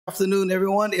Afternoon,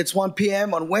 everyone. It's 1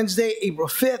 p.m. on Wednesday, April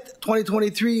 5th,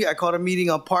 2023. I called a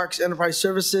meeting on Parks, Enterprise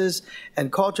Services,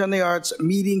 and Culture and the Arts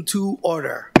meeting to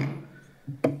order.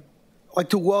 I'd like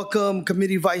to welcome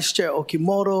Committee Vice Chair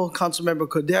Okimoto, Councilmember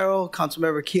Cordero,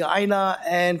 Councilmember Kiaina,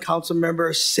 and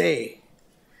Councilmember Say.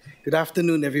 Good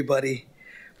afternoon, everybody.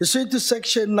 Pursuant to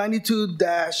Section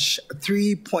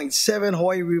 92-3.7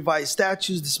 Hawaii Revised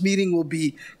Statutes, this meeting will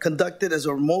be conducted as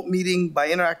a remote meeting by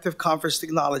interactive conference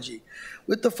technology,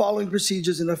 with the following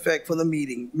procedures in effect for the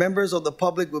meeting. Members of the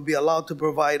public will be allowed to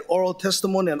provide oral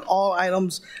testimony on all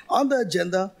items on the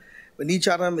agenda when each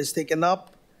item is taken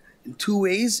up in two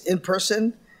ways: in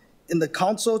person in the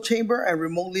council chamber and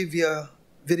remotely via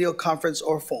video conference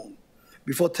or phone.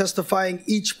 Before testifying,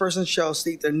 each person shall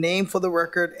state their name for the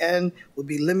record and will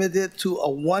be limited to a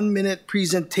 1-minute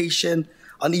presentation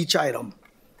on each item.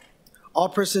 All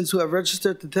persons who have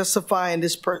registered to testify in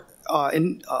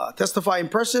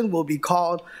person will be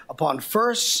called upon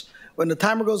first. When the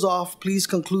timer goes off, please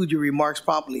conclude your remarks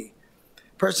promptly.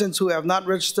 Persons who have not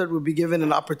registered will be given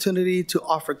an opportunity to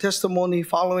offer testimony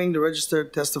following the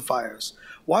registered testifiers.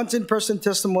 Once in-person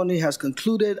testimony has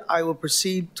concluded, I will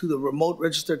proceed to the remote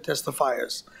registered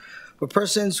testifiers. For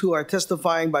persons who are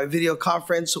testifying by video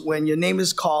conference, when your name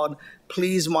is called,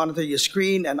 please monitor your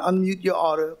screen and unmute your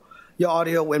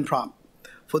audio when prompted.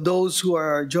 For those who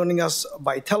are joining us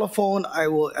by telephone, I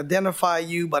will identify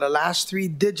you by the last 3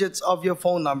 digits of your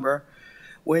phone number.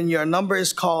 When your number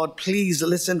is called, please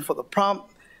listen for the prompt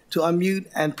to unmute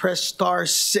and press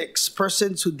 *6.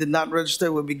 Persons who did not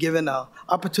register will be given an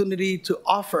opportunity to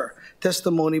offer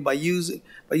testimony by using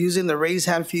the raise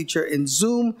hand feature in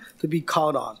Zoom to be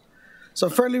called on. Some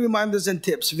friendly reminders and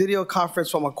tips: video conference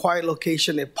from a quiet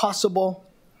location if possible.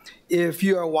 If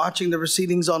you are watching the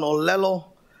proceedings on Olelo,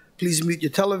 please mute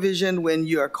your television when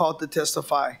you are called to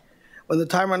testify. When the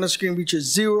timer on the screen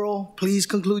reaches 0, please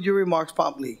conclude your remarks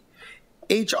promptly.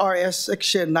 HRS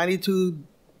Section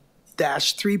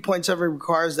 92-3.7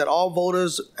 requires that all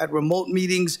voters at remote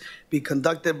meetings be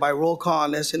conducted by roll call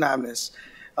unless unanimous.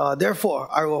 Therefore,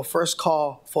 I will first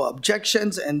call for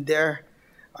objections, and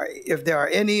if there are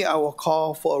any, I will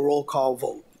call for a roll call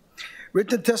vote.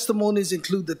 Written testimonies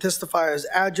include the testifier's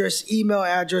address, email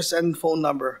address, and phone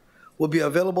number. Will be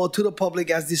available to the public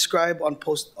as described on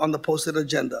the posted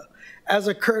agenda. As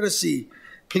a courtesy,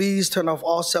 please turn off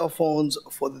all cell phones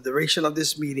for the duration of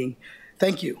this meeting.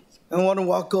 Thank you. And I want to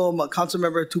welcome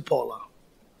Councilmember Tupola.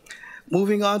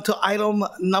 Moving on to item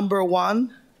number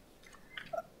 1,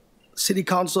 City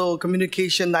Council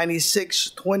Communication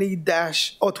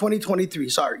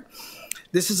 96-2023.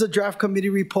 This is a draft committee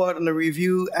report on the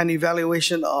review and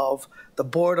evaluation of the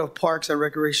Board of Parks and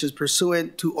Recreations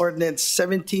pursuant to Ordinance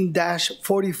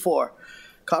 17-44,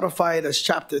 codified as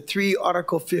Chapter 3,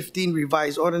 Article 15,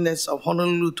 Revised Ordinance of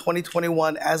Honolulu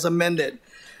 2021 as amended.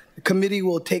 The committee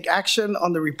will take action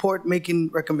on the report, making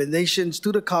recommendations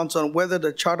to the council on whether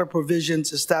the charter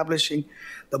provisions establishing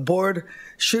the board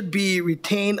should be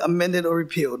retained, amended, or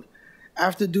repealed.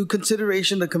 After due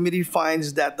consideration, the committee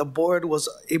finds that the board was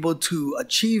able to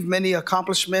achieve many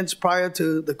accomplishments prior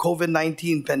to the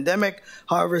COVID-19 pandemic.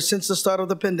 However, since the start of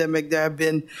the pandemic, there have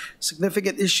been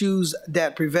significant issues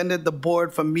that prevented the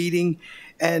board from meeting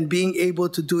and being able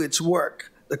to do its work.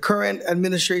 The current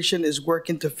administration is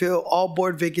working to fill all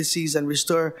board vacancies and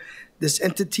restore this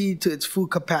entity to its full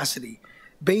capacity.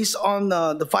 Based on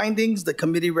the findings, the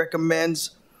committee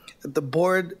recommends that the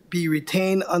board be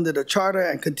retained under the charter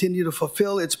and continue to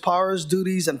fulfill its powers,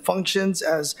 duties, and functions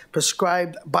as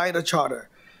prescribed by the charter.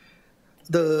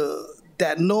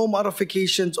 That no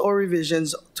modifications or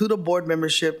revisions to the board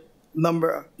membership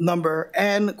number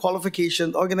and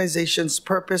qualifications, organization's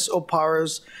purpose or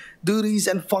powers, duties,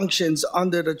 and functions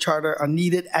under the charter are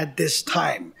needed at this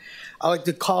time. I'd like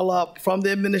to call up from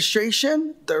the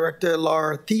administration, Director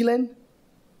Laura Thielen.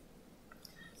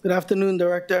 Good afternoon,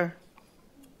 Director.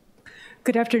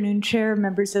 Good afternoon, Chair,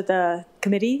 members of the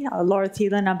committee. Laura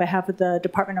Thielen on behalf of the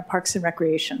Department of Parks and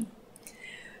Recreation.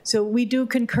 So we do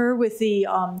concur with the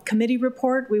committee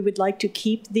report. We would like to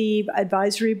keep the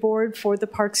advisory board for the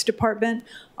Parks Department.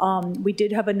 We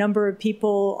did have a number of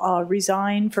people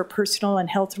resign for personal and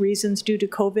health reasons due to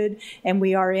COVID, and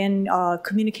we are in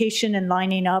communication and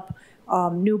lining up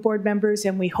new board members,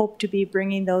 and we hope to be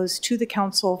bringing those to the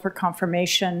council for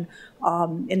confirmation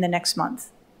in the next month.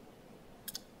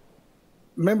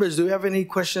 Members, do you have any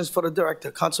questions for the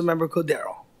director? Councilmember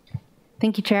Cordero.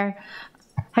 Thank you, Chair.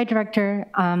 Hi, Director.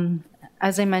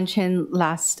 As I mentioned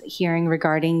last hearing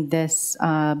regarding this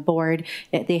board,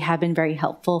 they have been very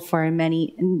helpful during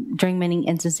many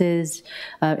instances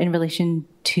in relation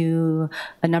to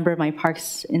a number of my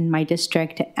parks in my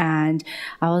district. And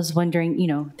I was wondering,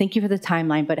 thank you for the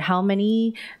timeline, but how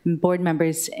many board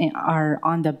members are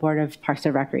on the Board of Parks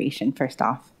and Recreation, first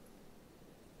off?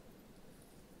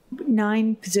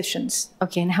 9 positions.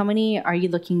 Okay, and how many are you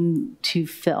looking to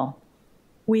fill?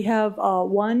 We have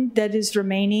 1 that is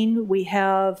remaining. We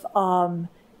have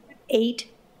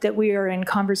 8 that we are in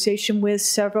conversation with,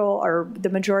 several, or the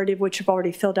majority of which have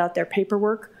already filled out their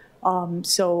paperwork.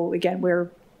 So again,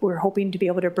 we're hoping to be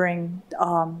able to bring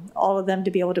all of them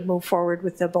to be able to move forward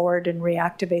with the board and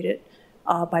reactivate it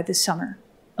by this summer.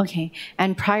 Okay,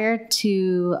 and prior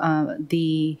to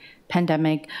the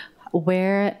pandemic,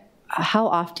 how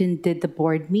often did the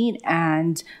board meet,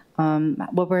 and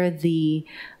what were the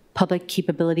public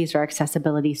capabilities or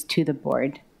accessibilities to the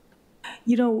board?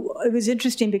 It was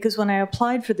interesting because when I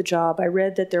applied for the job, I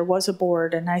read that there was a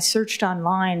board, and I searched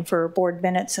online for board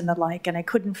minutes and the like, and I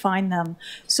couldn't find them.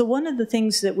 So one of the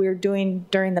things that we're doing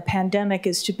during the pandemic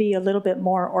is to be a little bit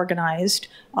more organized,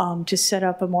 to set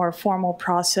up a more formal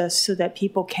process so that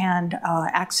people can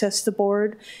access the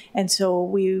board. And so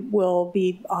we will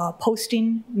be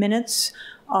posting minutes.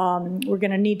 We're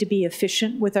going to need to be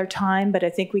efficient with our time, but I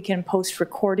think we can post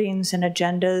recordings and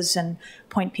agendas and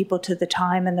point people to the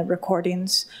time and the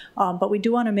recordings. But we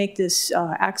do want to make this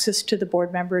access to the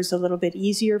board members a little bit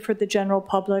easier for the general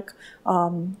public.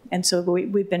 And so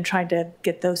we've been trying to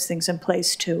get those things in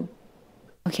place too.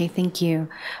 Okay, thank you.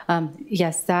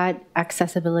 Yes, that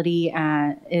accessibility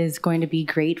is going to be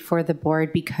great for the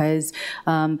board because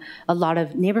a lot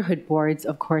of neighborhood boards,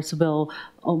 of course, will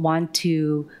want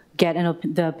to get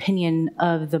the opinion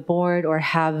of the board or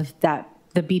have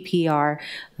the BPR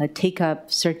take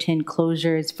up certain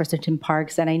closures for certain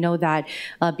parks. And I know that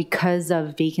because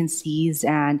of vacancies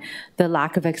and the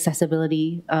lack of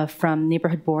accessibility from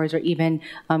neighborhood boards or even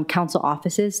council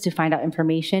offices to find out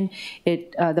information,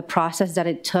 the process that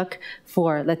it took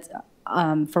for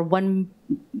one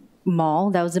mall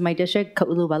that was in my district,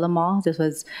 Kauluwela Mall. This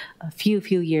was a few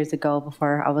years ago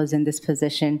before I was in this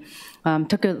position.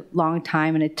 Took a long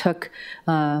time, and it took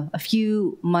a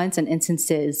few months and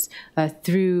instances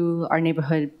through our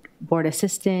neighborhood board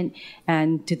assistant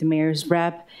and to the mayor's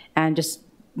rep, and just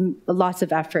lots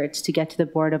of efforts to get to the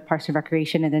Board of Parks and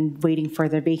Recreation, and then waiting for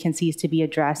the vacancies to be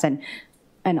addressed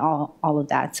and all of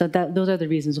that. So those are the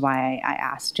reasons why I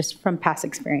asked, just from past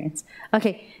experience.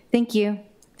 Okay, thank you.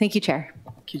 Thank you, Chair.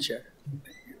 Thank you, Chair.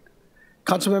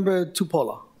 Councilmember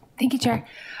Tupola. Thank you, Chair.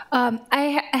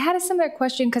 I had a similar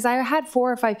question because I had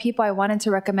 4 or 5 people I wanted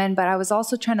to recommend, but I was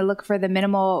also trying to look for the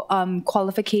minimal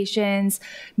qualifications,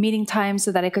 meeting times,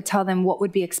 so that I could tell them what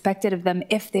would be expected of them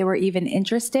if they were even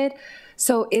interested.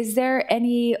 So is there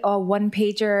any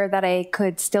one-pager that I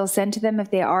could still send to them if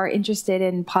they are interested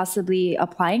in possibly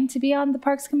applying to be on the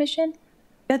Parks Commission?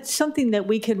 That's something that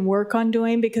we can work on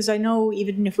doing, because I know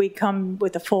even if we come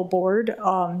with a full board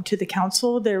to the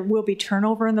council, there will be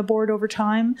turnover in the board over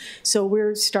time. So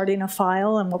we're starting a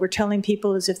file, and what we're telling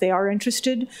people is if they are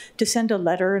interested, to send a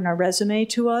letter and a resume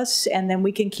to us, and then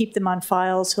we can keep them on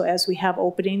file, so as we have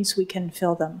openings, we can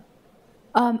fill them.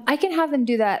 I can have them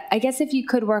do that. I guess if you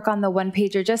could work on the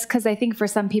one-pager, just because I think for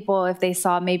some people, if they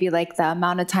saw maybe like the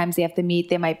amount of times they have to meet,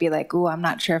 they might be like, ooh, I'm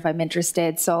not sure if I'm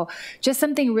interested. So just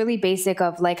something really basic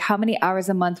of like how many hours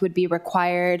a month would be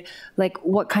required, like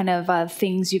what kind of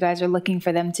things you guys are looking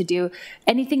for them to do.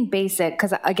 Anything basic,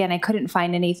 because again, I couldn't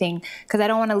find anything, because I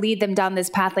don't want to lead them down this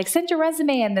path, like send your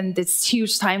resume, and then this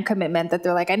huge time commitment that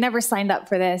they're like, I never signed up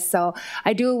for this. So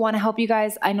I do want to help you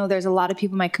guys. I know there's a lot of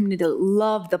people in my community that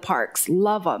love the parks,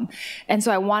 love them. And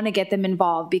so I want to get them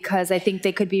involved because I think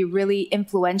they could be really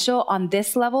influential on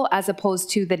this level as opposed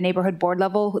to the neighborhood board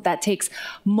level that takes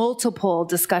multiple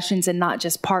discussions and not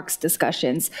just parks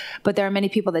discussions. But there are many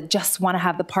people that just want to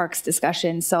have the parks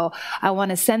discussion. So I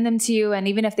want to send them to you. And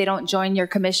even if they don't join your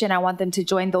commission, I want them to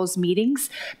join those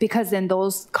meetings, because then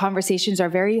those conversations are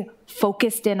very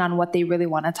focused in on what they really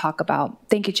want to talk about.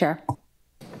 Thank you, Chair.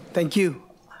 Thank you.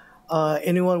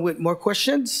 Anyone with more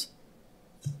questions?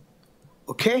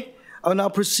 Okay, I will now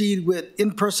proceed with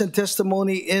in-person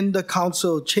testimony in the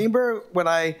council chamber. When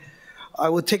I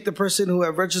will take the person who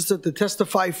have registered to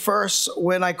testify first.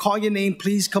 When I call your name,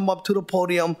 please come up to the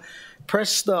podium,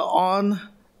 press the on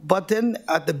button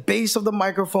at the base of the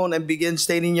microphone, and begin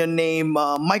stating your name.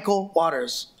 Michael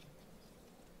Waters.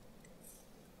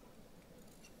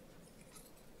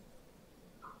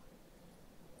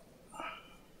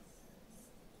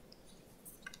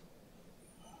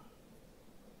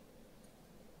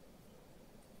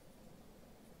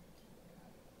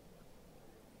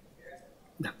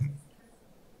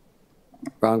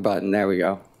 Wrong button. There we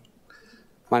go.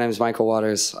 My name is Michael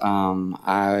Waters.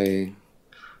 I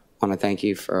want to thank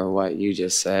you for what you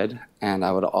just said, and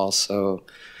I would also,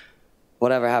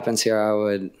 whatever happens here, I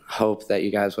would hope that you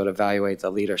guys would evaluate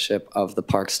the leadership of the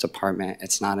Parks Department.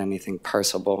 It's not anything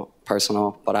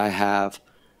personal, but I have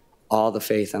all the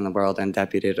faith in the world in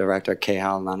Deputy Director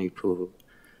Kehal Nanipuhu.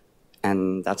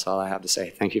 And that's all I have to say.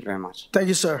 Thank you very much. Thank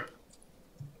you, sir.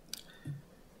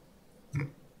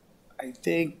 I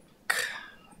think,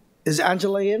 is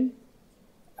Angela in?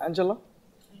 Angela?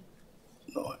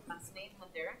 No.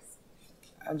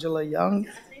 Angela Young?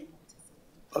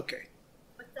 Okay.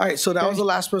 All right, so that was the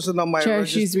last person on my Chair,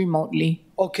 she's remotely.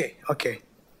 Okay, okay.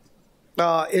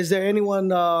 Is there anyone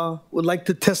would like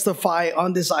to testify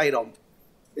on this item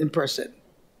in person?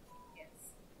 Yes,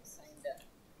 we signed up.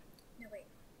 No, wait.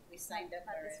 We signed up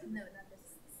already. No, not this.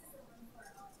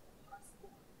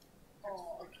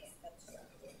 Oh, okay.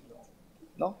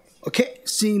 No? Okay,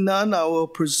 seeing none, I will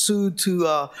pursue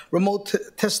to remote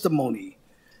testimony.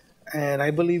 And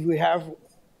I believe we have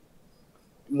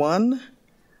one.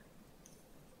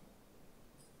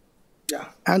 Yeah,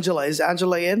 Angela. Is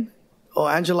Angela in? Oh,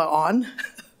 Angela on?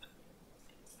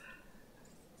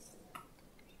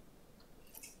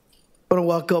 I want to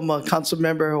welcome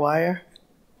Councilmember Wire.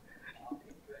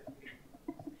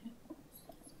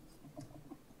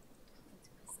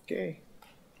 Okay.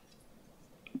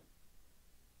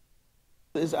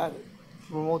 Is that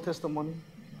remote testimony?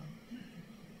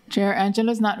 Chair,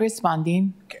 Angela's not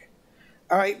responding. Okay.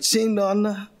 All right, seeing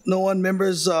none, no one,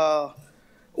 members,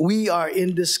 we are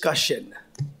in discussion.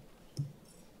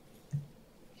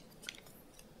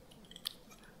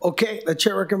 Okay, the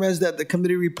chair recommends that the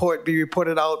committee report be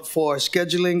reported out for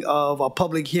scheduling of a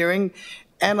public hearing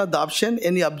and adoption.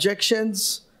 Any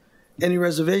objections? Any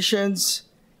reservations?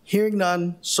 Hearing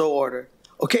none, so ordered.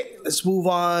 Okay, let's move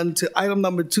on to item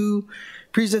number 2,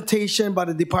 presentation by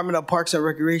the Department of Parks and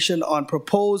Recreation on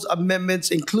proposed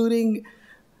amendments, including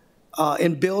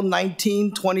in Bill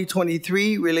 19,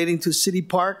 2023, relating to city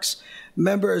parks.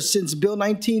 Members, since Bill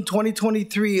 19,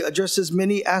 2023 addresses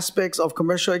many aspects of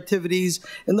commercial activities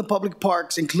in the public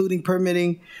parks, including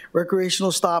permitting,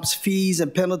 recreational stops, fees,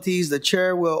 and penalties, the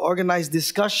chair will organize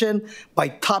discussion by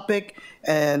topic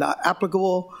and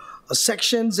applicable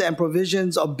sections and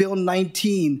provisions of Bill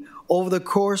 19 over the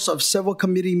course of several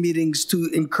committee meetings to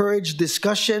encourage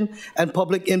discussion and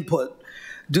public input.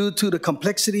 Due to the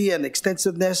complexity and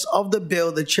extensiveness of the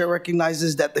bill, the chair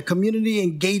recognizes that the community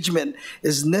engagement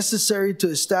is necessary to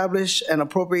establish an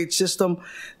appropriate system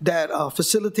that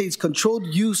facilitates controlled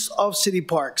use of city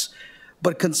parks,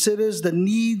 but considers the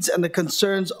needs and the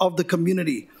concerns of the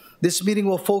community. This meeting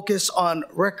will focus on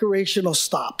recreational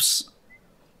stops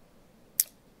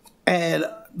and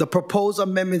the proposed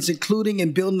amendments, including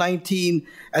in Bill 19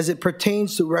 as it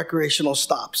pertains to recreational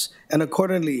stops. And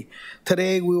accordingly,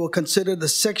 today we will consider the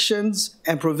sections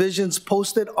and provisions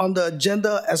posted on the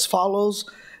agenda as follows.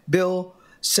 Bill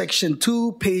Section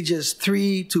 2, pages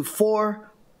 3 to 4,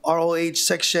 ROH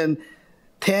Section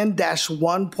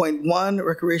 10-1.1,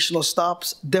 recreational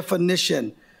stops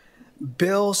definition.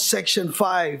 Bill Section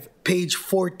 5, page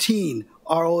 14,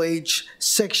 ROH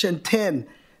Section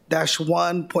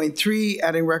 10-1.3,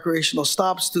 adding recreational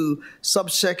stops to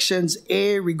subsections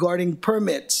A regarding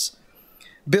permits.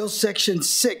 Bill Section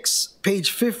 6,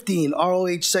 page 15,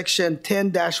 ROH Section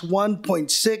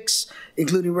 10-1.6,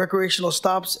 including recreational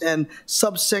stops, and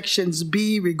subsections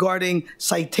B regarding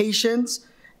citations,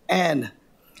 and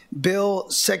Bill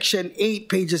Section 8,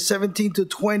 pages 17 to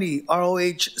 20,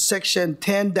 ROH Section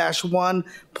 10-1.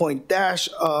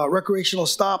 Recreational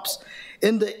stops.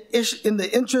 In the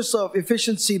interest of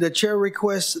efficiency, the chair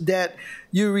requests that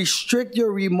you restrict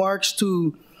your remarks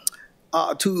to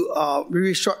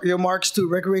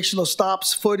recreational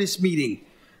stops for this meeting.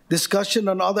 Discussion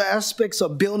on other aspects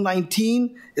of Bill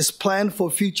 19 is planned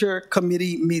for future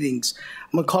committee meetings.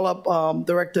 I'm going to call up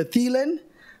Director Thielen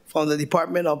from the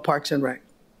Department of Parks and Rec.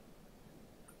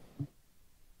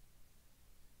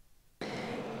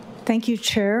 Thank you,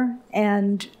 Chair.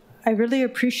 And I really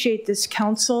appreciate this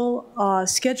council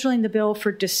scheduling the bill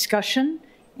for discussion,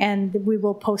 and we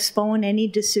will postpone any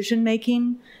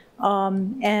decision-making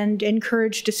and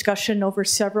encourage discussion over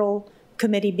several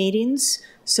committee meetings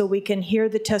so we can hear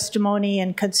the testimony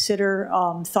and consider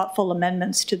thoughtful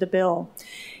amendments to the bill.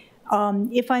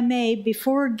 If I may,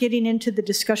 before getting into the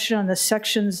discussion on the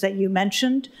sections that you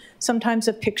mentioned, sometimes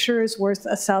a picture is worth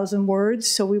 1,000 words,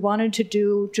 so we wanted to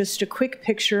do just a quick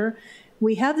picture.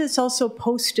 We have this also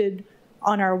posted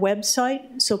on our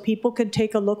website, so people can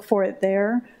take a look for it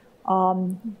there.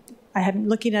 I am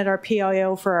looking at our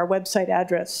PIO for our website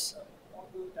address.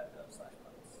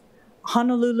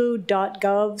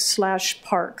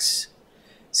 honolulu.gov/parks.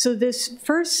 So this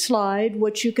first slide,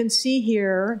 what you can see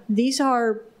here, these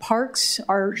are parks,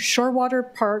 our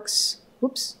shorewater parks.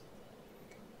 Whoops.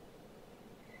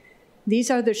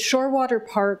 These are the shorewater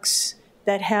parks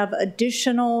that have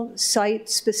additional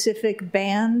site-specific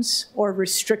bans or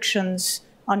restrictions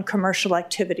on commercial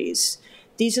activities.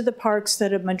 These are the parks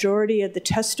that a majority of the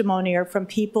testimony are from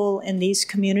people in these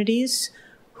communities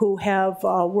who have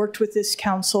worked with this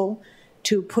council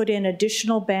to put in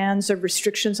additional bans or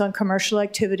restrictions on commercial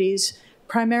activities,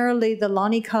 primarily the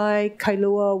Lanikai,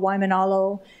 Kailua,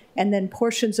 Waimanalo, and then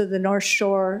portions of the North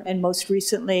Shore, and most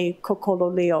recently,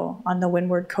 Kokololeo on the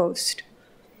Windward Coast.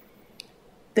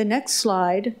 The next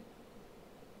slide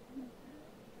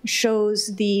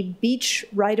shows the beach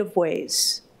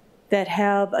right-of-ways that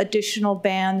have additional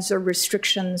bans or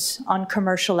restrictions on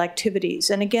commercial activities.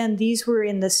 And again, these were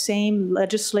in the same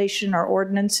legislation or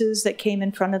ordinances that came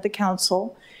in front of the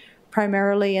council,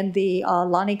 primarily in the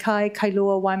Lanikai,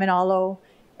 Kailua, Waimanalo,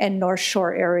 and North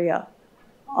Shore area.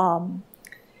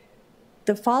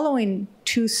 The following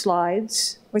two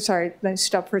slides, sorry, let me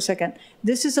stop for a second.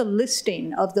 This is a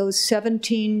listing of those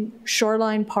 17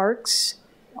 shoreline parks,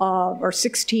 or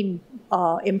 16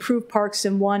 improved parks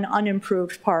and 1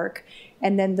 unimproved park,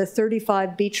 and then the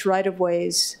 35 beach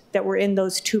right-of-ways that were in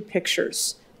those 2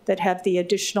 pictures that have the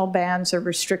additional bans or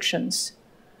restrictions.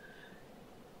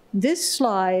 This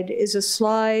slide is a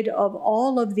slide of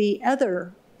all of the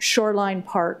other shoreline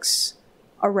parks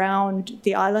around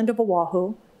the island of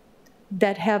Oahu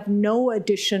that have no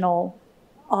additional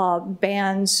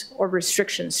bans or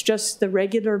restrictions, just the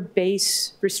regular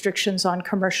base restrictions on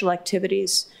commercial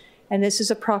activities. And this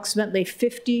is approximately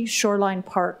 50 shoreline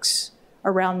parks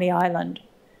around the island.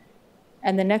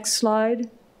 And the next slide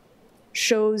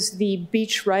shows the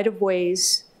beach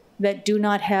right-of-ways that do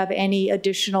not have any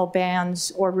additional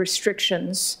bans or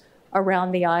restrictions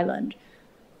around the island.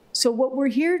 So what we're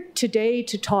here today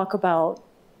to talk about,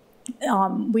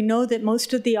 we know that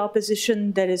most of the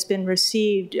opposition that has been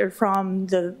received are from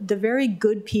the very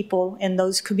good people in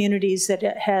those communities that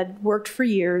had worked for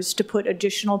years to put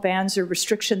additional bans or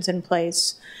restrictions in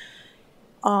place.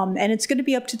 And it's going to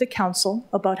be up to the council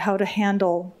about how to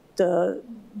handle the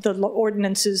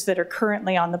ordinances that are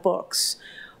currently on the books.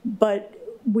 But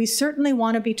we certainly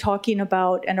want to be talking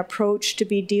about an approach to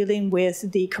be dealing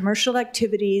with the commercial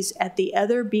activities at the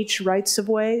other beach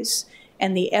rights-of-ways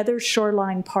and the other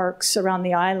shoreline parks around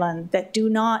the island that do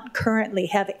not currently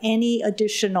have any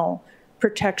additional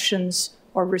protections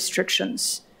or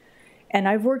restrictions. And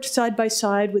I've worked side by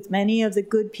side with many of the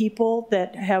good people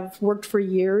that have worked for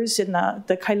years in the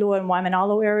Kailua and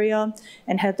Waimanalo area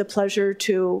and had the pleasure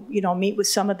to, meet with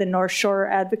some of the North Shore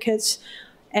advocates.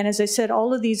 And as I said,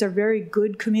 all of these are very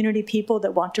good community people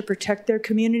that want to protect their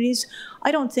communities.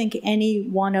 I don't think any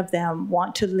one of them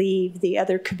want to leave the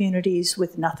other communities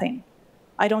with nothing.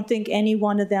 I don't think any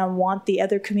one of them want the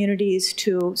other communities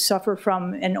to suffer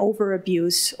from an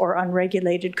overabuse or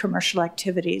unregulated commercial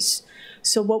activities.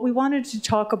 So what we wanted to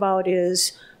talk about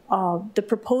is the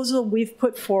proposal we've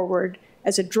put forward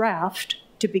as a draft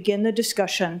to begin the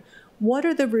discussion. What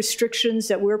are the restrictions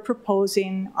that we're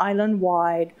proposing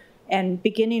island-wide, and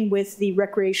beginning with the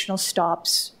recreational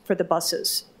stops for the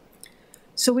buses?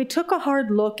 So we took a hard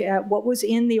look at what was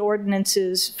in the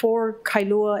ordinances for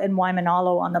Kailua and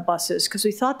Waimanalo on the buses, because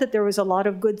we thought that there was a lot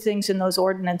of good things in those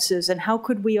ordinances, and how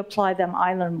could we apply them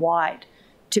island-wide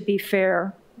to be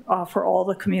fair for all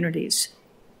the communities.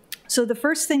 So the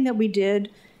first thing that we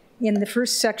did in the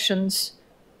first sections,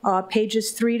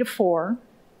 pages 3 to 4,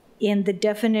 in the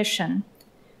definition,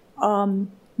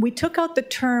 we took out the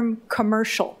term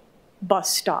commercial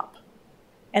bus stop.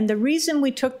 And the reason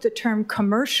we took the term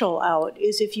commercial out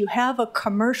is if you have a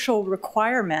commercial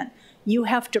requirement, you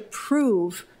have to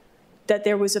prove that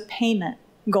there was a payment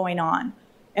going on.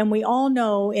 And we all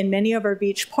know in many of our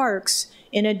beach parks,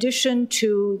 in addition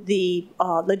to the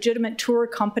legitimate tour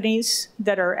companies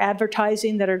that are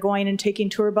advertising, that are going and taking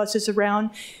tour buses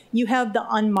around, you have the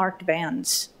unmarked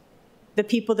vans, the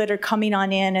people that are coming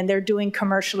on in and they're doing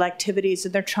commercial activities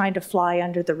and they're trying to fly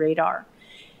under the radar.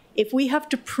 If we have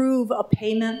to prove a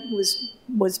payment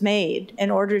was made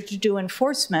in order to do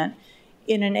enforcement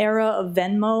in an era of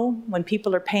Venmo, when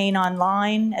people are paying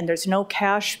online and there's no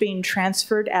cash being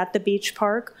transferred at the beach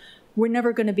park, we're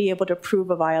never going to be able to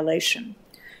prove a violation.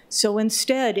 So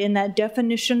instead, in that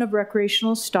definition of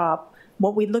recreational stop,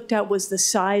 what we looked at was the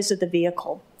size of the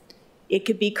vehicle. It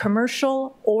could be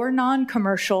commercial or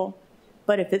non-commercial,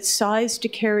 but if it's sized to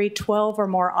carry 12 or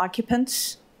more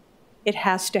occupants, it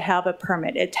has to have a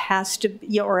permit. It has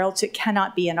to, or else it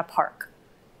cannot be in a park.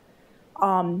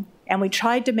 And we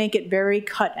tried to make it very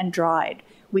cut and dried.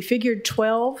 We figured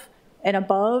 12 and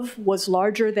above was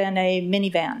larger than a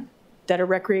minivan that a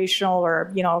recreational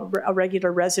or a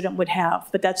regular resident would have,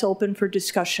 but that's open for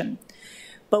discussion.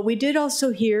 But we did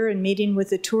also hear in meeting with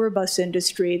the tour bus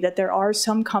industry that there are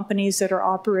some companies that are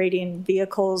operating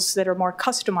vehicles that are more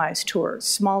customized tours,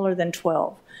 smaller than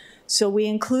 12. So we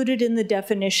included in the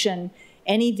definition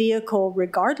any vehicle,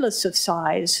 regardless of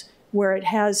size, where it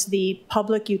has the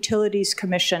Public Utilities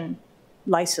Commission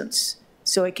license.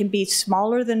 So it can be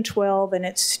smaller than 12 and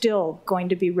it's still going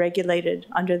to be regulated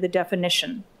under the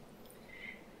definition.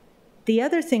 The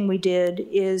other thing we did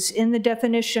is in the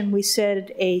definition we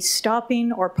said a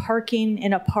stopping or parking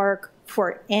in a park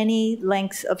for any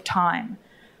length of time.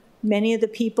 Many of the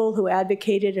people who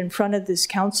advocated in front of this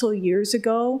council years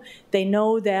ago, they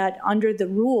know that under the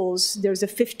rules there's a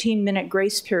 15-minute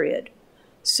grace period.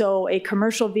 So a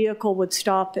commercial vehicle would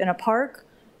stop in a park.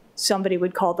 Somebody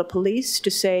would call the police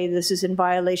to say this is in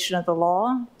violation of the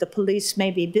law. The police may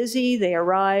be busy. They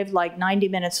arrive like 90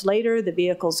 minutes later, the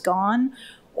vehicle's gone.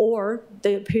 Or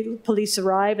the police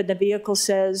arrive and the vehicle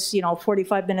says,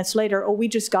 45 minutes later, oh, we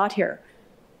just got here.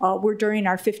 We're during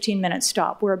our 15-minute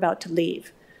stop. We're about to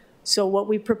leave. So what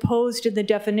we proposed in the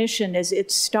definition is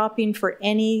it's stopping for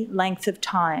any length of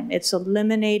time. It's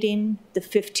eliminating the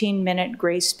 15-minute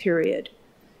grace period.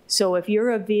 So if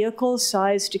you're a vehicle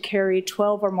sized to carry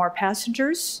 12 or more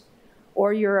passengers,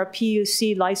 or you're a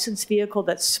PUC licensed vehicle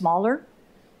that's smaller,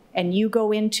 and you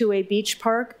go into a beach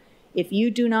park, if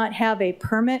you do not have a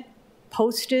permit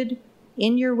posted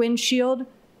in your windshield,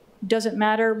 doesn't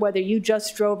matter whether you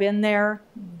just drove in there,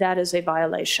 that is a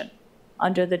violation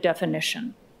under the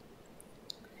definition.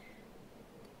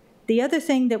 The other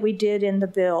thing that we did in the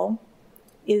bill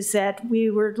is that we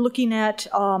were looking at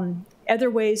other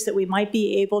ways that we might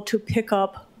be able to pick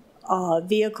up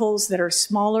vehicles that are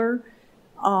smaller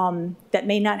that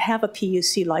may not have a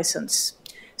PUC license.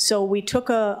 So we took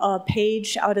a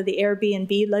page out of the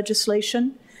Airbnb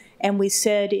legislation and we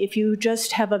said if you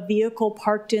just have a vehicle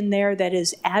parked in there that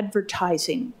is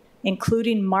advertising,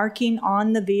 including marking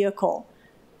on the vehicle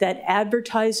that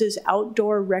advertises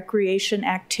outdoor recreation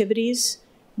activities,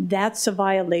 that's a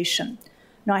violation.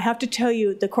 Now, I have to tell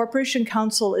you, the Corporation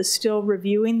Council is still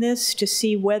reviewing this to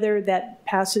see whether that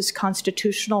passes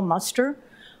constitutional muster.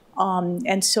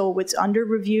 And so it's under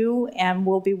review, and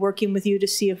we'll be working with you to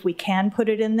see if we can put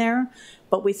it in there.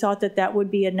 But we thought that that would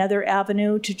be another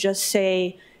avenue to just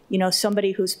say,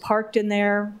 somebody who's parked in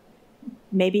there,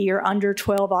 maybe you're under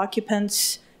 12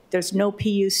 occupants, there's no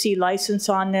PUC license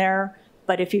on there,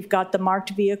 but if you've got the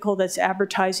marked vehicle that's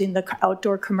advertising the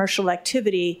outdoor commercial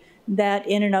activity, that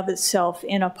in and of itself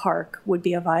in a park would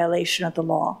be a violation of the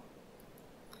law.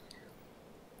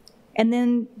 And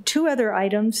then two other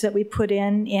items that we put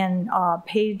in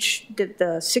page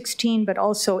the 16, but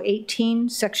also 18,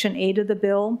 section 8 of the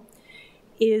bill,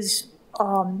 is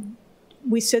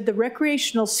we said the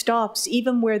recreational stops,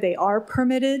 even where they are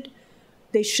permitted,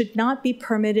 they should not be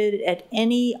permitted at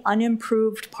any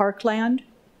unimproved parkland,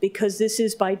 because this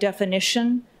is by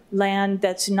definition land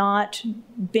that's not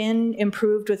been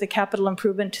improved with a capital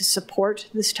improvement to support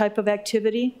this type of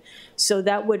activity. So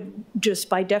that would just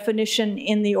by definition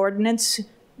in the ordinance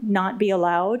not be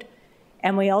allowed.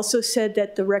 And we also said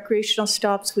that the recreational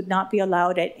stops would not be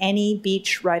allowed at any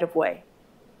beach right-of-way,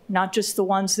 not just the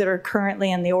ones that are currently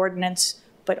in the ordinance,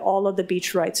 but all of the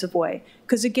beach rights-of-way.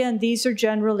 Because again, these are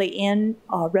generally in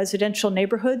residential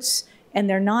neighborhoods, and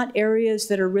they're not areas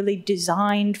that are really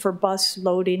designed for bus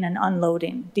loading and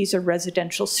unloading. These are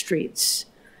residential streets.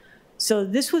 So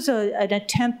this was an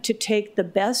attempt to take the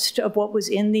best of what was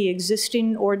in the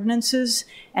existing ordinances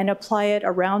and apply it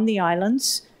around the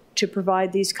islands to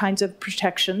provide these kinds of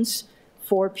protections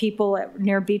for people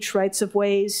near beach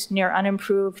rights-of-ways, near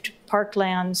unimproved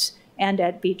parklands, and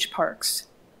at beach parks.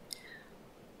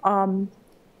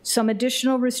 Some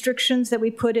additional restrictions that we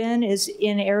put in is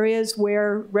in areas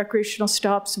where recreational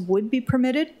stops would be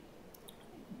permitted.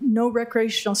 No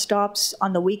recreational stops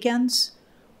on the weekends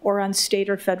or on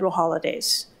state or federal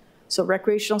holidays. So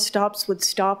recreational stops would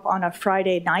stop on a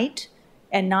Friday night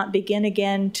and not begin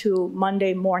again to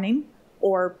Monday morning,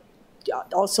 or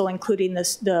also including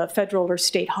the federal or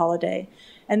state holiday.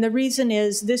 And the reason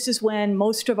is this is when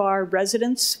most of our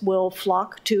residents will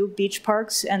flock to beach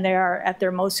parks and they are at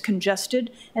their most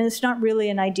congested, and it's not really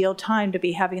an ideal time to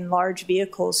be having large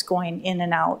vehicles going in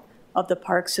and out of the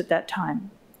parks at that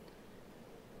time.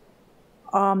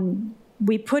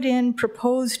 We put in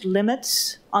proposed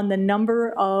limits on the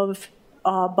number of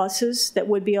buses that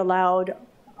would be allowed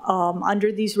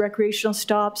under these recreational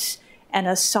stops and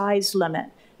a size limit.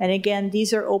 And again,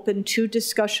 these are open to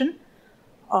discussion.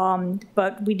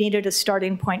 but we needed a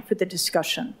starting point for the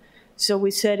discussion. So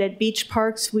we said at beach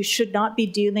parks, we should not be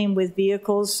dealing with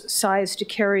vehicles sized to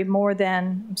carry more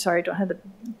than, I'm sorry, I don't have the,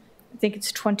 I think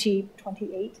it's 28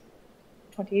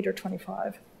 or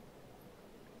 25.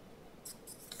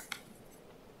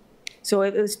 So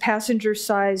it was passenger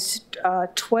sized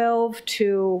 12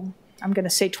 to, I'm going to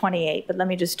say 28, but let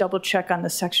me just double check on the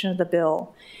section of the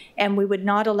bill. And we would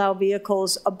not allow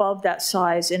vehicles above that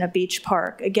size in a beach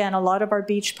park. Again, a lot of our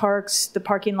beach parks, the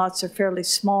parking lots are fairly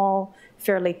small,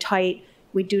 fairly tight.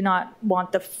 We do not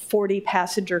want the 40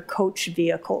 passenger coach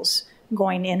vehicles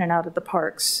going in and out of the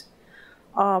parks.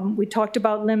 We talked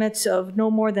about limits of no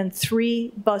more than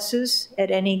 3 buses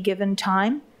at any given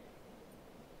time.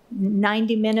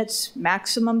 90 minutes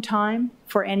maximum time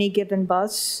for any given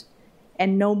bus,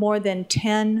 and no more than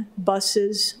 10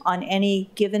 buses on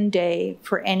any given day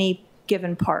for any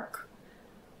given park.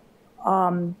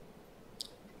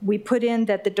 We put in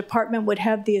that the department would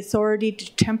have the authority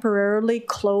to temporarily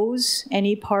close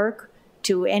any park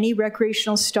to any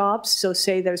recreational stops. So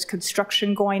say there's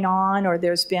construction going on, or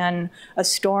there's been a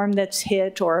storm that's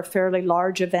hit, or a fairly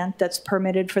large event that's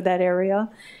permitted for that area.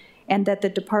 And that the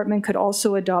department could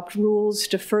also adopt rules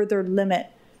to further limit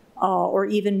or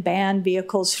even ban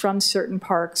vehicles from certain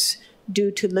parks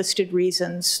due to listed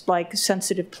reasons like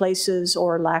sensitive places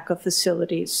or lack of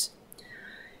facilities.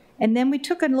 And then we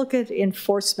took a look at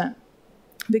enforcement,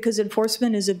 because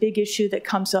enforcement is a big issue that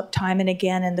comes up time and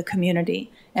again in the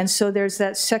community. And so there's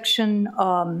that section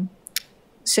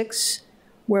 6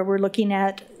 where we're looking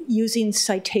at using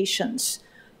citations.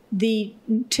 The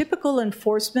typical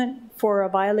enforcement for a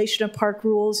violation of park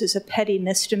rules is a petty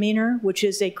misdemeanor, which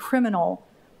is a criminal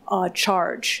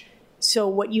charge. So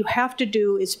what you have to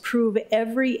do is prove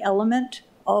every element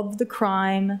of the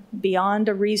crime beyond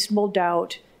a reasonable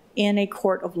doubt in a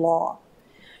court of law.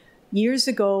 Years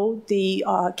ago, the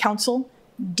council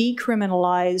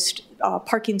decriminalized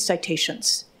parking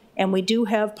citations. And we do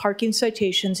have parking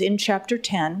citations in Chapter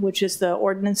 10, which is the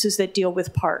ordinances that deal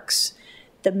with parks.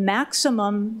 The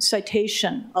maximum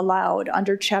citation allowed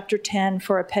under Chapter 10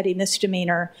 for a petty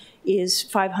misdemeanor is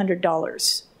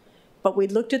 $500. But we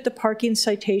looked at the parking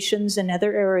citations in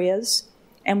other areas,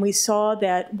 and we saw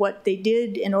that what they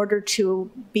did in order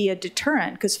to be a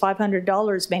deterrent, because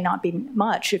 $500 may not be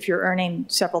much if you're earning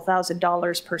several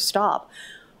 $1,000s per stop,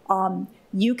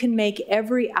 you can make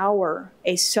every hour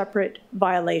a separate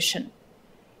violation.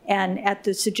 And at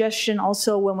the suggestion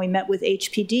also when we met with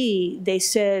HPD, they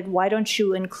said, why don't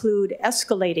you include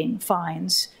escalating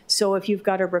fines? So if you've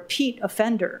got a repeat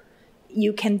offender,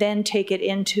 you can then take it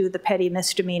into the petty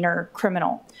misdemeanor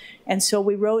criminal. And so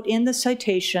we wrote in the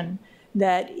citation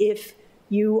that if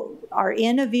you are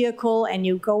in a vehicle and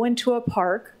you go into a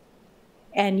park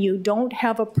and you don't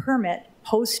have a permit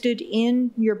posted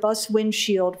in your bus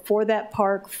windshield for that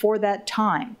park for that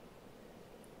time,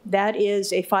 that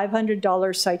is a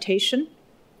 $500 citation.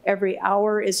 Every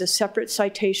hour is a separate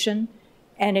citation.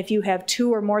 And if you have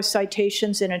 2 or more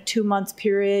citations in a 2-month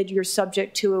period, you're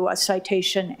subject to a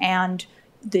citation and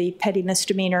the petty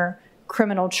misdemeanor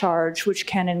criminal charge, which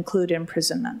can include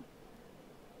imprisonment.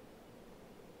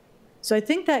 So I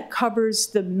think that covers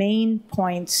the main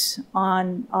points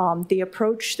on the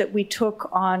approach that we took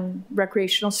on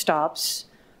recreational stops.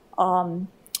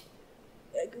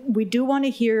 We do want to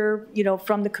hear,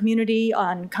 from the community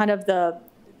on kind of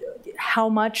how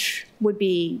much would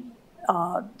be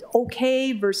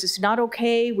okay versus not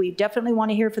okay. We definitely want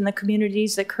to hear from the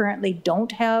communities that currently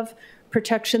don't have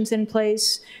protections in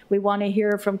place. We want to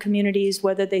hear from communities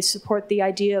whether they support the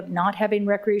idea of not having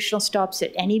recreational stops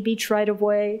at any beach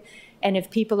right-of-way, and if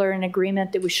people are in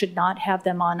agreement that we should not have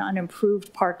them on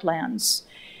unimproved parklands.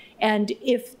 And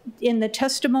if in the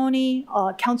testimony,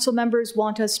 council members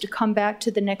want us to come back to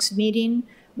the next meeting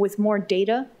with more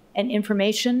data and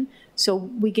information. So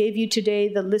we gave you today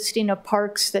the listing of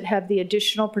parks that have the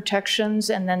additional protections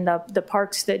and then the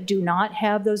parks that do not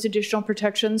have those additional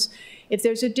protections. If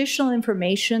there's additional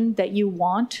information that you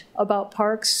want about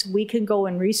parks, we can go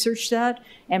and research that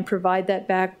and provide that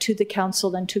back to the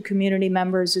council and to community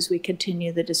members as we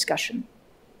continue the discussion.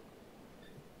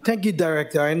 Thank you,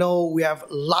 Director. I know we have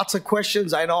lots of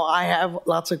questions. I know I have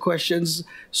lots of questions,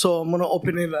 so I'm going to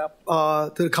open it up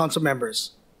to the council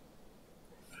members.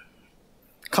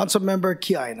 Councilmember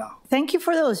Kiaina. Thank you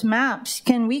for those maps.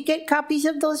 Can we get copies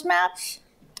of those maps?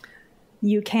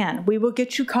 You can. We will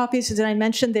get you copies. As I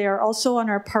mentioned, they are also on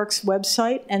our parks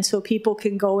website, and so people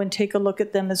can go and take a look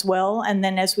at them as well. And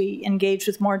then as we engage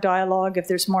with more dialogue, if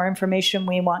there's more information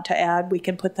we want to add, we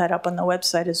can put that up on the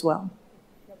website as well.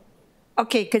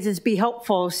 Okay, because it'd be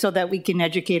helpful so that we can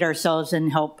educate ourselves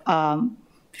and help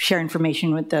share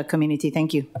information with the community.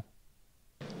 Thank you.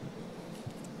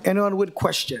 Anyone with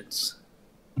questions?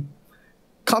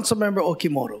 Councilmember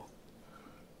Okimoto.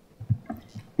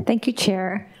 Thank you,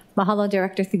 Chair. Mahalo,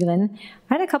 Director Thielen.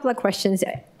 I had a couple of questions.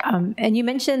 And you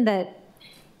mentioned that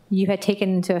you had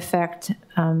taken into effect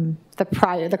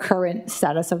the current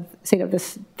status of state of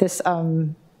this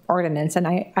ordinance, and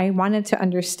I wanted to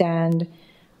understand.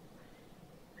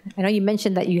 I know you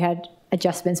mentioned that you had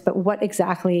adjustments, but what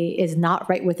exactly is not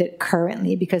right with it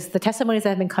currently? Because the testimonies that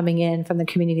have been coming in from the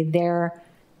community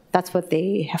that's what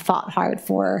they have fought hard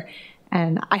for.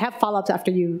 And I have follow-ups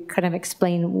after you kind of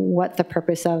explain what the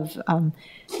purpose of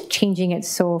changing it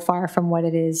so far from what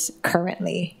it is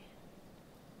currently.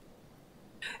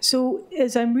 So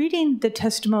as I'm reading the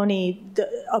testimony,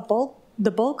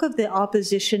 the bulk of the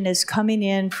opposition is coming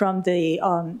in from the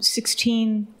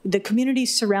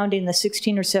communities surrounding the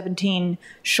 16 or 17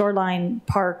 shoreline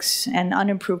parks and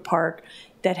unimproved park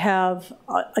that have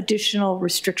additional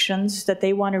restrictions, that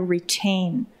they want to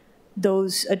retain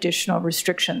those additional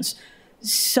restrictions.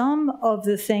 Some of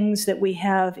the things that we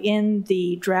have in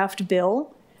the draft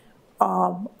bill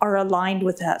are aligned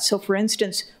with that. So for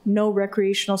instance, no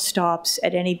recreational stops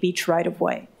at any beach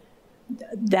right-of-way.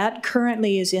 That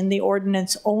currently is in the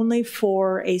ordinance only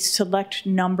for a select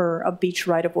number of beach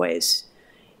right-of-ways.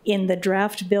 In the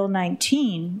draft Bill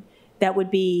 19, that would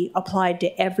be applied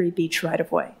to every beach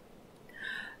right-of-way.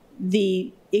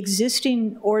 The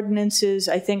existing ordinances,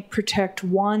 I think, protect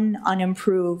one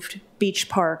unimproved beach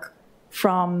park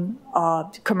from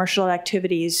commercial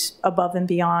activities above and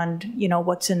beyond,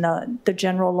 what's in the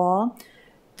general law.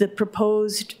 The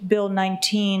proposed Bill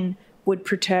 19 would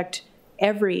protect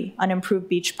every unimproved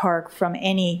beach park from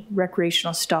any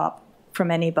recreational stop from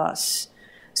any bus.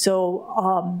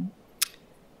 So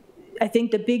I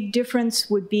think the big difference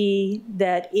would be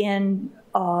that in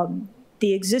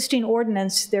the existing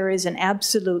ordinance, there is an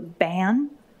absolute ban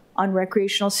on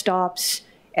recreational stops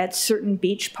at certain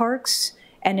beach parks.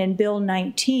 And in Bill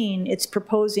 19, it's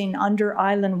proposing under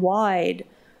island-wide,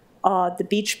 the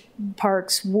beach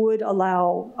parks would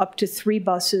allow up to 3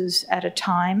 buses at a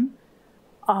time,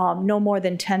 no more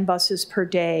than 10 buses per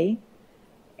day,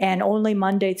 and only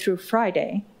Monday through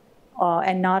Friday,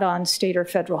 and not on state or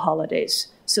federal holidays.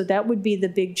 So that would be the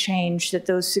big change that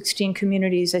those 16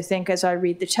 communities, I think, as I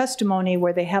read the testimony,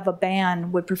 where they have a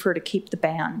ban, would prefer to keep the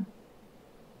ban.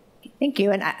 Thank you.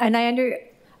 And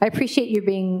I appreciate you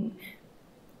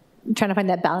trying to find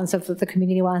that balance of what the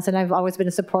community wants, and I've always been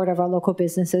a supporter of our local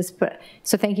businesses,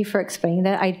 so thank you for explaining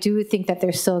that. I do think that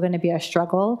there's still going to be a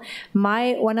struggle.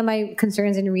 One of my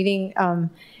concerns in reading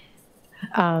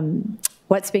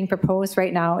what's being proposed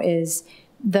right now is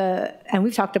and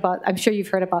we've talked about, I'm sure you've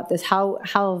heard about this,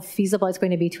 how feasible it's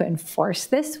going to be to enforce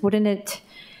this. Wouldn't it,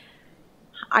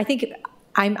 I think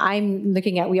I'm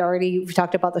looking at, we've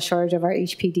talked about the shortage of our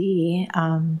HPD,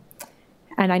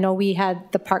 and I know we had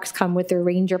the parks come with their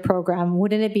ranger program.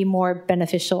 Wouldn't it be more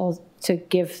beneficial to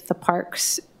give the park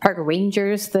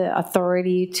rangers the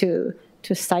authority to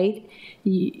cite?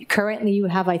 Currently, you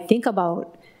have, I think,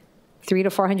 about 300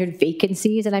 to 400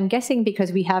 vacancies, and I'm guessing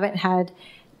because we haven't had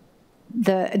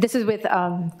this is with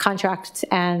contracts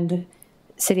and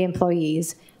city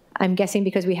employees. I'm guessing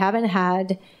because we haven't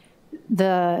had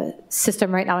the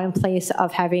system right now in place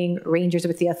of having rangers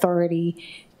with the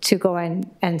authority to go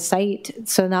and cite.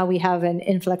 So now we have an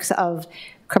influx of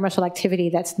commercial activity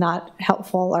that's not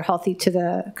helpful or healthy to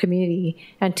the community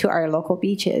and to our local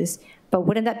beaches. But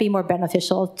wouldn't that be more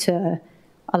beneficial to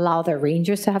allow the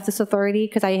rangers to have this authority?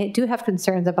 Because I do have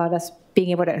concerns about us being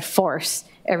able to enforce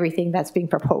everything that's being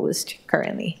proposed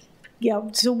currently. Yeah,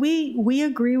 so we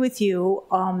agree with you.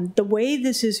 The way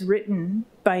this is written,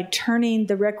 by turning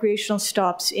the recreational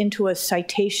stops into a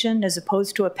citation as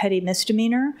opposed to a petty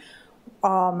misdemeanor,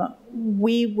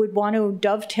 we would want to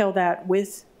dovetail that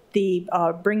with the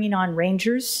bringing on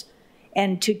rangers,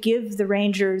 and to give the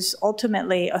rangers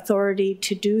ultimately authority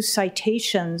to do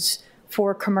citations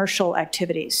for commercial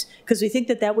activities, because we think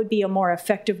that that would be a more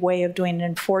effective way of doing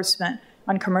enforcement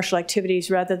on commercial activities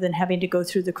rather than having to go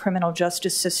through the criminal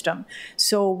justice system.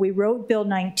 So we wrote Bill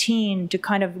 19 to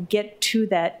kind of get to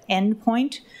that end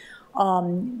point.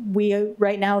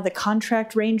 Right now, the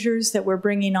contract rangers that we're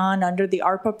bringing on under the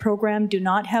ARPA program do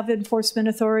not have enforcement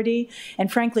authority. And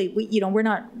frankly, we're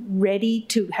not ready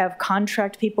to have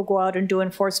contract people go out and do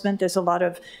enforcement. There's a lot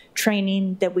of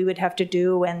training that we would have to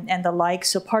do and the like.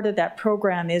 So part of that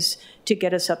program is to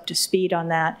get us up to speed on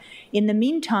that. In the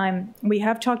meantime, we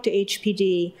have talked to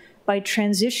HPD by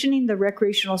transitioning the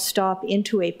recreational stop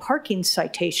into a parking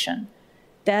citation.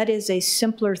 That is a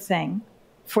simpler thing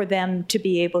for them to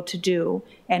be able to do,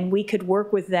 and we could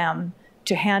work with them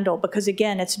to handle, because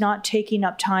again, it's not taking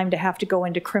up time to have to go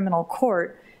into criminal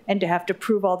court and to have to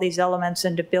prove all these elements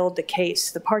and to build the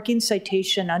case. The parking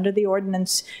citation under the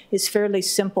ordinance is fairly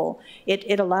simple.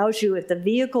 It allows you, if the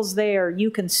vehicle's there,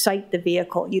 you can cite the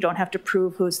vehicle. You don't have to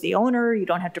prove who's the owner. You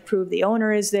don't have to prove the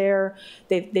owner is there.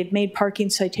 They've made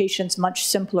parking citations much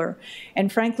simpler.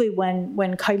 And frankly, when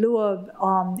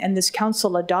Kailua and this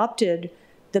council adopted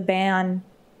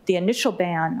the initial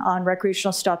ban on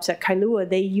recreational stops at Kailua,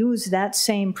 they used that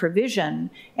same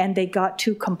provision and they got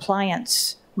to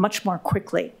compliance much more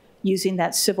quickly using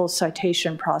that civil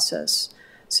citation process.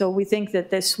 So we think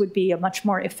that this would be a much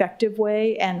more effective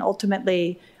way, and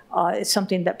ultimately it's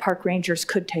something that park rangers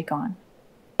could take on.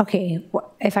 Okay,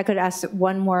 if I could ask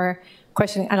one more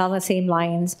question along the same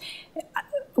lines.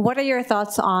 What are your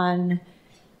thoughts on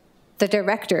the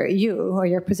director, you, or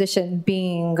your position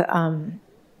being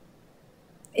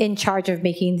in charge of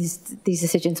making these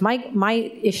decisions?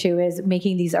 My issue is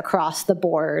making these across the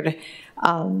board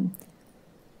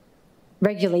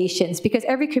regulations, because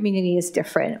every community is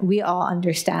different. We all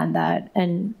understand that,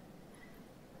 and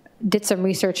did some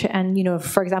research. And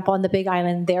for example, on the Big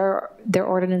Island, their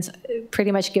ordinance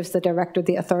pretty much gives the director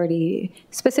the authority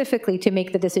specifically to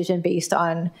make the decision based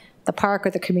on the park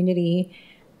or the community.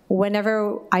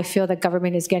 Whenever I feel that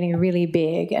government is getting really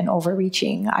big and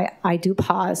overreaching, I do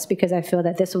pause, because I feel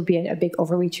that this would be a big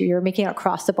overreach. You're making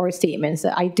across-the-board statements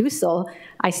that I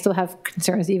still have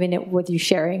concerns, even with you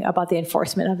sharing about the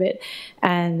enforcement of it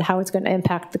and how it's going to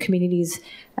impact the communities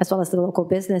as well as the local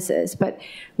businesses. But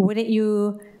wouldn't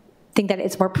you think that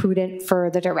it's more prudent for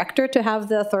the director to have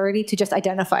the authority to just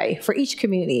identify for each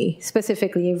community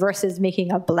specifically versus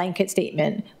making a blanket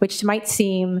statement, which might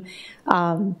seem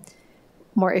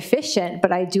more efficient,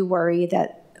 but I do worry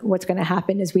that what's going to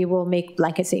happen is we will make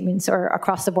blanket statements or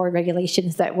across-the-board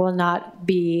regulations that will not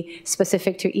be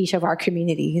specific to each of our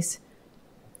communities.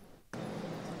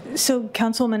 So,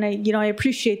 Councilman, I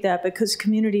appreciate that, because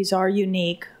communities are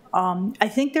unique. I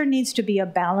think there needs to be a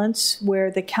balance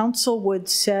where the council would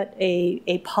set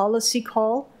a policy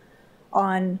call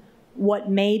on what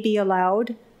may be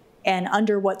allowed, and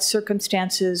under what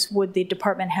circumstances would the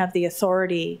department have the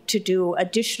authority to do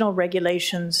additional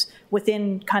regulations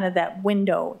within kind of that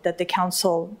window that the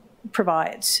council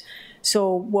provides.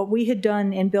 So what we had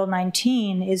done in Bill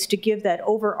 19 is to give that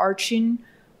overarching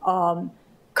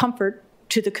comfort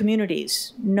to the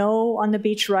communities. No on the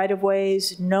beach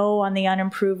right-of-ways, no on the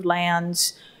unimproved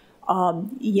lands.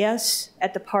 Yes,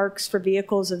 at the parks for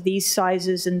vehicles of these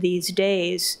sizes and these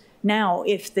days. Now,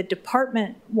 if the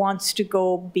department wants to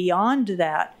go beyond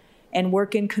that and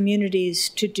work in communities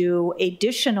to do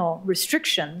additional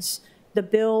restrictions, the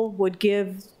bill would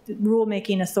give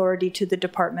rulemaking authority to the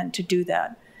department to do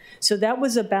that. So that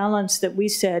was a balance that we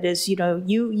said is,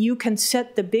 you can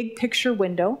set the big picture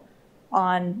window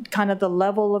on kind of the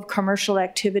level of commercial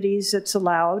activities that's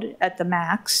allowed at the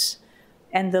max,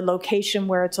 and the location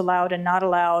where it's allowed and not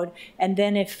allowed. And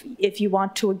then if you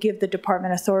want to give the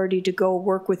department authority to go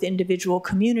work with individual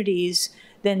communities,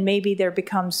 then maybe there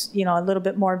becomes a little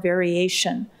bit more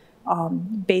variation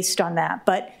based on that.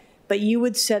 But you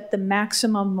would set the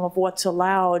maximum of what's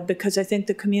allowed, because I think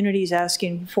the community is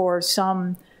asking for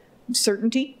some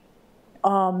certainty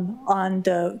on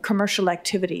the commercial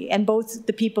activity. And both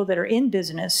the people that are in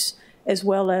business as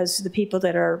well as the people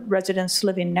that are residents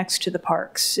living next to the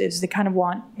parks, is they kind of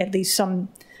want at least some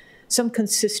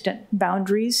consistent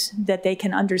boundaries that they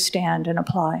can understand and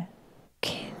apply.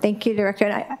 Okay, thank you, Director.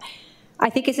 And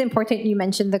I think it's important you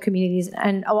mentioned the communities.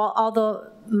 And although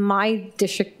my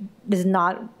district is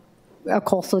not a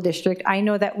coastal district, I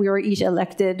know that we were each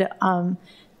elected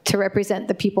to represent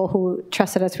the people who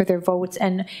trusted us with their votes.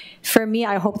 And for me,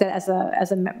 I hope that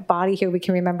as a body here, we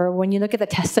can remember, when you look at the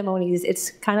testimonies, it's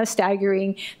kind of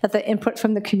staggering that the input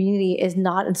from the community is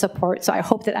not in support. So I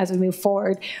hope that as we move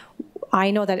forward, I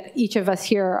know that each of us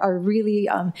here are really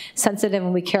sensitive,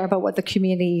 and we care about what the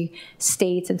community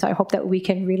states. And so I hope that we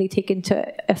can really take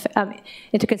into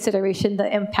consideration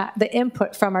the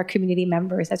input from our community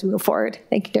members as we move forward.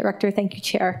 Thank you, Director. Thank you,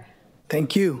 Chair.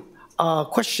 Thank you.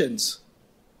 Questions?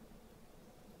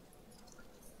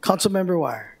 Councilmember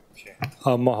Wire.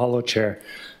 Mahalo, Chair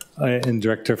and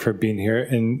Director, for being here.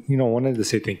 And, wanted to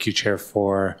say thank you, Chair,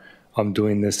 for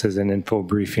doing this as an info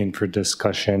briefing for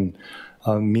discussion,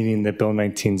 meaning that Bill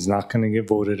 19 is not going to get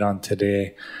voted on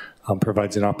today,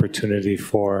 provides an opportunity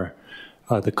for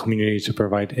the community to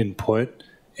provide input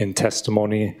and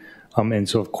testimony. And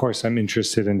so, of course, I'm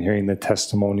interested in hearing the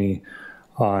testimony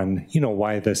on,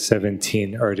 why the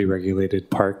 17 already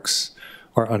regulated parks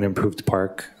or unimproved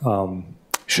park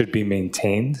should be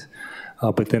maintained,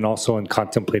 but then also in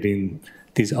contemplating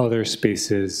these other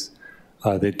spaces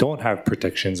that don't have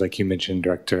protections, like you mentioned,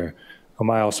 Director.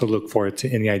 I also look forward to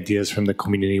any ideas from the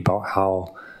community about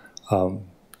how,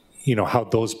 how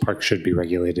those parks should be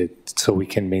regulated so we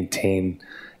can maintain,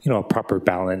 a proper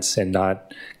balance and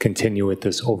not continue with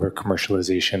this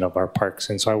over-commercialization of our parks.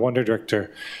 And so I wonder,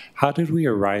 Director, how did we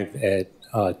arrive at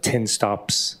 10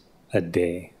 stops a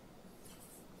day?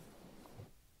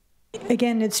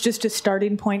 Again, it's just a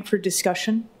starting point for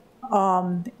discussion.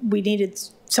 We needed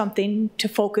something to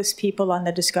focus people on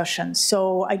the discussion.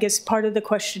 So I guess part of the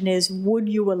question is, would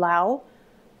you allow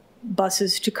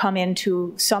buses to come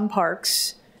into some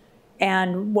parks?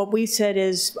 And what we said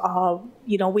is,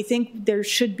 we think there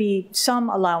should be some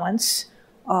allowance,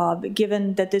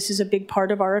 given that this is a big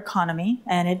part of our economy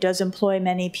and it does employ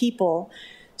many people.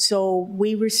 So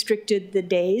we restricted the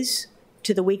days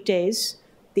to the weekdays,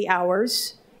 the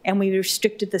hours, and we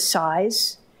restricted the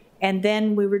size. And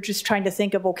then we were just trying to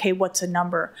think of, okay, what's a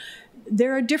number?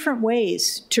 There are different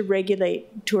ways to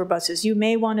regulate tour buses. You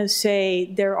may want to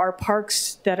say there are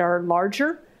parks that are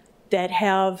larger, that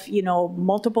have,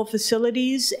 multiple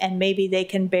facilities, and maybe they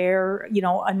can bear,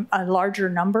 a larger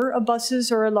number of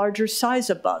buses or a larger size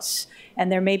of bus.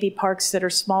 And there may be parks that are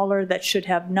smaller that should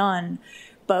have none.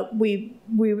 But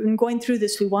in going through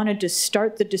this, we wanted to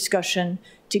start the discussion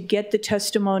to get the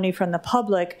testimony from the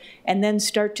public and then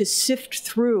start to sift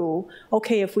through,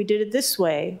 okay, if we did it this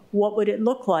way, what would it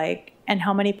look like and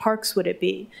how many parks would it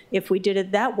be? If we did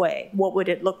it that way, what would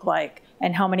it look like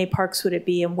and how many parks would it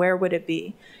be and where would it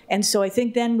be? And so I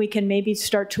think then we can maybe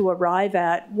start to arrive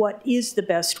at what is the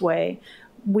best way.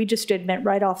 We just admit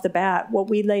right off the bat, what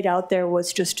we laid out there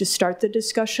was just to start the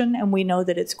discussion, and we know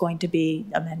that it's going to be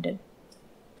amended.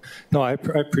 No, I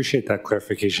appreciate that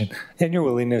clarification and your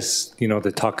willingness,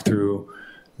 to talk through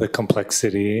the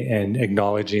complexity and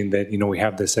acknowledging that, we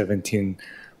have the 17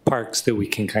 parks that we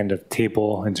can kind of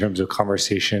table in terms of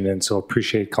conversation. And so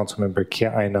appreciate Councilmember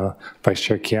Kia'aina, Vice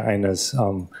Chair Kia'aina's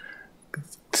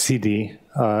CD,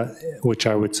 which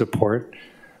I would support,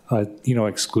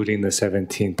 excluding the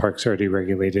 17 parks already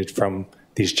regulated from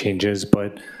these changes.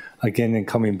 But again, in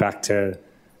coming back to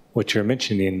what you're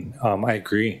mentioning, I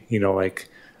agree,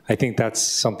 I think that's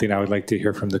something I would like to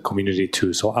hear from the community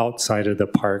too. So outside of the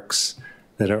parks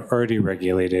that are already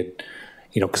regulated,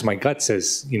 because my gut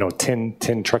says, 10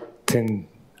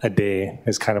 a day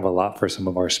is kind of a lot for some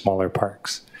of our smaller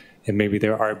parks. And maybe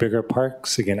there are bigger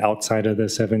parks, again, outside of the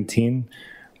 17,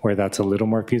 where that's a little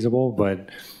more feasible. But,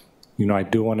 I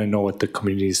do want to know what the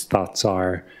community's thoughts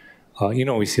are.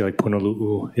 We see like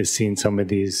Honolulu is seeing some of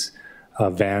these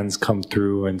vans come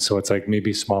through. And so it's like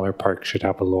maybe smaller parks should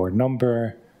have a lower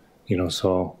number.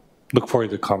 So look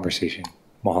forward to the conversation.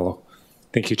 Mahalo.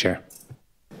 Thank you, Chair.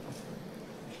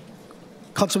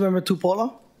 Councilmember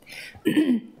Tupola.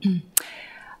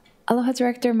 Aloha,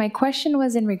 Director. My question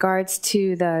was in regards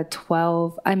to the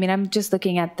 12. I'm just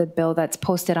looking at the bill that's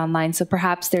posted online, so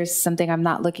perhaps there's something I'm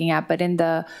not looking at. But in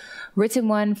the written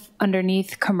one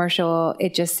underneath commercial,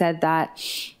 it just said that,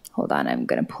 hold on, I'm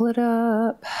going to pull it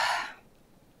up.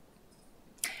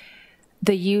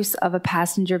 The use of a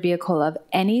passenger vehicle of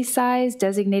any size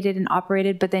designated and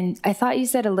operated, but then I thought you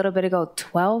said a little bit ago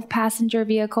 12 passenger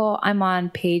vehicle. I'm on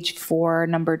page 4,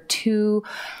 number 2,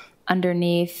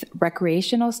 underneath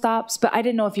recreational stops, but I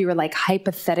didn't know if you were like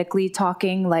hypothetically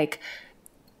talking like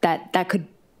that could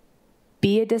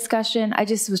be a discussion. I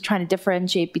just was trying to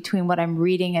differentiate between what I'm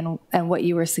reading and what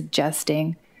you were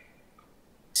suggesting.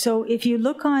 So if you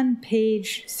look on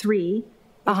page 3,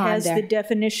 it has the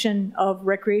definition of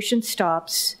recreation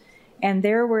stops, and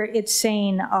there where it's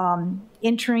saying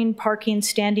entering, parking,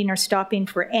 standing, or stopping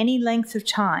for any length of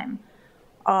time.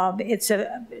 It's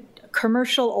a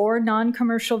commercial or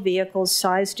non-commercial vehicles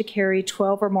sized to carry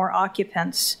 12 or more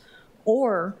occupants,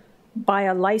 or by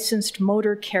a licensed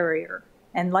motor carrier.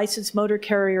 And licensed motor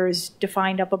carrier is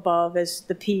defined up above as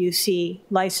the PUC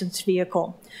licensed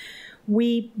vehicle.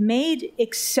 We made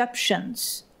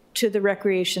exceptions to the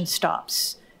recreation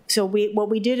stops. So what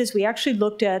we did is we actually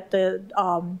looked at the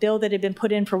bill that had been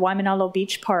put in for Waimanalo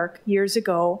Beach Park years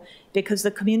ago, because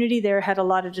the community there had a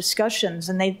lot of discussions,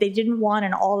 and they didn't want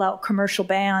an all-out commercial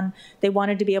ban. They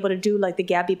wanted to be able to do like the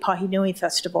Gabi Pahinui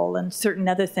Festival and certain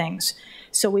other things.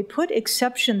 So we put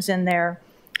exceptions in there.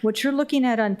 What you're looking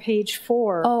at on page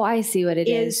 4. Oh, I see what it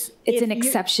is. It's an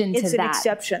exception to that. It's an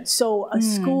exception. So a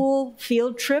school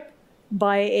field trip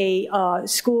by a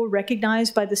school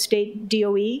recognized by the state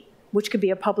DOE, which could be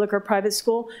a public or private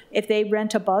school, if they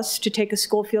rent a bus to take a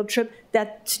school field trip,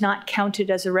 that's not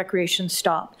counted as a recreation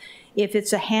stop. If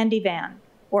it's a handy van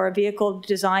or a vehicle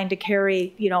designed to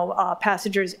carry,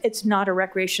 passengers, it's not a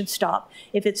recreation stop.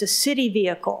 If it's a city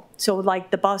vehicle, so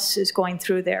like the bus is going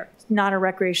through there, not a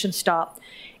recreation stop.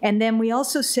 And then we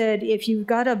also said if you've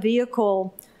got a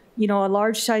vehicle, a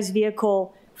large size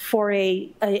vehicle for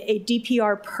a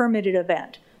DPR permitted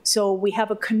event. So we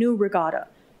have a canoe regatta,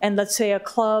 and let's say a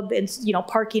club, and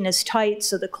parking is tight,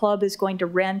 so the club is going to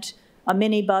rent a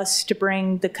minibus to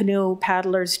bring the canoe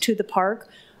paddlers to the park.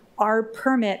 Our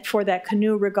permit for that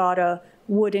canoe regatta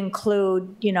would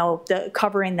include,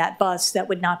 covering that bus. That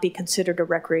would not be considered a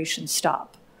recreation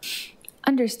stop.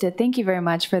 Understood. Thank you very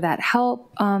much for that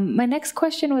help. My next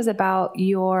question was about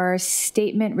your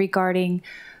statement regarding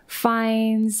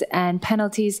fines and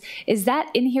penalties. Is that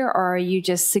in here, or are you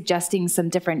just suggesting some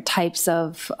different types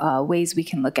of ways we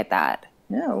can look at that?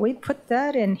 No, we put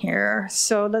that in here.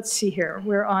 So let's see here.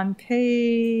 We're on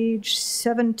page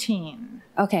 17.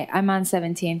 Okay, I'm on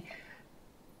 17.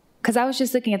 Because I was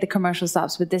just looking at the commercial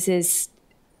stops, but this is...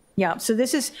 Yeah, so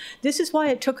this is why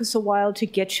it took us a while to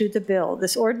get you the bill.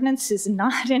 This ordinance is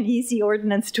not an easy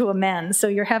ordinance to amend, so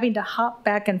you're having to hop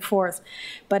back and forth.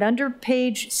 But under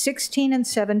page 16 and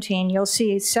 17, you'll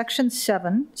see section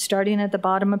 7, starting at the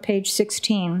bottom of page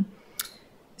 16,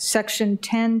 section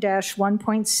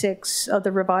 10-1.6 of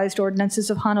the revised ordinances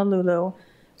of Honolulu,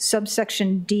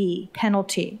 subsection D,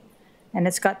 penalty. And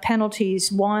it's got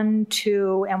penalties 1,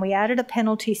 2, and we added a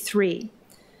penalty 3.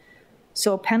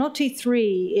 So penalty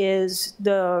 3 is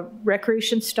the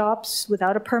recreation stops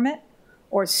without a permit,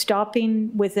 or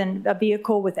stopping within a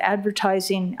vehicle with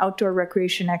advertising outdoor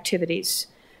recreation activities.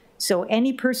 So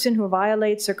any person who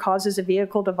violates or causes a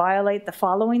vehicle to violate the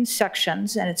following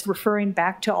sections, and it's referring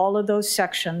back to all of those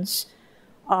sections,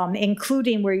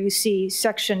 including where you see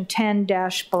section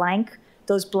 10-blank,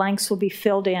 those blanks will be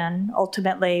filled in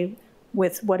ultimately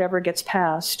with whatever gets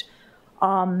passed.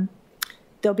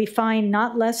 They'll be fined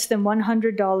not less than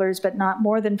 $100, but not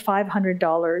more than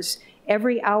 $500.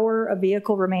 Every hour a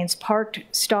vehicle remains parked,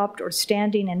 stopped, or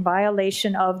standing in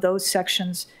violation of those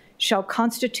sections shall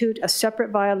constitute a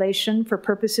separate violation for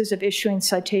purposes of issuing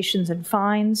citations and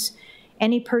fines.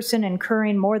 Any person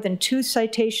incurring more than 2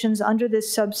 citations under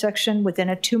this subsection within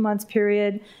a 2-month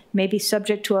period may be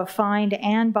subject to a fine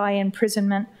and by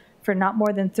imprisonment for not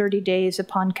more than 30 days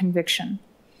upon conviction.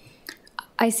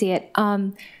 I see it.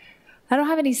 I don't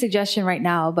have any suggestion right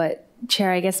now, but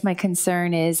Chair, I guess my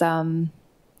concern is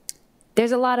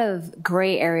there's a lot of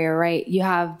gray area, right? You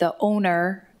have the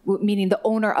owner, meaning the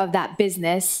owner of that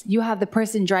business. You have the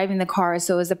person driving the car.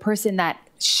 So is the person that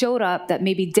showed up that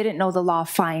maybe didn't know the law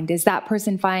fined? Is that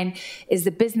person fined? Is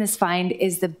the business fined?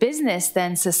 Is the business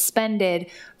then suspended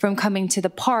from coming to the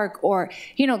park? Or,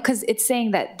 because it's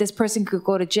saying that this person could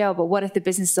go to jail, but what if the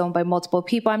business is owned by multiple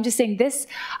people? I'm just saying this,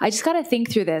 I just got to think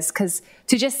through this, because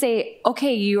to just say,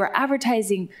 okay, you are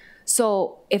advertising.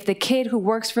 So if the kid who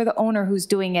works for the owner who's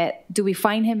doing it, do we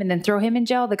fine him and then throw him in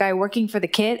jail? The guy working for the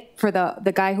kid, for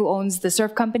the guy who owns the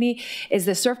surf company, is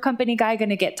the surf company guy going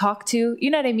to get talked to? You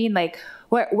know what I mean? Like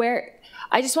where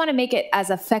I just want to make it as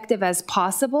effective as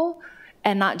possible,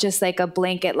 and not just like a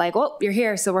blanket, like, oh, you're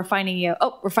here, so we're fining you.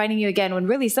 Oh, we're fining you again. When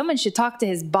really someone should talk to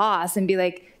his boss and be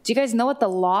like, do you guys know what the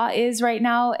law is right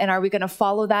now? And are we going to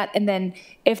follow that? And then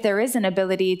if there is an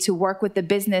ability to work with the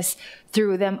business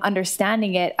through them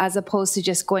understanding it, as opposed to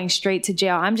just going straight to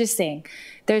jail. I'm just saying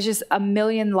there's just a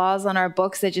million laws on our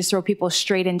books that just throw people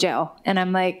straight in jail. And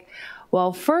I'm like,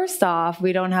 well, first off,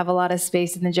 we don't have a lot of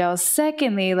space in the jail.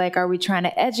 Secondly, like, are we trying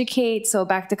to educate? So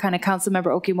back to kind of Councilmember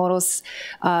Okimoto's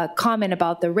comment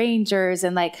about the rangers,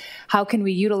 and like, how can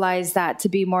we utilize that to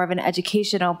be more of an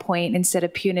educational point instead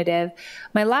of punitive?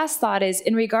 My last thought is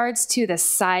in regards to the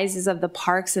sizes of the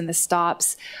parks and the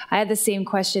stops. I had the same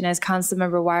question as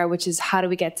Councilmember Wire, which is how do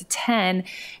we get to 10?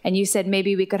 And you said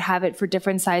maybe we could have it for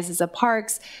different sizes of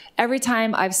parks. Every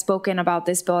time I've spoken about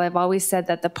this bill, I've always said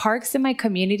that the parks in my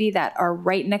community that are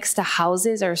right next to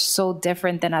houses are so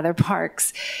different than other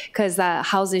parks, because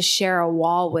houses share a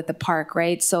wall with the park,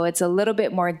 right? So it's a little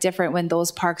bit more different when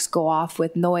those parks go off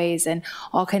with noise and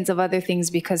all kinds of other things,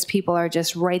 because people are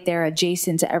just right there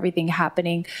adjacent to everything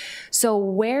happening. So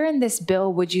where in this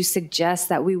bill would you suggest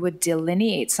that we would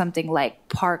delineate something like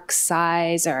park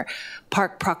size or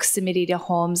park proximity to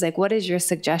homes? Like, what is your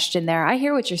suggestion there? I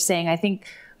hear what you're saying. I think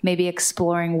maybe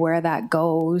exploring where that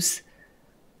goes.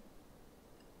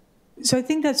 So I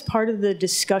think that's part of the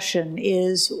discussion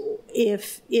is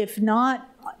if not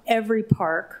every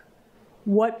park,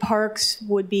 what parks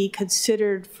would be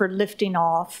considered for lifting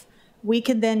off? We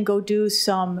can then go do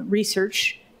some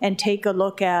research and take a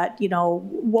look at,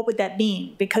 what would that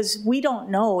mean? Because we don't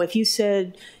know. If you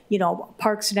said,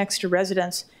 parks next to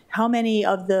residents, how many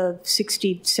of the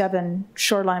 67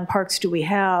 shoreline parks do we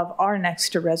have are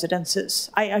next to residences?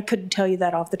 I couldn't tell you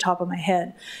that off the top of my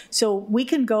head. So we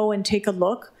can go and take a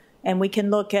look And we can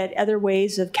look at other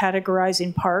ways of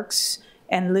categorizing parks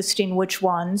and listing which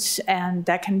ones, and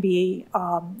that can be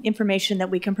information that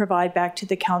we can provide back to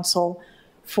the council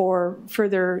for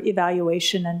further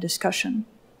evaluation and discussion.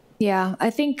 Yeah, I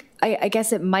think, I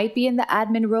guess it might be in the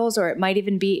admin rules, or it might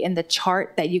even be in the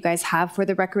chart that you guys have for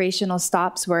the recreational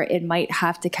stops, where it might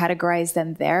have to categorize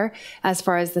them there as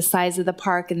far as the size of the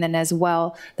park, and then as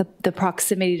well the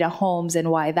proximity to homes and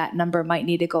why that number might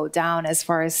need to go down as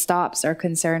far as stops are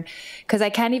concerned. Because I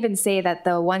can't even say that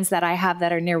the ones that I have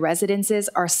that are near residences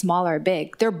are small or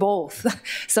big. They're both.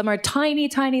 Some are tiny,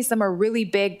 tiny, some are really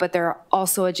big, but they're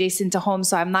also adjacent to homes.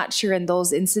 So I'm not sure in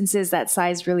those instances that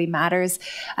size really matters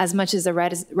as much as the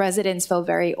residents feel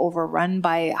very overrun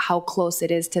by how close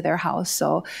it is to their house.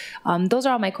 So those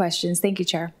are all my questions. Thank you,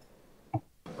 Chair.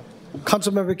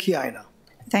 Councilmember Kiaina.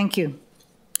 Thank you.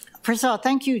 First of all,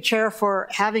 thank you, Chair, for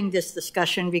having this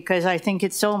discussion, because I think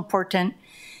it's so important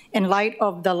in light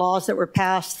of the laws that were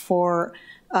passed for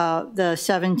the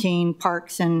 17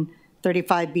 parks and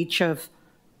 35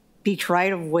 beach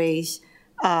right-of-ways.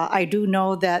 I do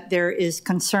know that there is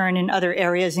concern in other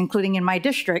areas, including in my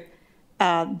district,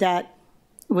 that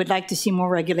would like to see more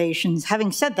regulations.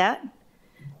 Having said that,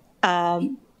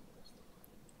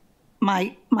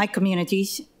 my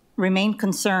communities remain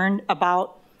concerned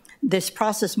about this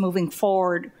process moving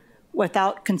forward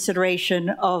without consideration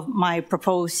of my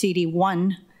proposed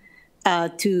CD1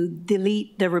 to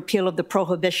delete the repeal of the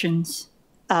prohibitions.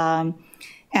 And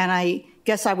I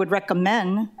guess I would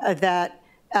recommend that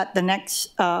at the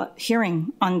next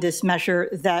hearing on this measure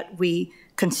that we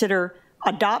consider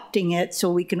adopting it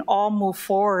so we can all move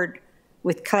forward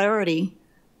with clarity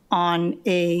on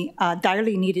a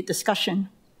direly needed discussion.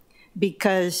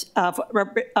 Because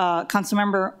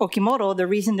Councilmember Okimoto, the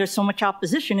reason there's so much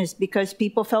opposition is because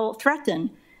people felt threatened.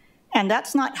 And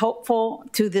that's not helpful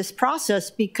to this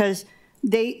process, because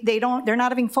they're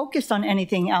not even focused on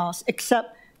anything else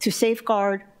except to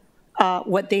safeguard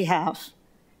what they have.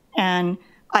 And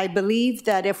I believe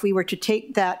that if we were to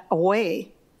take that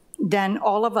away, then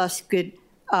all of us could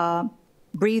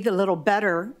breathe a little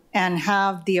better and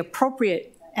have the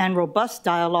appropriate and robust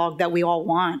dialogue that we all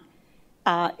want.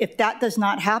 If that does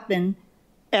not happen,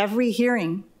 every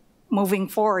hearing moving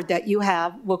forward that you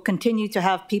have will continue to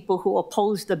have people who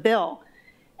oppose the bill.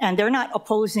 And they're not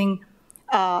opposing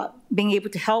being able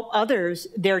to help others.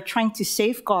 They're trying to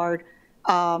safeguard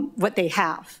what they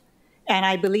have. And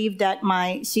I believe that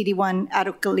my CD1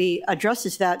 adequately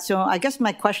addresses that. So I guess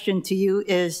my question to you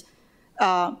is,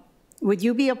 would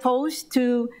you be opposed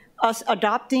to us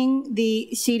adopting the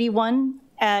CD1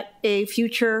 at a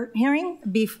future hearing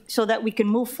so that we can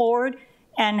move forward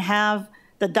and have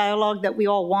the dialogue that we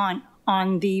all want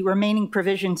on the remaining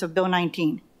provisions of Bill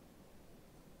 19?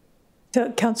 So,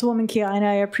 Councilwoman Kiaina,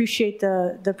 I appreciate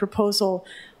the proposal.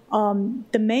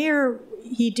 The mayor,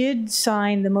 he did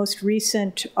sign the most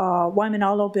recent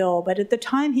Waimanalo bill, but at the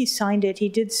time he signed it, he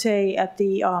did say at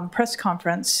the press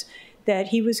conference that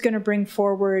he was going to bring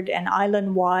forward an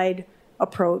island-wide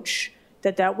approach,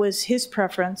 that was his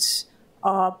preference,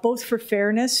 both for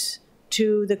fairness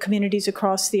to the communities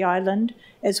across the island,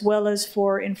 as well as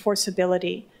for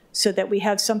enforceability, so that we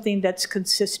have something that's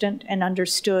consistent and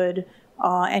understood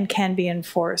and can be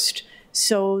enforced.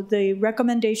 So the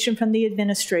recommendation from the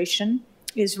administration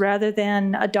is, rather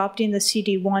than adopting the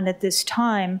CD1 at this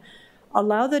time,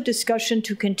 allow the discussion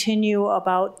to continue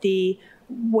about the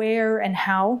where and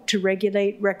how to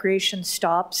regulate recreation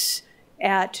stops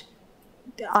at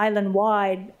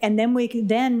island-wide, and then we can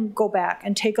then go back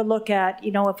and take a look at,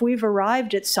 if we've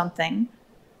arrived at something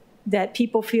that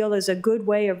people feel is a good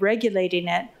way of regulating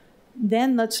it,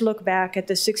 then let's look back at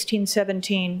the 16,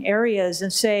 17 areas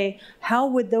and say, how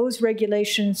would those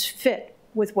regulations fit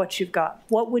with what you've got?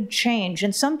 What would change?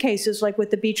 In some cases, like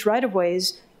with the beach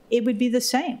right-of-ways, it would be the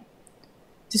same.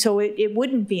 So it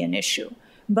wouldn't be an issue.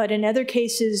 But in other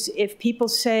cases, if people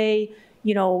say,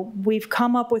 we've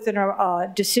come up with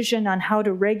a decision on how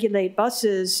to regulate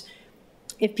buses,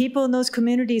 if people in those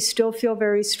communities still feel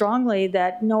very strongly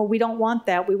that, no, we don't want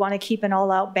that, we want to keep an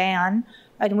all-out ban,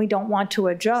 and we don't want to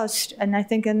adjust, and I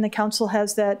think the council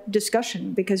has that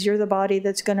discussion, because you're the body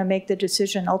that's going to make the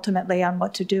decision ultimately on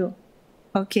what to do.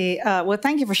 Okay, well,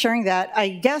 thank you for sharing that. I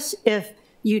guess if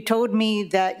you told me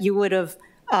that you would have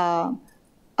done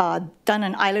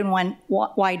an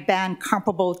island-wide ban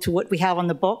comparable to what we have on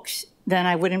the books, then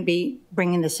I wouldn't be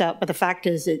bringing this up. But the fact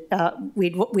is that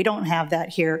we don't have that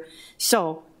here.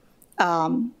 So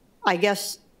I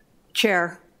guess,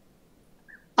 Chair,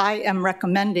 I am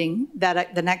recommending that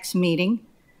at the next meeting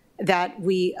that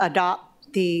we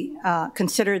adopt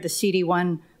consider the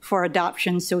CD1 for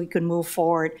adoption so we can move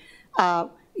forward.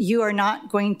 you are not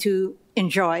going to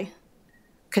enjoy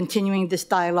continuing this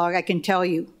dialogue, I can tell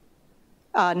you.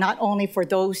 Not only for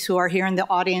those who are here in the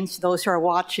audience, those who are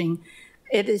watching,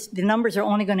 the numbers are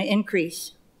only going to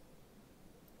increase.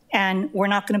 And we're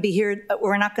not going to be here,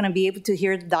 we're not going to be able to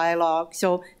hear the dialogue.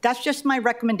 So that's just my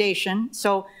recommendation.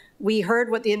 So we heard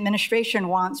what the administration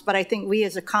wants, but I think we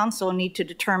as a council need to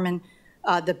determine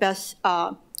the best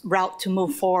route to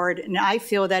move forward. And I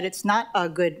feel that it's not a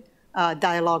good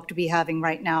dialogue to be having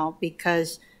right now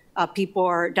because people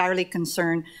are direly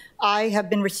concerned. I have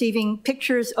been receiving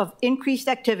pictures of increased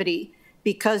activity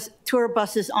because tour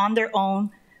buses on their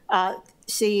own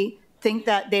think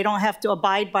that they don't have to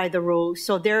abide by the rules.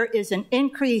 So there is an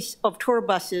increase of tour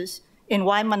buses in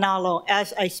Waimanalo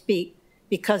as I speak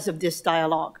because of this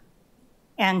dialogue.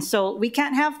 And so we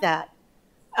can't have that.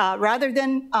 Rather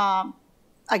than,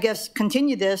 I guess,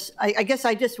 continue this,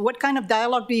 what kind of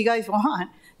dialogue do you guys want?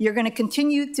 You're going to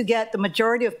continue to get the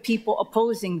majority of people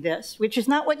opposing this, which is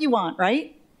not what you want,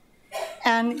 right?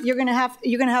 And you're going to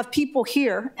have people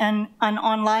here and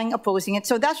online opposing it.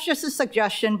 So that's just a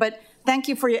suggestion, but thank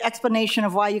you for your explanation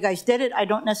of why you guys did it. I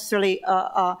don't necessarily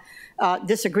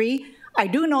disagree. I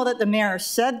do know that the mayor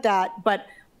said that, but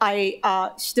I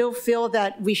still feel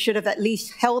that we should have at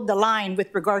least held the line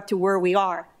with regard to where we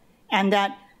are, and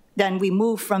that then we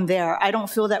move from there. I don't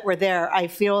feel that we're there. I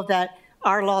feel that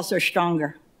our laws are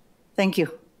stronger. Thank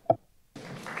you.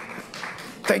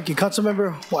 Thank you.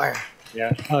 Councilmember Wire.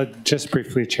 Yeah, just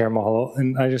briefly, Chair Mahalo,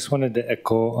 and I just wanted to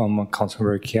echo what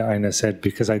Councilmember Kiaina said,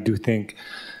 because I do think,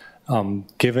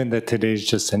 given that today's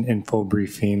just an info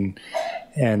briefing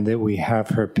and that we have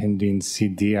her pending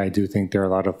CD, I do think there are a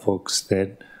lot of folks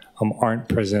that aren't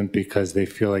present because they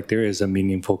feel like there is a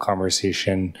meaningful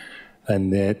conversation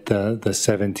and that the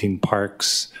 17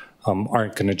 parks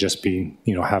aren't going to just be,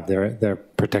 have their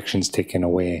protections taken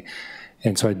away.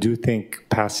 And so I do think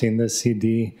passing the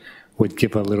CD would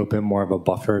give a little bit more of a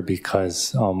buffer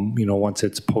because, once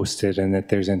it's posted and that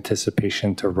there's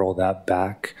anticipation to roll that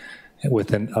back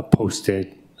with a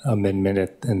posted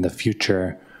amendment in the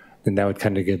future, then that would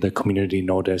kind of give the community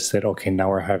notice that, okay, now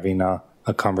we're having a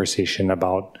conversation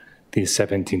about these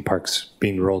 17 parks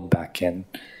being rolled back in.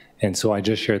 And so I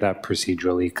just share that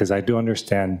procedurally because I do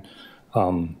understand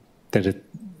that it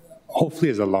hopefully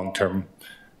is a long-term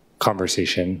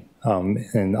conversation.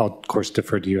 And I'll, of course,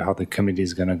 defer to you how the committee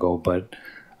is going to go. But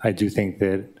I do think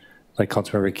that, like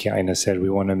Councilmember Kiaina said, we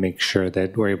want to make sure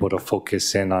that we're able to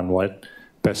focus in on what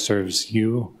best serves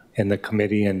you and the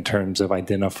committee in terms of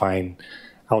identifying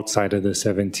outside of the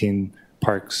 17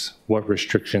 parks, what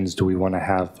restrictions do we want to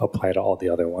have apply to all the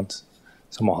other ones?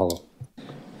 So mahalo.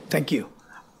 Thank you.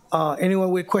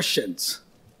 Anyone with questions?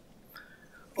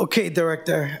 Okay,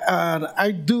 Director.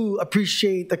 I do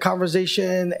appreciate the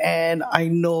conversation, and I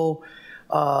know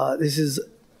this is a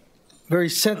very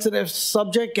sensitive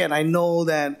subject, and I know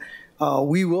that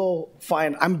we will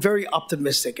find, I'm very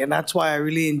optimistic, and that's why I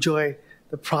really enjoy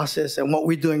the process and what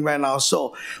we're doing right now.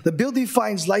 So the bill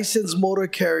defines licensed motor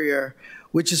carrier,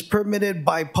 which is permitted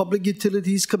by Public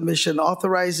Utilities Commission,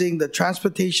 authorizing the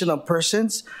transportation of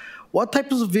persons. What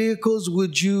types of vehicles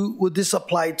would this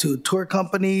apply to? Tour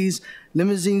companies,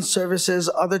 limousine services,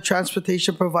 other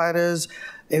transportation providers?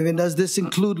 Even does this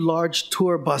include large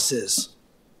tour buses?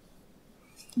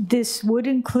 This would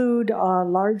include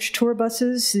large tour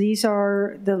buses. These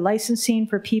are the licensing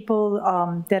for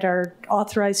people that are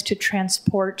authorized to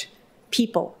transport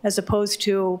people, as opposed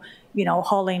to,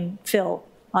 hauling fill.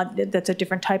 That's a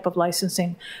different type of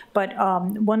licensing. But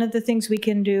one of the things we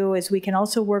can do is we can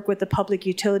also work with the Public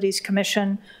Utilities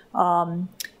Commission,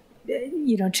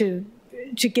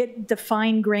 to get the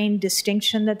fine-grained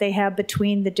distinction that they have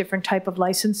between the different type of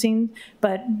licensing.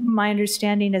 But my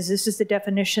understanding is this is the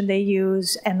definition they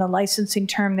use and the licensing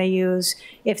term they use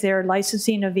if they're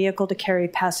licensing a vehicle to carry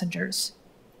passengers.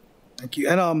 Thank you.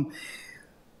 And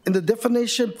in the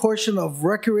definition portion of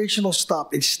recreational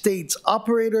stop, it states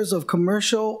operators of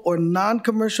commercial or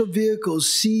non-commercial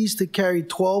vehicles cease to carry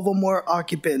 12 or more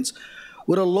occupants.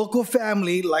 Would a local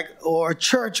family or a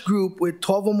church group with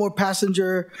 12 or more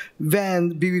passenger van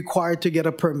be required to get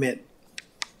a permit?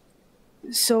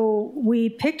 So we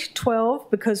picked 12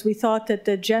 because we thought that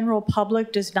the general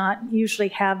public does not usually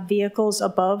have vehicles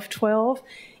above 12.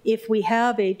 If we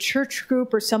have a church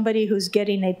group or somebody who's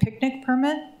getting a picnic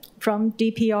permit from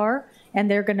DPR and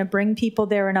they're going to bring people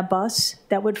there in a bus,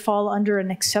 that would fall under an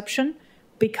exception,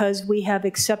 because we have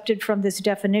accepted from this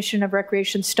definition of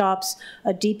recreation stops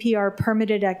a DPR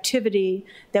permitted activity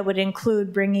that would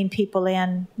include bringing people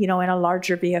in, in a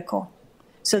larger vehicle.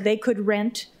 So they could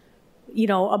rent,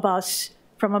 a bus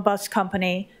from a bus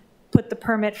company put the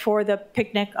permit for the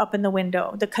picnic up in the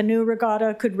window. The canoe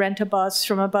regatta could rent a bus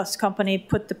from a bus company,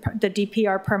 put the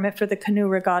DPR permit for the canoe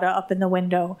regatta up in the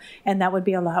window, and that would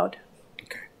be allowed.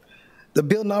 The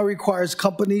bill now requires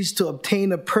companies to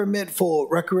obtain a permit for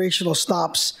recreational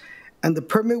stops, and the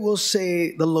permit will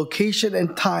say the location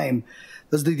and time.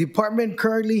 Does the department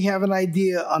currently have an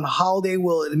idea on how they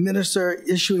will administer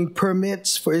issuing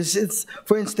permits? For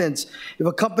instance, if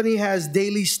a company has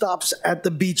daily stops at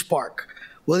the beach park,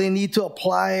 will they need to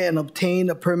apply and obtain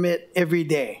a permit every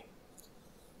day?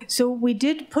 So we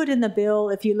did put in the bill,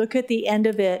 if you look at the end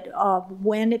of it,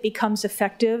 when it becomes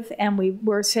effective, and we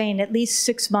were saying at least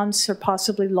 6 months or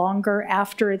possibly longer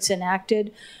after it's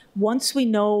enacted. Once we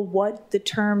know what the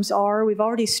terms are, we've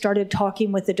already started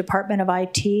talking with the Department of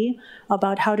IT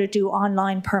about how to do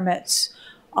online permits.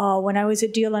 When I was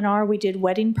at DLNR, we did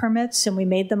wedding permits and we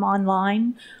made them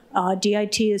online.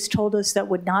 DIT has told us that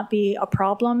would not be a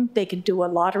problem. They could do a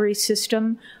lottery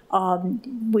system.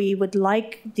 We would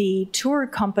like the tour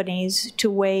companies to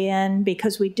weigh in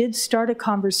because we did start a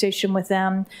conversation with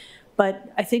them,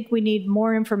 but I think we need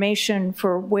more information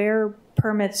for where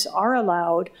permits are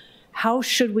allowed. How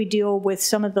should we deal with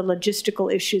some of the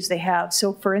logistical issues they have?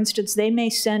 So for instance, they may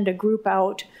send a group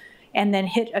out and then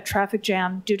hit a traffic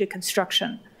jam due to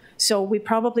construction. So we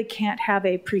probably can't have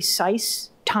a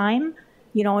precise time,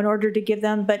 in order to give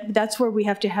them, but that's where we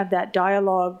have to have that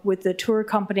dialogue with the tour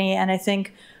company. And I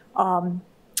think,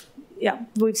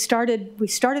 we started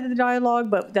the dialogue,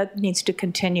 but that needs to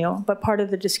continue. But part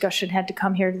of the discussion had to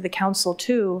come here to the council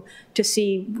too, to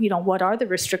see, what are the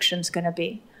restrictions going to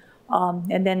be?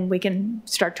 And then we can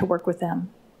start to work with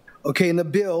them. Okay, in the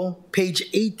bill, page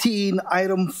 18,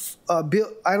 item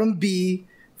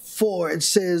B4, it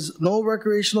says no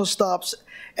recreational stops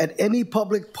at any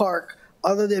public park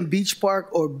other than beach park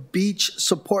or beach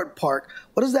support park.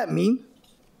 What does that mean?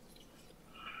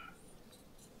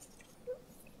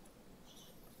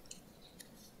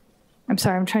 I'm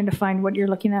sorry, I'm trying to find what you're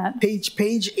looking at.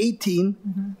 Page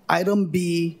 18, item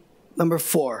B, number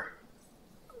 4.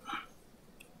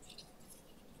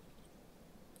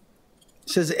 It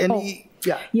says any,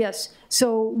 Yes,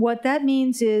 so what that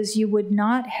means is you would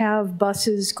not have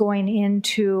buses going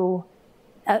into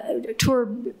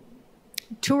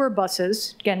tour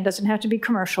buses, again, doesn't have to be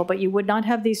commercial, but you would not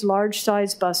have these large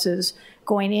size buses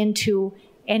going into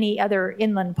any other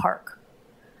inland park.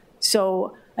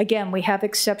 So again, we have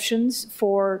exceptions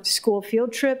for school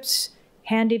field trips,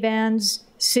 handy vans,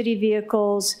 city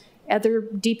vehicles, other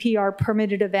DPR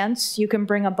permitted events. You can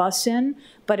bring a bus in,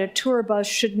 but a tour bus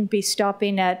shouldn't be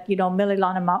stopping at,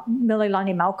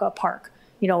 Mililani Mauka Park.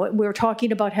 We're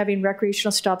talking about having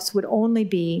recreational stops would only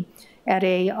be at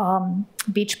a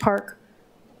beach park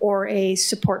or a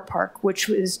support park, which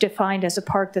is defined as a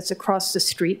park that's across the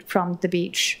street from the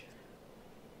beach.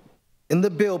 In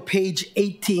the bill, page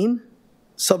 18,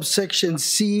 subsection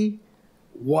C1,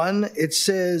 it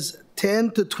says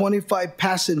 10 to 25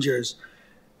 passengers.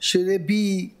 Should it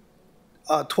be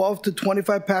 12 to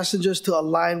 25 passengers to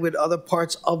align with other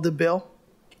parts of the bill?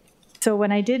 So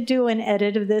when I did do an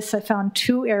edit of this, I found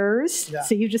 2 errors. Yeah.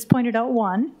 So you just pointed out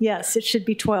one. Yes, it should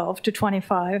be 12 to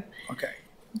 25. Okay.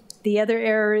 The other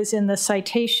error is in the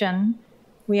citation.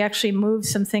 We actually moved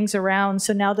some things around,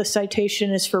 so now the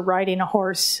citation is for riding a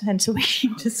horse, and so we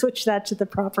need to switch that to the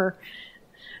proper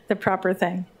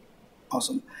thing.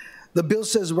 Awesome. The bill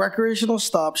says recreational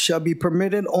stops shall be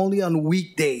permitted only on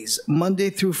weekdays, Monday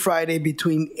through Friday,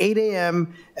 between 8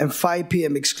 a.m. and 5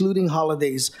 p.m., excluding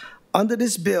holidays. Under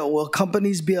this bill, will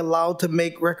companies be allowed to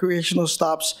make recreational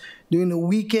stops during the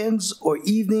weekends or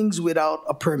evenings without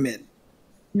a permit?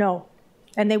 No.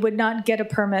 And they would not get a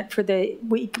permit for the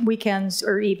weekends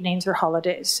or evenings or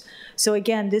holidays. So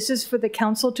again, this is for the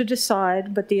council to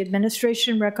decide, but the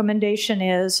administration recommendation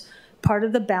is part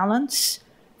of the balance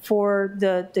for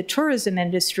the tourism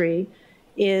industry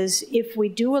is if we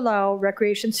do allow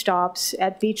recreation stops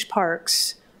at beach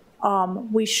parks,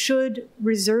 we should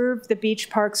reserve the beach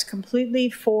parks completely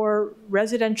for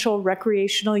residential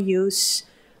recreational use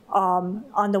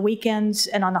on the weekends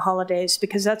and on the holidays,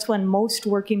 because that's when most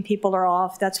working people are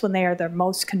off. That's when they are the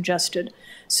most congested.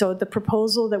 So the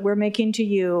proposal that we're making to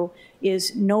you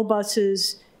is no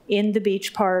buses in the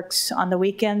beach parks on the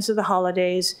weekends or the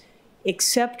holidays,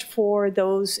 except for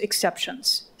those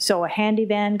exceptions. So a handy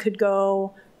van could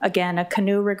go. Again, a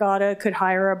canoe regatta could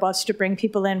hire a bus to bring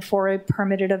people in for a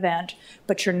permitted event,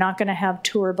 but you're not going to have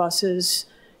tour buses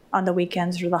on the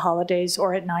weekends or the holidays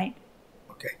or at night.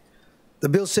 The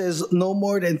bill says no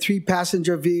more than 3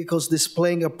 passenger vehicles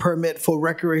displaying a permit for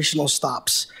recreational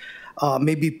stops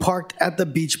may be parked at the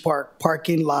beach park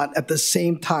parking lot at the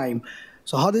same time.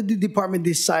 So how did the department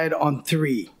decide on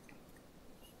 3?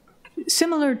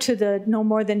 similar to the no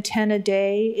more than 10 a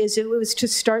day, is it was to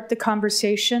start the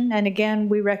conversation. And again,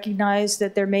 we recognize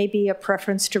that there may be a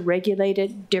preference to regulate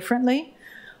it differently.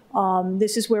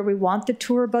 This is where we want the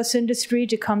tour bus industry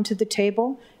to come to the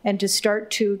table and to start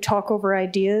to talk over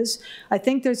ideas. I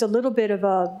think there's a little bit of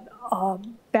a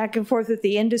back and forth with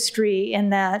the industry in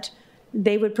that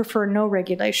they would prefer no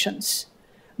regulations.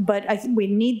 But we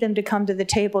need them to come to the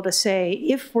table to say,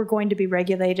 if we're going to be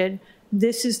regulated,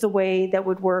 this is the way that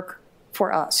would work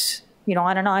for us,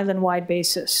 on an island-wide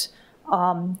basis.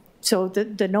 So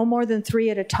the no more than 3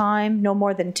 at a time, no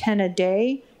more than 10 a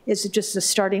day is just a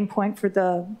starting point for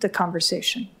the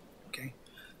conversation. Okay.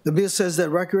 The bill says that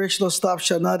recreational stops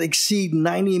shall not exceed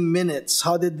 90 minutes.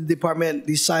 How did the department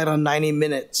decide on 90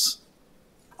 minutes?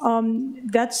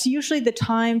 That's usually the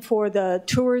time for the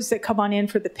tours that come on in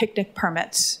for the picnic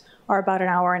permits are about an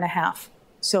hour and a half.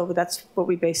 So that's what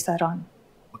we base that on.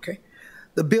 Okay.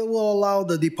 The bill will allow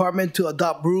the department to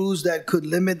adopt rules that could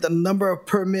limit the number of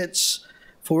permits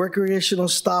for recreational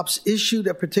stops issued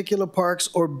at particular parks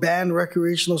or ban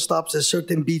recreational stops at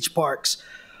certain beach parks.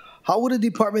 How would the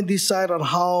department decide on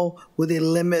how would they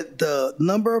limit the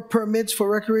number of permits for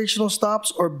recreational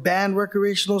stops or ban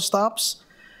recreational stops?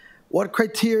 What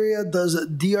criteria does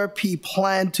DRP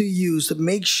plan to use to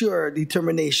make sure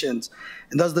determinations?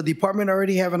 And does the department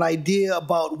already have an idea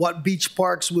about what beach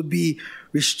parks would be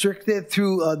restricted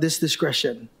through this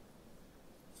discretion?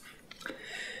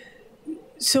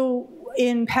 So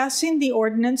in passing the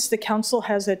ordinance, the council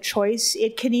has a choice.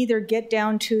 It can either get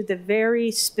down to the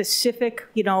very specific,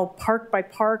 park by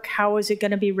park, how is it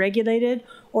going to be regulated,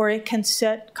 or it can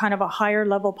set kind of a higher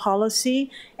level policy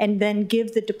and then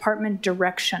give the department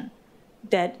direction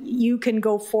that you can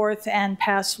go forth and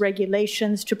pass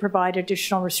regulations to provide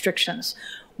additional restrictions.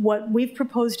 What we've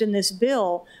proposed in this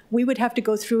bill, we would have to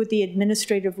go through the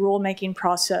administrative rulemaking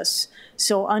process.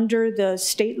 So under the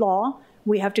state law,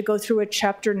 we have to go through a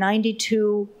Chapter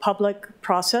 92 public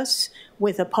process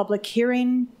with a public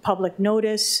hearing, public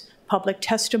notice, public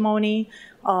testimony.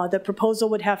 The proposal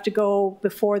would have to go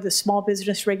before the Small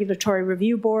Business Regulatory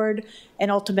Review Board and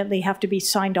ultimately have to be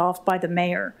signed off by the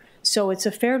mayor. So it's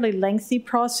a fairly lengthy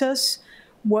process.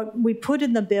 What we put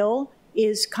in the bill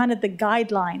is kind of the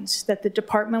guidelines that the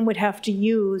department would have to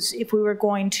use if we were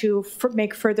going to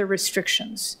make further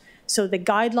restrictions. So the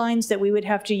guidelines that we would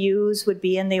have to use would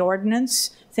be in the ordinance,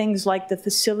 things like the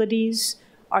facilities.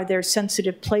 Are there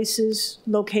sensitive places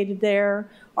located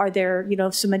there? Are there,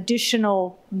 some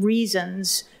additional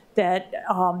reasons that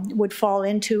would fall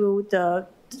into the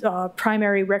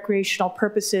primary recreational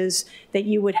purposes that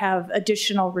you would have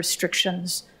additional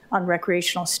restrictions on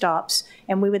recreational stops?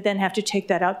 And we would then have to take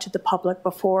that out to the public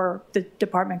before the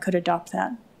department could adopt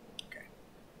that. Okay.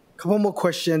 A couple more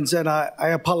questions, and I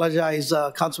apologize,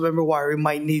 Councilmember Wire, we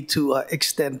might need to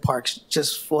extend parks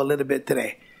just for a little bit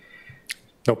today.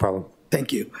 No problem.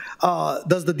 Thank you.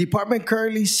 Does the department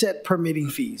currently set permitting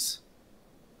fees?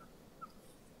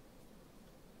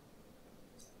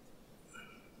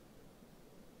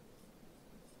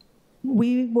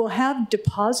 We will have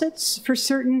deposits for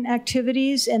certain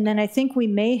activities, and then I think we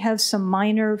may have some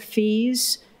minor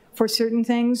fees for certain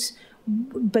things,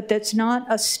 but that's not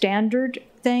a standard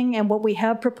thing. And what we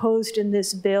have proposed in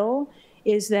this bill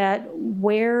is that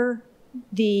where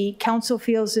the council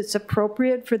feels it's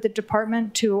appropriate for the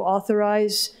department to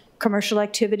authorize commercial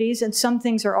activities, and some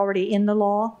things are already in the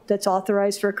law that's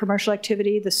authorized for commercial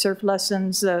activity, the surf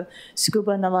lessons, the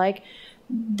scuba and the like,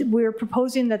 we're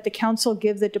proposing that the council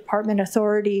give the department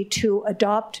authority to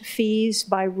adopt fees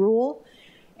by rule,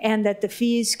 and that the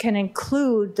fees can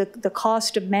include the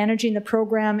cost of managing the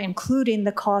program, including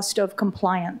the cost of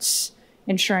compliance,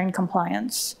 ensuring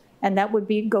compliance. And that would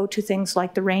go to things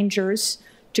like the rangers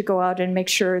to go out and make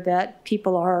sure that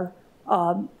people are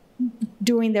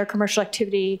doing their commercial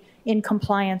activity in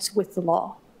compliance with the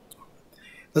law.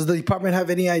 Does the department have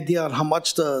any idea on how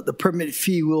much the permit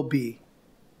fee will be?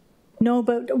 No,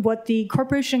 but what the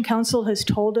Corporation Council has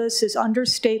told us is under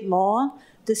state law,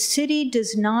 the city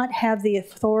does not have the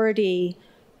authority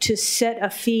to set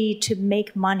a fee to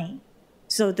make money.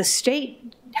 So the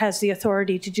state has the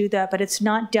authority to do that, but it's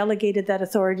not delegated that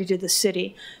authority to the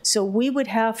city. So we would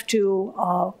have to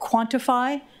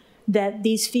quantify that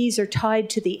these fees are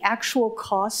tied to the actual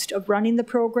cost of running the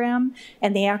program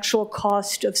and the actual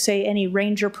cost of, say, any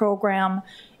ranger program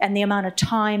and the amount of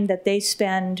time that they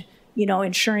spend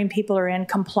ensuring people are in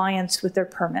compliance with their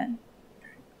permit.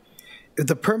 If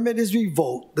the permit is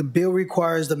revoked, the bill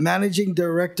requires the managing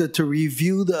director to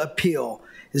review the appeal.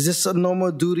 Is this a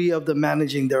normal duty of the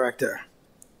managing director?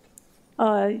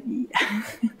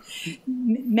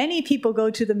 Many people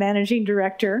go to the managing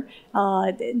director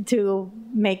to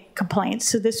make complaints.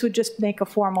 So this would just make a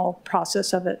formal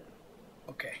process of it.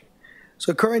 Okay.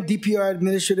 So current DPR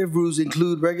administrative rules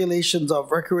include regulations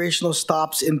of recreational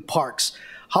stops in parks.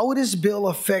 How would this bill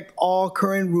affect all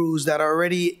current rules that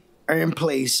already are in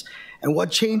place? And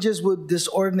what changes would this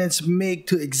ordinance make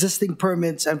to existing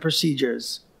permits and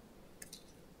procedures?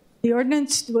 The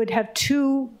ordinance would have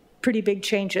two pretty big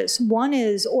changes. One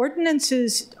is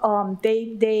ordinances,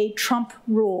 they trump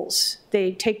rules.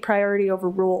 They take priority over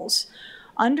rules.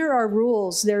 Under our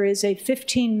rules, there is a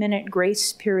 15-minute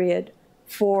grace period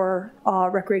for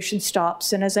recreation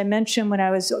stops. And as I mentioned when I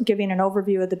was giving an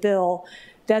overview of the bill,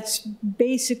 that's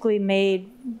basically made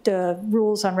the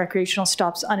rules on recreational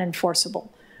stops unenforceable.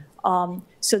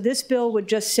 So this bill would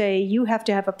just say you have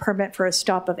to have a permit for a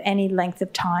stop of any length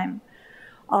of time.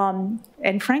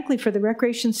 And frankly, for the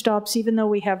recreation stops, even though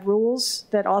we have rules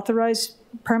that authorize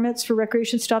permits for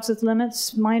recreation stops with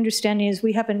limits, my understanding is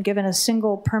we haven't given a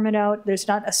single permit out. There's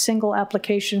not a single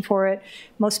application for it.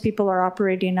 Most people are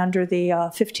operating under the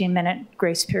 15-minute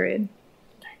grace period.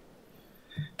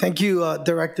 Thank you,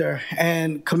 Director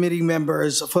and committee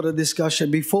members, for the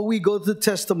discussion. Before we go to the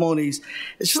testimonies,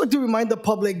 I'd just like to remind the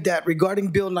public that regarding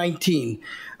Bill 19,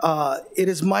 it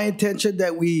is my intention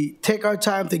that we take our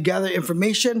time to gather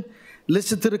information,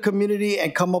 listen to the community,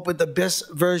 and come up with the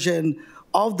best version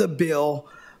of the bill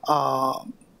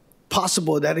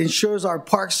possible that ensures our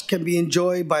parks can be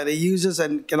enjoyed by the users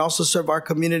and can also serve our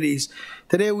communities.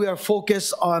 Today we are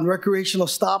focused on recreational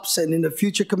stops, and in the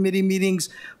future committee meetings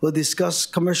we'll discuss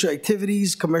commercial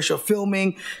activities, commercial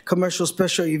filming, commercial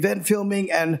special event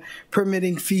filming, and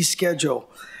permitting fee schedule.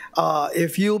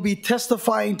 If you'll be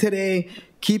testifying today,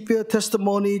 keep your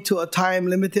testimony to a time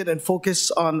limited and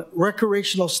focus on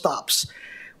recreational stops.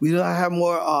 We do not have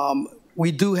more.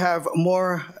 We do have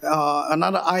more,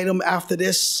 another item after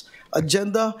this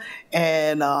agenda,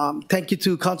 and thank you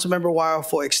to Councilmember Weil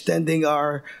for extending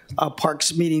our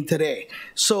Parks meeting today.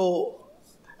 So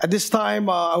at this time,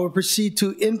 I will proceed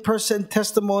to in-person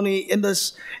testimony in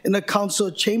the council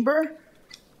chamber.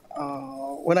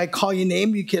 When I call your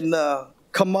name, you can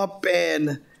come up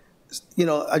and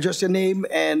address your name,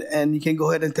 and you can go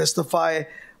ahead and testify.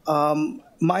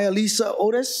 Maya Lisa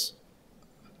Otis,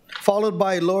 followed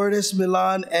by Lourdes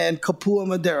Milan and Kapua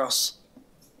Maderos.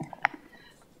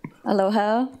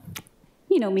 Aloha.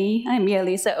 You know me, I'm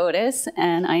Yelisa Otis,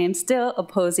 and I am still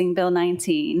opposing Bill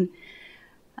 19.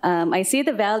 I see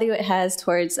the value it has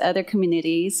towards other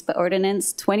communities, but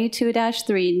Ordinance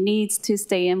 22-3 needs to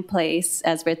stay in place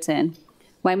as written.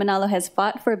 Waimanalo has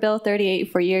fought for Bill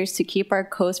 38 for years to keep our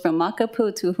coast from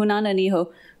Makapu to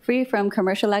Hunananiho free from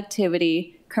commercial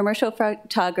activity, commercial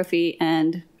photography,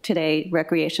 and today,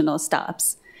 recreational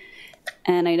stops.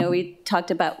 And I know we talked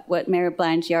about what Mayor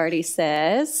Blangiardi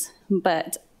says,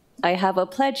 but I have a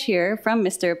pledge here from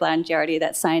Mr. Blangiardi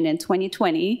that signed in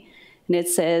 2020, and it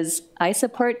says, I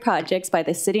support projects by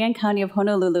the City and County of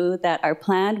Honolulu that are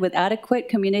planned with adequate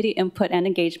community input and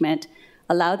engagement,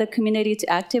 allow the community to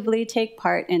actively take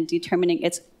part in determining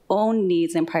its own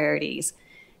needs and priorities,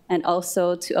 and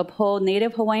also to uphold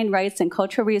Native Hawaiian rights and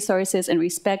cultural resources and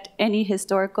respect any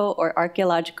historical or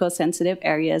archaeological sensitive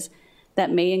areas that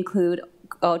may include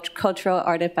cultural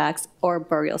artifacts or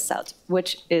burial sites,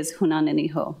 which is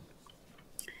Hunananiho.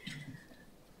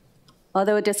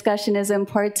 Although discussion is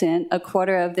important, a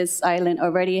quarter of this island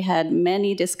already had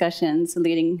many discussions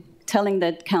telling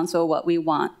the council what we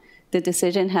want. The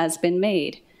decision has been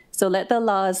made. So let the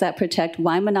laws that protect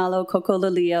Waimanalo,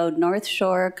 Kokololio, North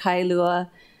Shore, Kailua,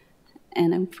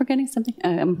 and I'm forgetting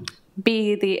something,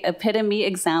 be the epitome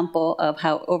example of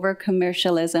how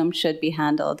over-commercialism should be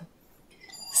handled.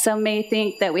 Some may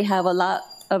think that we have a lot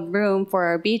of room for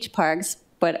our beach parks,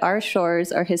 but our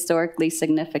shores are historically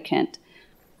significant.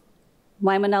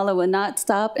 Waimanalo will not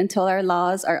stop until our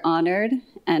laws are honored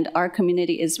and our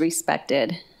community is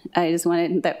respected. I just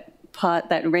wanted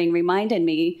that ring reminded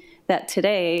me that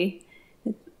today,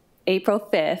 April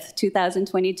 5th,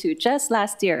 2022, just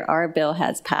last year, our bill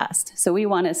has passed. So we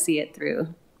want to see it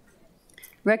through.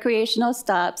 Recreational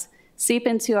stops seep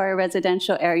into our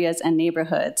residential areas and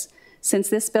neighborhoods. Since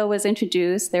this bill was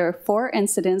introduced, there were 4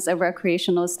 incidents of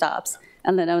recreational stops,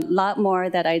 and then a lot more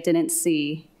that I didn't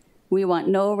see. We want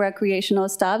no recreational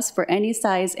stops for any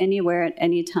size, anywhere, at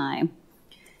any time.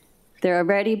 They're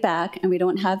already back, and we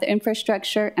don't have the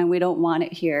infrastructure, and we don't want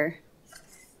it here.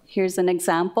 Here's an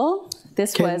example.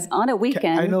 This was on a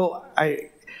weekend. I know.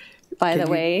 By the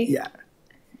way, yeah.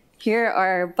 Here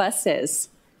are buses.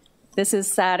 This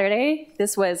is Saturday.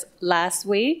 This was last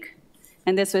week.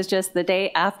 And this was just the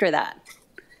day after that.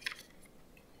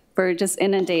 We're just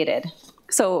inundated.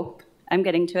 So I'm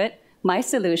getting to it. My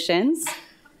solutions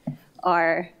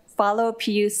are follow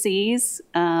PUCs,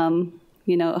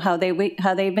 you know, how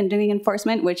they've been doing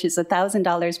enforcement, which is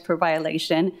 $1,000 per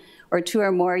violation, or 2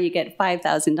 or more, you get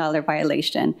 $5,000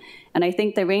 violation. And I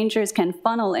think the rangers can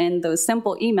funnel in those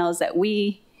simple emails that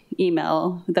we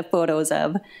email the photos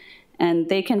of, and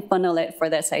they can funnel it for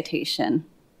the citation.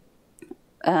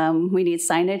 We need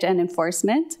signage and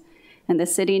enforcement, and the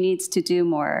city needs to do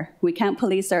more. We can't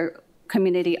police our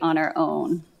community on our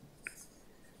own.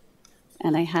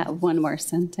 And I have one more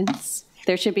sentence.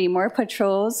 There should be more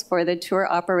patrols for the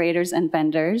tour operators and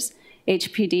vendors.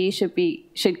 HPD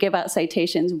should give out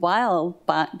citations while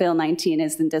Bill 19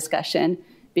 is in discussion,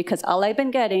 because all I've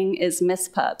been getting is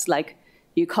mispubs, like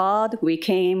you called, we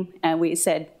came, and we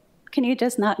said, can you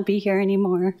just not be here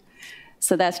anymore?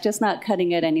 So that's just not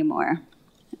cutting it anymore.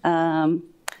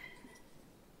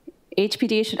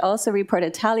 HPD should also report a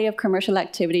tally of commercial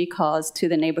activity calls to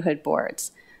the neighborhood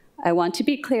boards. I want to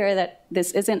be clear that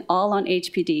this isn't all on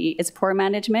HPD. It's poor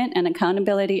management and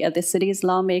accountability of the city's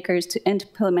lawmakers to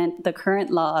implement the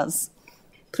current laws.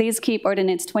 Please keep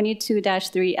Ordinance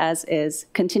 22-3 as is.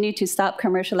 Continue to stop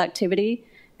commercial activity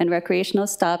and recreational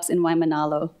stops in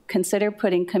Waimanalo. Consider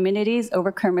putting communities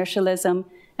over commercialism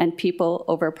and people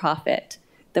over profit.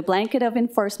 The blanket of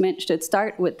enforcement should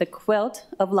start with the quilt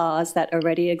of laws that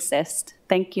already exist.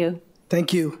 Thank you.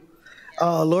 Thank you.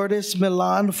 Lourdes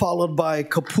Milan, followed by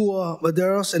Kapua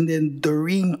Maderos, and then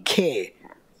Doreen K.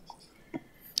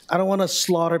 I don't want to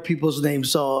slaughter people's names,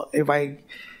 so if I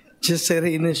just say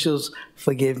the initials,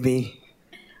 forgive me.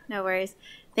 No worries.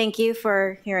 Thank you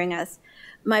for hearing us.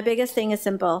 My biggest thing is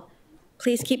simple.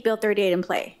 Please keep Bill 38 in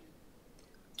play.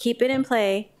 Keep it in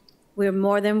play. We're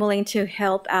more than willing to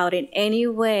help out in any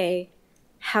way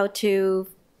how to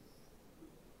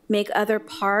make other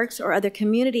parks or other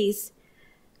communities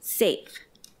safe.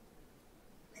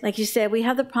 Like you said, we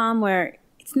have the problem where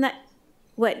it's not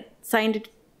what signed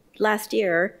last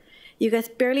year. You guys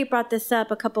barely brought this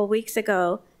up a couple of weeks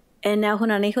ago, and now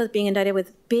Honolulu is being indicted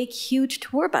with big, huge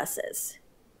tour buses.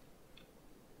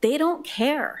 They don't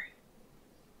care.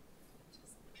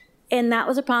 And that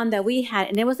was a problem that we had.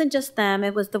 And it wasn't just them,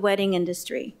 it was the wedding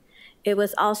industry. It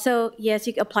was also, yes,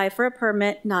 you apply for a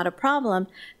permit, not a problem.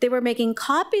 They were making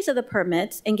copies of the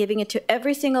permits and giving it to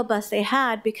every single bus they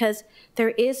had, because there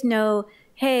is no,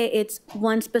 hey, it's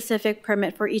one specific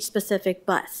permit for each specific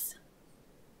bus.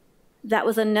 That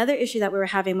was another issue that we were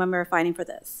having when we were fighting for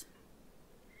this.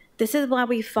 This is why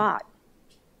we fought,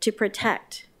 to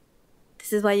protect.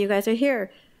 This is why you guys are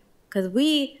here, because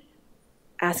we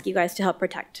ask you guys to help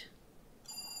protect.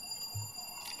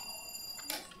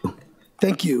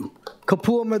 Thank you.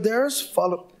 Kapua Maderos,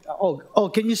 follow. Oh,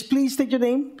 can you please state your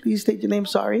name? Please state your name,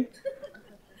 sorry.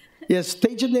 Yes,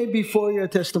 state your name before your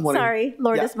testimony. Sorry,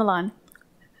 Lourdes Milan.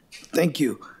 Thank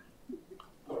you.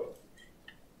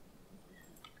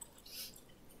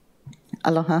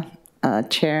 Aloha,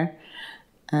 Chair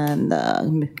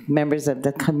and members of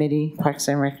the committee, Parks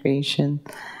and Recreation.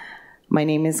 My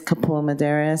name is Kapua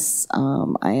Maderos.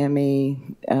 I am a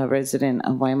resident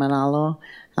of Waimanalo.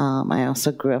 I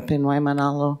also grew up in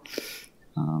Waimanalo.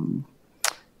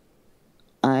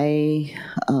 I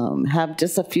have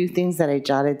just a few things that I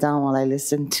jotted down while I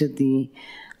listened to the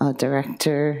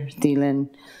Director Thielen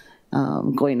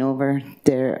going over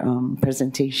their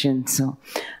presentation. So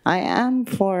I am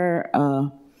for,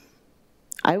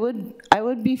 I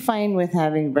would be fine with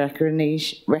having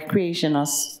recreational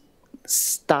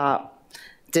stop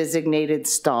designated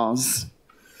stalls,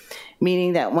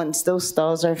 meaning that once those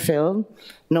stalls are filled,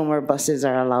 no more buses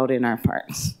are allowed in our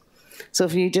parks. So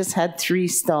if you just had 3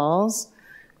 stalls,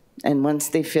 and once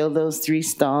they fill those 3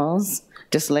 stalls,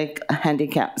 just like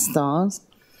handicap stalls,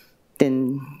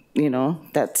 then, you know,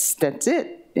 that's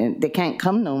it. They can't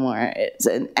come no more.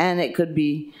 And it could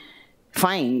be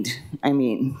fined. I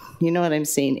mean, you know what I'm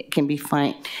saying? It can be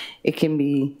fined. It can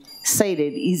be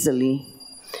cited easily.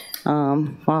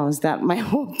 Wow, is that my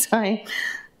whole time?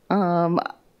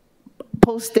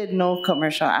 Posted no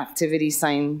commercial activity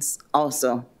signs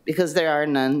also, because there are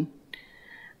none.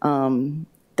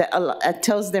 That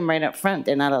tells them right up front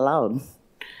they're not allowed.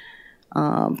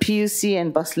 PUC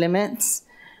and bus limits.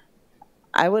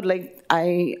 I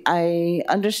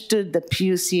understood the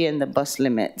PUC and the bus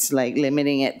limits, like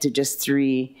limiting it to just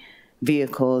 3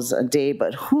 vehicles a day,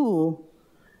 but who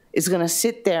is gonna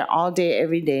sit there all day,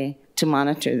 every day to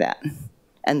monitor that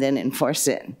and then enforce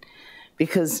it?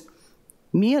 Because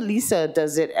Mia Lisa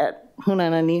does it at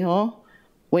Hunananiho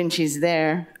when she's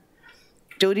there.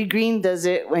 Jody Green does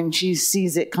it when she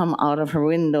sees it come out of her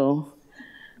window.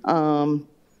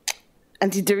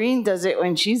 Auntie Doreen does it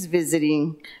when she's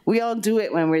visiting. We all do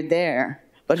it when we're there.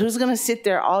 But who's going to sit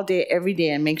there all day, every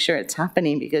day, and make sure it's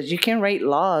happening? Because you can write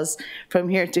laws from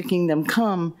here to kingdom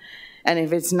come, and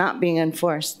if it's not being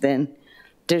enforced, then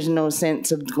there's no sense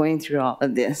of going through all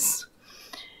of this.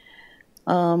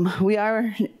 We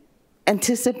are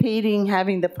anticipating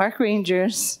having the park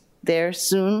rangers there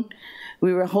soon.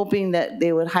 We were hoping that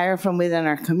they would hire from within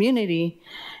our community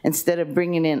instead of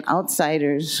bringing in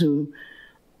outsiders who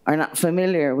are not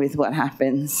familiar with what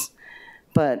happens.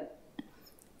 But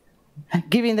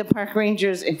giving the park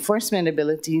rangers enforcement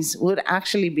abilities would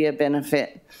actually be a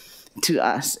benefit to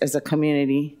us as a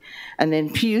community. And then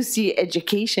PUC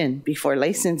education before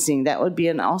licensing, that would be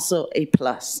also a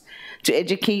plus. To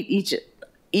educate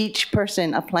each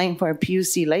person applying for a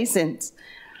PUC license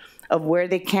of where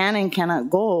they can and cannot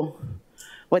go,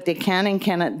 what they can and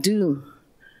cannot do,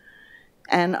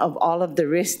 and of all of the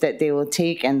risks that they will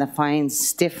take and the fines,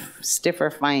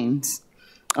 stiffer fines,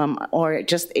 or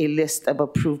just a list of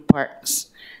approved parks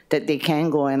that they can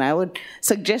go. And I would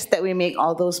suggest that we make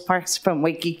all those parks from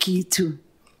Waikiki to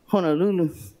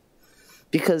Honolulu,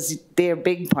 because they're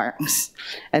big parks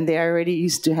and they're already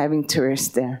used to having tourists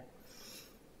there.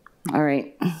 All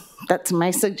right, that's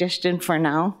my suggestion for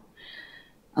now.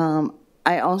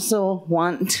 I also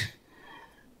want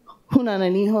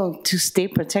Hunananiho to stay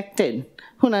protected.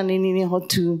 Hunananiho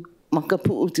to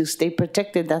Makapu'u to stay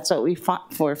protected. That's what we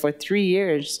fought for 3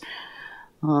 years,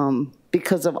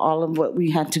 because of all of what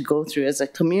we had to go through as a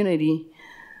community.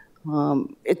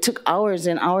 It took hours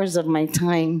and hours of my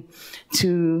time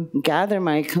to gather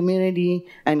my community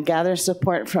and gather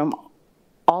support from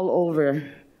all over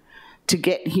to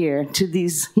get here to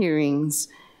these hearings,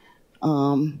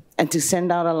 and to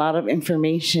send out a lot of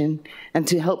information and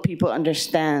to help people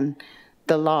understand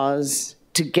the laws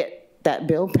to get that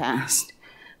bill passed,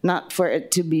 not for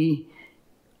it to be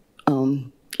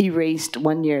erased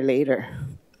 1 year later.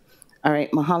 All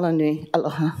right, mahalo nui,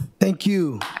 aloha. Thank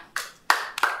you.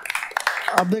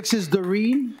 Up next is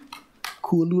Doreen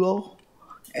Kualulo,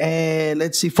 and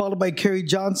let's see, followed by Carrie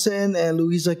Johnson and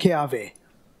Louisa Keave.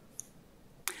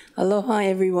 Aloha,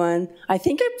 everyone. I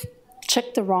think I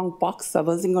checked the wrong box. I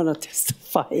wasn't going to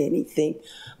testify anything.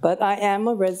 But I am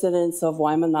a resident of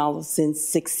Waimanalo since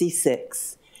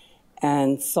 '66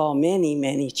 and saw many,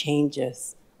 many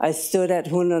changes. I stood at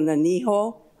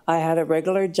Hunananiho. I had a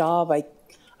regular job.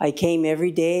 I came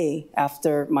every day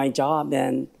after my job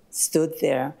and stood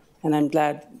there. And I'm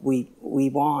glad we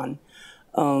won.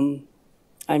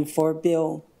 I'm for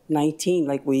Bill 19.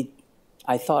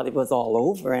 I thought it was all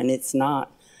over, and it's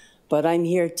not. But I'm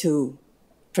here to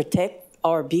protect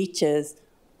our beaches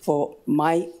for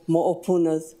my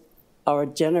mo'opunas, our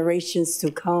generations to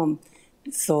come,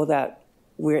 so that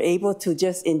we're able to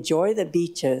just enjoy the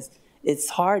beaches. It's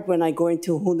hard when I go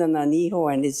into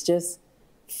Hunananiho and it's just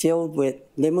filled with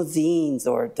limousines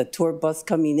or the tour bus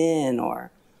coming in, or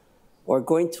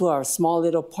going to our small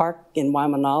little park in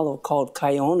Waimanalo called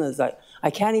Kaiona's. I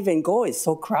can't even go, it's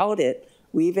so crowded.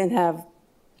 We even have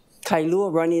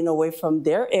Kailua running away from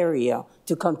their area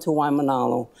to come to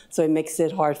Waimanalo. So it makes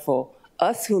it hard for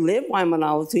us who live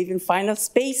Waimanalo to even find a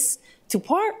space to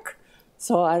park.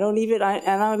 So I don't even,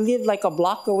 and I live like a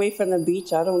block away from the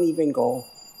beach, I don't even go.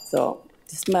 So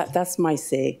that's my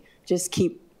say. Just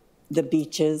keep the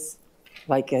beaches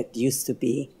like it used to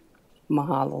be.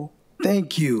 Mahalo.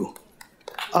 Thank you.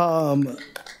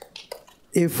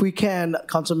 If we can,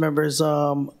 council members,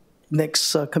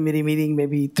 next committee meeting,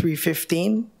 maybe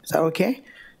 3:15. Is that okay?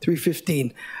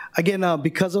 3:15. Again,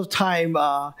 because of time,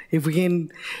 if we can,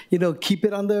 keep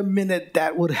it under a minute,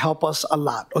 that would help us a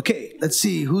lot. Okay, let's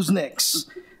see who's next.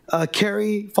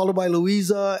 Carrie, followed by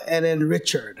Louisa, and then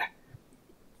Richard.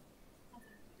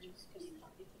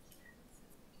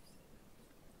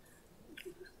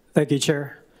 Thank you,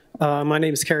 Chair. My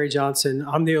name is Carrie Johnson.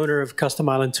 I'm the owner of Custom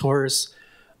Island Tours.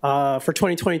 For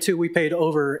 2022, we paid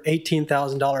over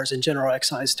 $18,000 in general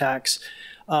excise tax.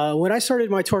 When I started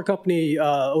my tour company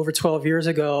over 12 years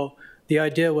ago, the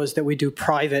idea was that we do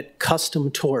private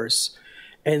custom tours.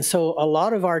 And so a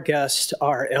lot of our guests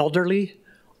are elderly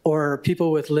or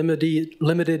people with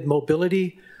limited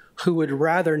mobility who would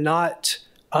rather not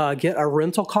get a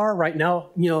rental car. Right now,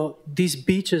 these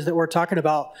beaches that we're talking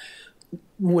about,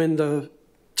 when the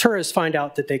tourists find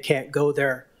out that they can't go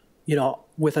there,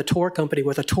 with a tour company,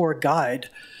 with a tour guide,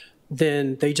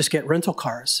 then they just get rental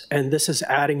cars. And this is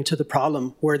adding to the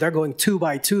problem where they're going 2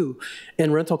 by 2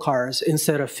 in rental cars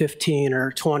instead of 15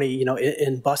 or 20,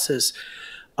 in buses.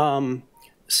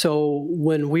 So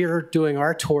when we're doing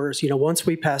our tours, once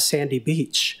we pass Sandy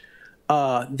Beach,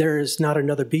 there's not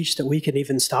another beach that we can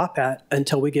even stop at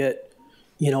until we get,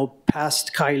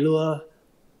 past Kailua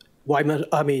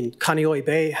Kaneohe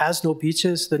Bay has no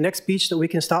beaches. The next beach that we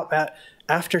can stop at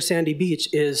after Sandy Beach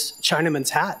is Chinaman's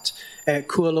Hat at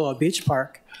Kualoa Beach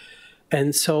Park.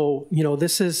 And so,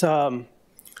 this is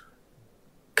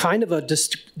kind of a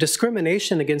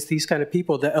discrimination against these kind of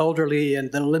people, the elderly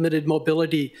and the limited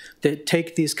mobility that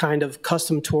take these kind of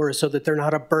custom tours so that they're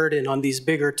not a burden on these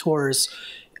bigger tours,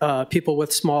 people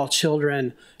with small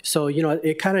children. So,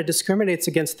 it kind of discriminates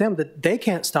against them that they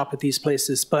can't stop at these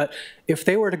places. But if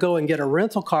they were to go and get a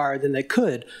rental car, then they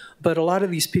could. But a lot of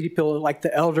these people, like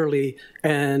the elderly,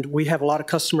 and we have a lot of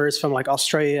customers from like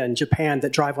Australia and Japan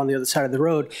that drive on the other side of the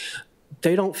road,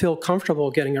 they don't feel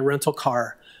comfortable getting a rental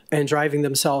car and driving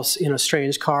themselves in a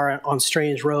strange car on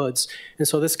strange roads. And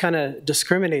so this kind of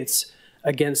discriminates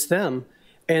against them.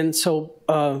 And so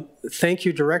thank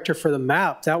you, Director, for the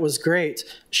map. That was great,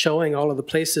 showing all of the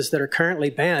places that are currently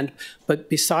banned. But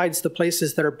besides the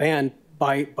places that are banned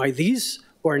by these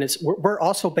ordinances, we're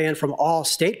also banned from all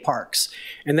state parks,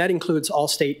 and that includes all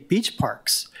state beach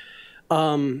parks.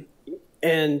 And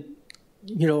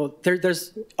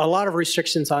there's a lot of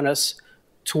restrictions on us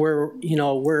to where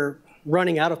we're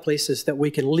running out of places that we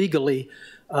can legally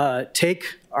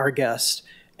take our guests.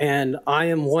 And I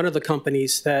am one of the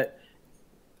companies that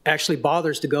actually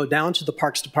bothers to go down to the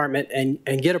Parks Department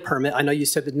and get a permit. I know you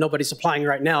said that nobody's applying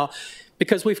right now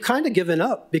because we've kind of given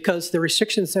up because the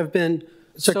restrictions have been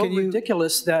so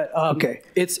ridiculous that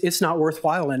it's not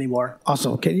worthwhile anymore.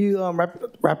 Awesome. Can you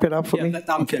wrap it up for me?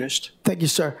 I'm finished. Thank you,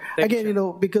 sir.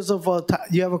 Again, because of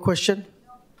you have a question?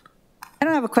 I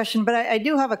don't have a question, but I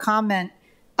do have a comment.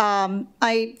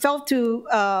 I felt to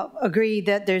agree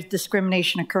that there's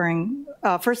discrimination occurring.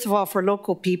 First of all, for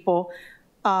local people,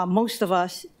 most of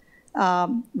us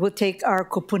will take our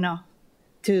kupuna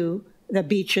to the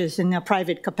beaches in a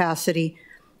private capacity.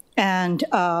 And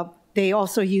they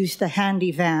also use the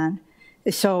handy van.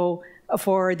 So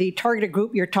for the targeted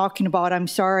group you're talking about, I'm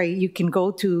sorry, you can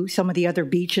go to some of the other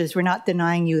beaches. We're not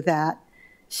denying you that.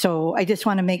 So I just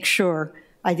want to make sure.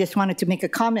 I just wanted to make a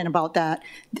comment about that.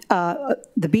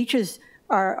 The beaches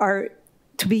are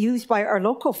to be used by our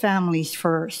local families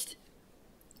first.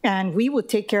 And we will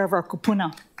take care of our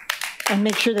kupuna and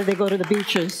make sure that they go to the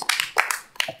beaches.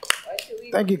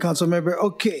 Thank you, Councilmember.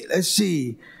 Okay, let's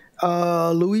see.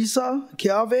 Luisa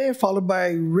Kiave, followed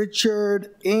by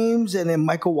Richard Ames, and then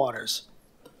Michael Waters.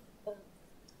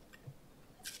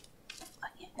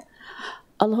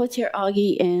 Aloha, Chair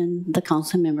Augie and the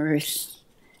council members.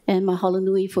 And mahalo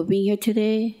nui for being here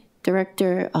today,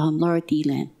 Director Laura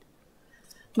Thielen.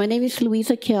 My name is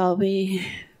Luisa Kiave,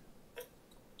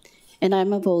 and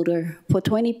I'm a voter for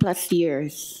 20 plus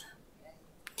years.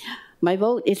 My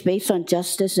vote is based on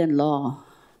justice and law,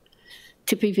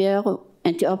 to prevail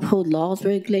and to uphold laws,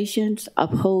 regulations,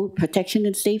 uphold protection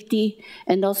and safety,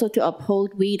 and also to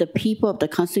uphold we, the people of the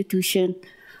Constitution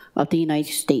of the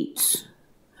United States.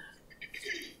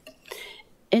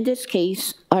 In this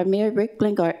case, our Mayor Rick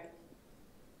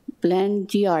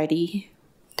Blangiardi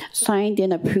signed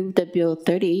and approved the Bill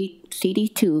 38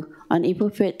 CD2 on April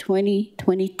 5,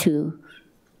 2022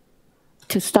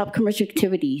 to stop commercial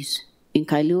activities in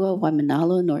Kailua,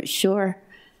 Waimanalo, North Shore,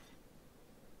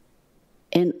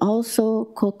 and also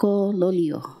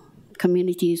Kokololio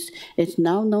communities. It's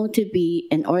now known to be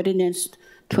an Ordinance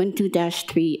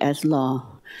 22-3 as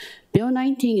law. Bill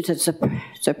 19 is a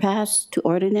surpass to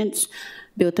Ordinance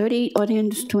Bill 38,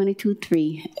 Ordinance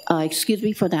 22-3. Excuse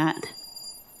me for that.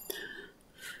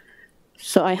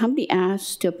 So I humbly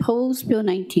ask to oppose Bill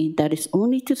 19, that is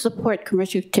only to support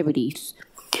commercial activities,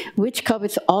 which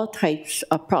covers all types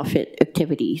of profit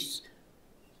activities.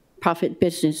 Profit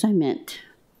business, I meant.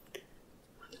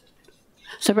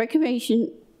 So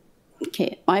recreation,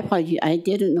 okay, my apology, I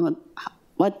didn't know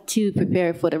what to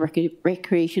prepare for the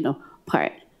recreational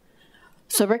part.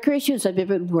 So recreation is a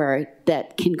vivid word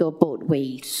that can go both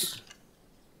ways.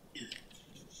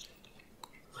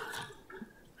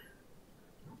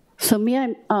 So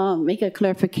may I make a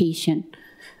clarification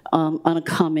on a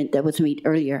comment that was made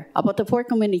earlier about the four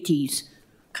communities,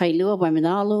 Kailua,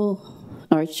 Waimanalo,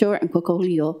 North Shore, and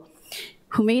Kokolio,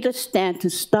 who made a stand to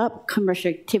stop commercial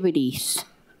activities.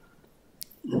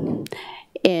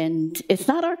 And it's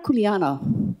not our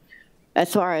kuleana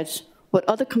as far as what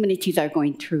other communities are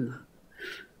going through.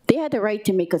 They had the right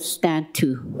to make a stand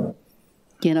too.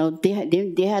 You know, they had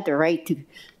the right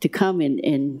to come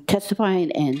and testify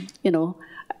and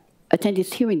attend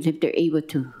these hearings if they're able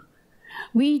to.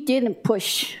 We didn't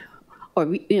push or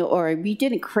we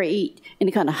didn't create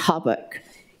any kind of havoc,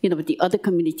 with the other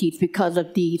communities because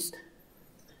of these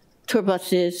tour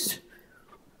buses,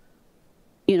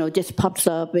 just pops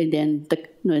up and then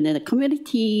the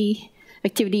community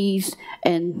activities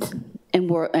and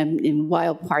and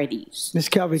wild parties. Ms.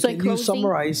 Calvi, So can in you closing-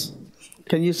 summarize?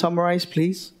 Can you summarize,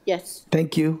 please? Yes.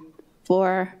 Thank you.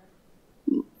 For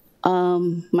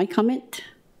my comment?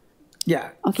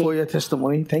 Yeah, Okay. for your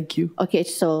testimony. Thank you. Okay,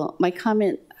 so my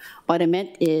comment, what I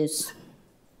meant is,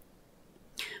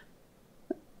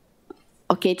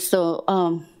 okay, so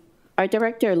our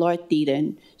director, Laura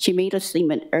Thielen, she made a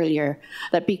statement earlier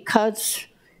that because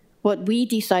what we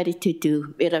decided to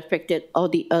do, it affected all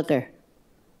the other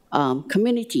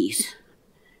communities.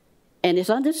 And it's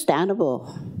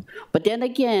understandable. But then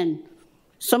again,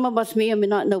 some of us may or may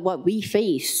not know what we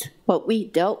faced, what we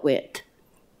dealt with,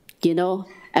 you know,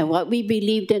 and what we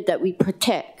believed in that we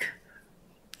protect,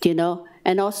 you know.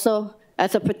 And also,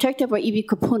 as a protector of our iwi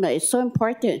kupuna, it's so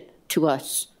important to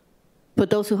us, for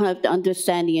those who have the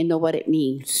understanding and know what it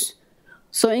means.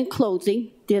 So in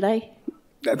closing, did I?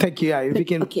 Thank you. Yeah, if you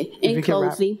can. Okay, if in you can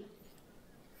wrap. closing,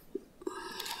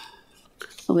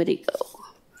 where'd it go?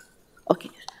 Okay,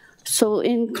 so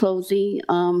in closing,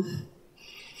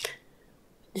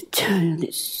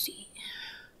 let's see.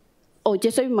 Oh,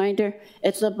 just a reminder,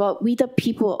 it's about we the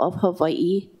people of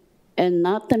Hawaii and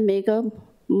not the mega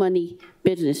money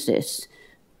businesses.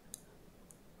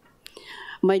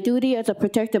 My duty as a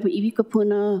protector of iwi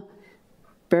kupuna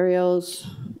burials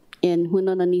in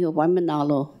Hunananiho,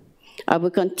 Waimanalo, I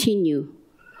will continue,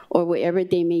 or wherever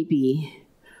they may be.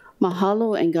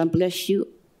 Mahalo, and God bless you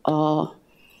all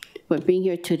for being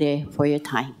here today, for your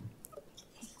time.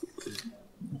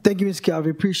 Thank you, Ms. Calvi.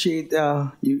 Appreciate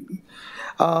you.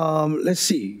 Let's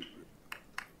see.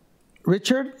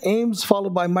 Richard Ames,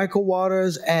 followed by Michael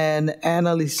Waters and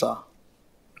Annalisa.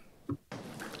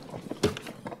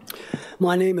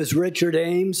 My name is Richard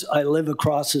Ames. I live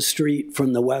across the street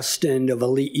from the west end of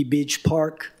Ali'i Beach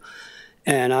Park,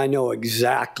 and I know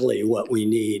exactly what we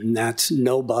need, and that's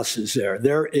no buses there.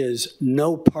 There is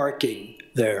no parking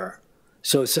there.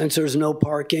 So since there's no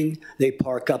parking, they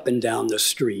park up and down the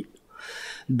street.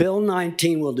 Bill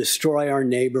 19 will destroy our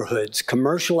neighborhoods.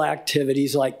 Commercial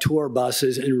activities like tour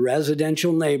buses in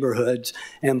residential neighborhoods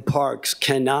and parks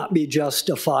cannot be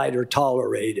justified or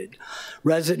tolerated.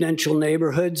 Residential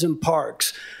neighborhoods and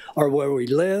parks are where we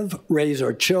live, raise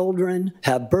our children,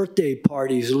 have birthday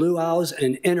parties, luau's,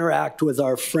 and interact with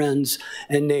our friends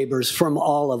and neighbors from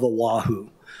all of Oahu.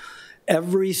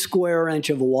 Every square inch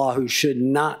of Oahu should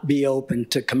not be open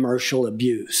to commercial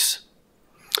abuse.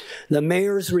 The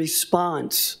mayor's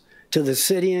response to the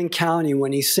city and county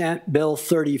when he sent Bill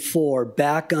 34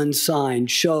 back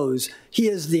unsigned shows he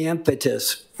is the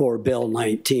impetus for Bill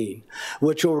 19,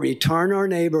 which will return our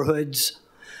neighborhoods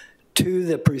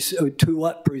to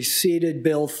what preceded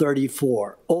Bill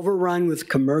 34, overrun with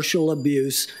commercial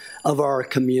abuse of our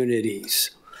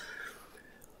communities.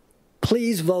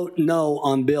 Please vote no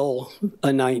on Bill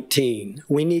 19.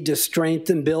 We need to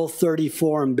strengthen Bill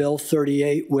 34 and Bill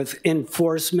 38 with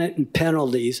enforcement and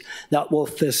penalties that will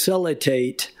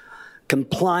facilitate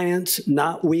compliance,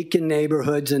 not weaken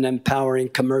neighborhoods, and empowering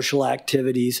commercial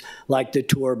activities like the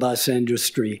tour bus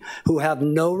industry, who have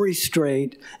no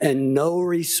restraint and no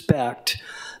respect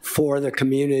for the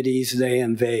communities they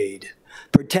invade.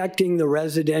 Protecting the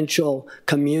residential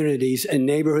communities and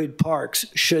neighborhood parks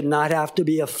should not have to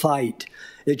be a fight.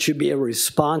 It should be a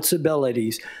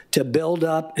responsibility to build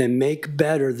up and make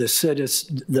better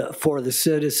for the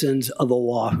citizens of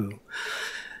Oahu.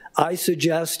 I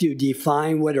suggest you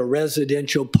define what a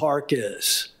residential park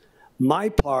is. My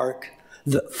park,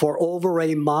 for over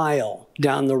a mile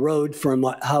down the road from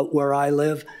where I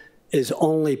live, is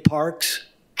only parks,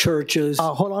 churches.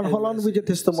 Hold on with your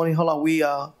testimony. Hold on, we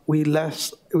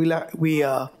lost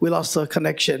the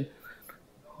connection.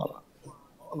 Hold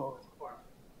on.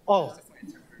 Oh,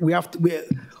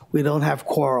 we don't have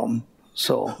quorum,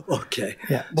 so okay.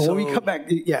 Yeah, but when we come back,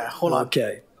 yeah, hold on.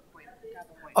 Okay.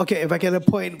 Okay, if I can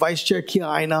appoint Vice Chair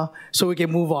Kiaina so we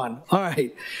can move on. All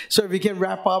right. So if you can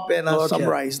wrap up and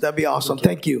summarize, that'd be awesome. Okay.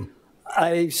 Thank you.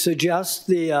 I suggest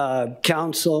the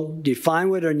council define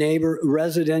what a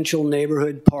residential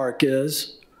neighborhood park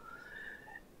is,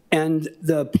 and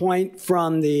the point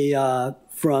from the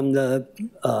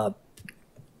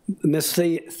Ms.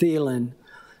 Thielen,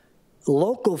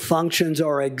 local functions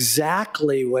are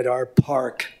exactly what our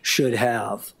park should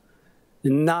have,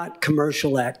 not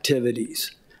commercial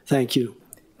activities. Thank you.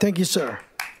 Thank you, sir.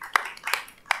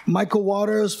 Michael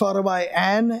Waters, followed by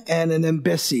Ann, and then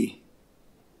Bessie.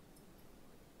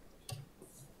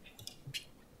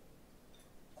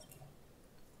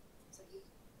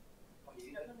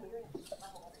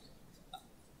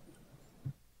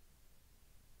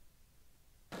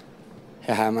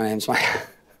 Yeah, hi, my name's Mike.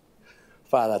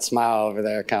 Wow, that smile over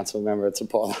there, council member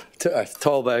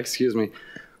Tolba, excuse me.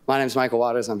 My name is Michael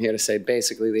Waters. I'm here to say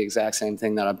basically the exact same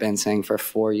thing that I've been saying for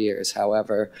 4 years.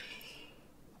 However,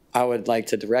 I would like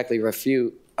to directly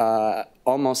refute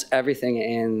almost everything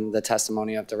in the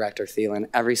testimony of Director Thielen.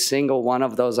 Every single one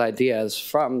of those ideas,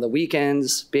 from the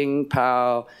weekends, Bing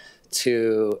Pao,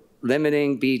 to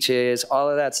limiting beaches, all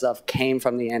of that stuff came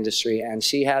from the industry, and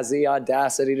she has the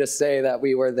audacity to say that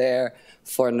we were there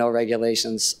for no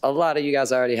regulations. A lot of you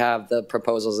guys already have the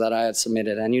proposals that I had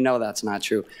submitted, and you know that's not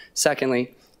true.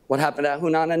 Secondly, what happened at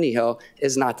Hunananiho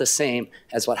is not the same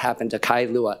as what happened to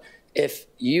Kailua. If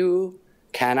you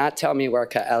cannot tell me where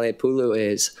Ka'elepulu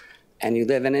is, and you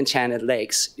live in Enchanted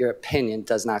Lakes, your opinion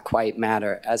does not quite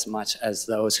matter as much as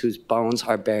those whose bones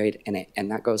are buried in it. And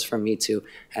that goes for me too.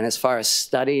 And as far as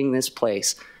studying this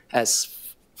place, as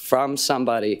from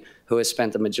somebody who has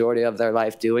spent the majority of their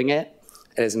life doing it,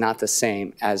 it is not the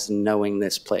same as knowing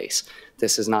this place.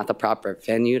 This is not the proper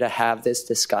venue to have this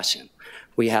discussion.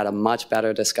 We had a much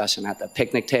better discussion at the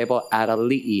picnic table at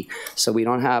Ali'i, so we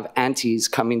don't have aunties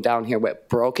coming down here with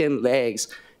broken legs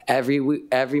every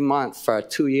month for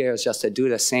 2 years just to do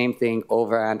the same thing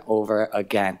over and over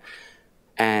again.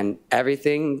 And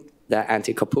everything that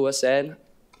Auntie Kapua said,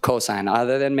 cosign.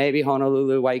 Other than maybe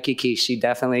Honolulu, Waikiki, she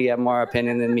definitely had more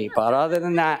opinion than me. But other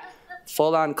than that,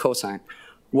 full-on cosign.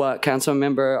 What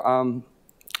Councilmember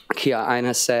Kia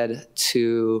Aina said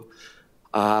to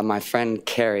my friend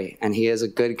Kerry, and he is a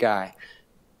good guy.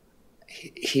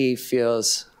 He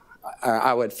feels, or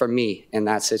I would, for me, in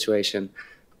that situation,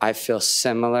 I feel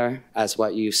similar as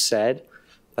what you said,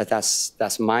 but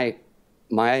that's my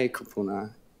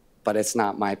kupuna, but it's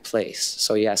not my place.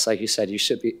 So yes, like you said, you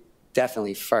should be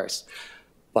definitely first.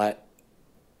 But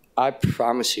I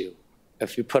promise you,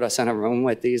 if you put us in a room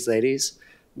with these ladies,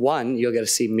 one, you'll get to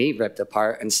see me ripped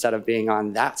apart instead of being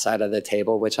on that side of the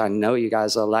table, which I know you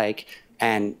guys will like.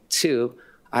 And two,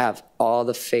 I have all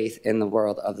the faith in the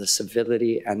world of the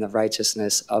civility and the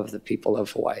righteousness of the people of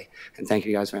Hawaii. And thank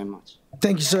you guys very much.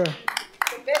 Thank you, sir.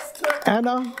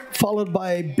 Anna, followed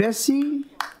by Bessie.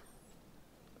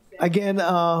 Again,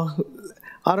 out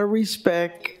of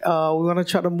respect, we want to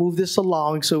try to move this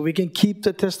along so we can keep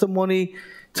the testimony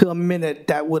to a minute.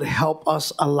 That would help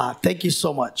us a lot. Thank you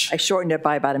so much. I shortened it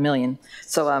by about 1 million.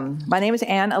 So my name is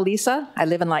Ann Elisa. I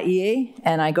live in Laie,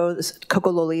 and I go to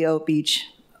Kokololio Beach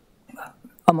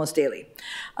almost daily.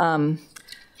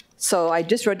 So I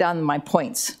just wrote down my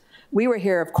points. We were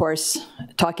here, of course,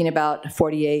 talking about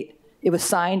 48. It was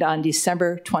signed on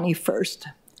December 21st.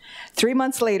 3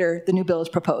 months later, the new bill is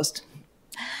proposed.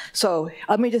 So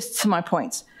let me just sum my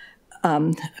points.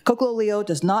 Kokololio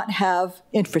does not have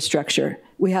infrastructure.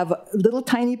 We have a little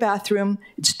tiny bathroom.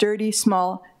 It's dirty,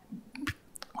 small,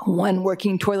 one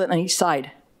working toilet on each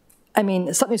side. I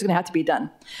mean, something's going to have to be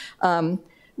done.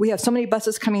 We have so many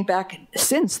buses coming back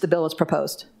since the bill was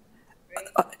proposed.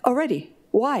 Already.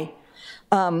 Why?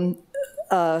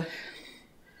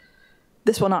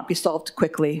 This will not be solved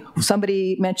quickly.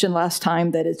 Somebody mentioned last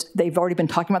time that they've already been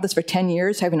talking about this for 10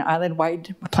 years, having an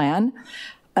island-wide plan,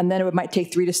 and then it might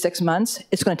take 3 to 6 months.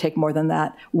 It's going to take more than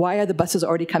that. Why are the buses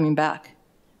already coming back?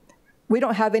 We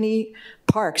don't have any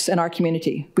parks in our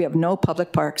community. We have no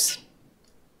public parks.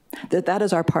 That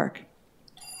is our park.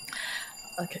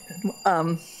 Okay.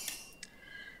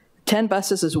 10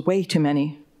 buses is way too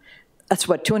many. That's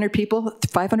what, 200 people,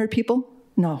 500 people?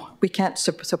 No, we can't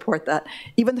support that.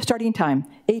 Even the starting time,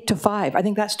 8 to 5, I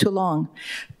think that's too long.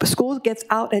 But school gets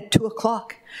out at 2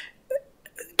 o'clock.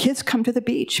 Kids come to the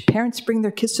beach. Parents bring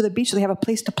their kids to the beach so they have a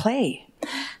place to play.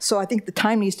 So I think the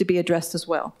time needs to be addressed as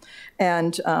well.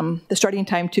 And the starting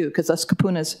time too, because us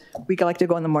kapunas, we like to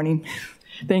go in the morning.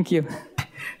 Thank you.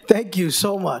 Thank you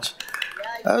so much.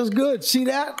 That was good. See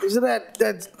that? Isn't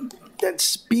that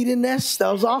speediness?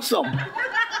 That was awesome.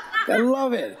 I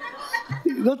love it.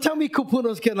 Don't tell me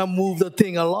kupunas cannot move the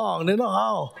thing along. They know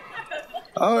how.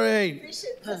 All right.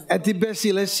 Auntie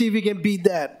Bessie, let's see if we can beat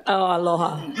that. Oh,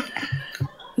 aloha.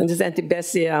 This is Auntie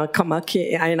Bessie,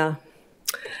 Kamaki Aina.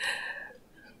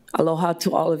 Aloha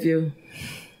to all of you.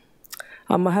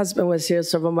 My husband was here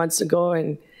several months ago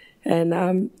and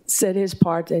said his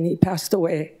part, and he passed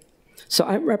away. So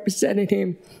I'm representing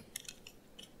him.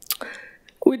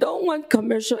 We don't want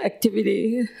commercial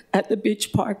activity at the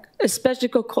beach park, especially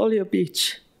Kokolio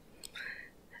Beach.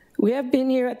 We have been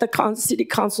here at the City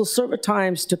Council several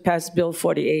times to pass Bill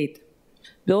 48.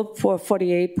 Bill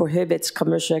 48 prohibits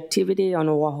commercial activity on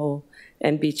Oahu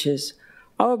and beaches.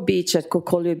 Our beach at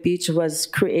Kokolio Beach was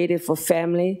created for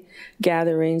family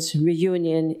gatherings,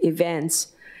 reunion,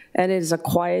 events, and it is a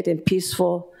quiet and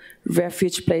peaceful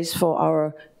refuge place for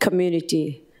our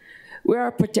community. We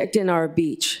are protecting our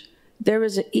beach. There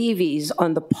is EVs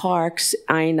on the parks,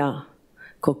 Aina.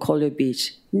 Kokole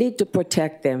Beach. Need to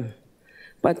protect them.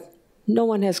 But no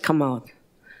one has come out.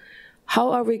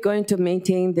 How are we going to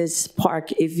maintain this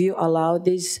park if you allow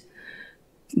these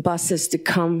buses to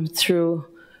come through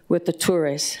with the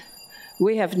tourists?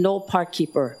 We have no park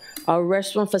keeper. Our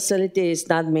restaurant facility is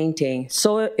not maintained.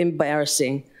 So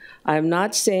embarrassing. I'm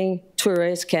not saying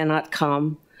tourists cannot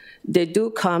come. They do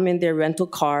come in their rental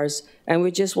cars, and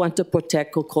we just want to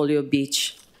protect Kokole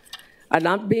Beach. I'm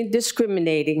not being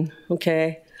discriminating,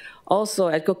 okay? Also,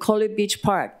 at Kokole Beach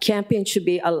Park, camping should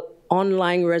be an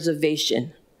online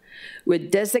reservation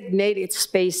with designated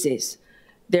spaces.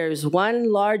 There's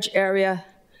one large area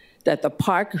that the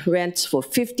park rents for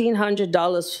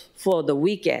 $1,500 for the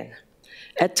weekend.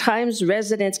 At times,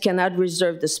 residents cannot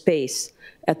reserve the space.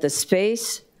 At the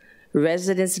space,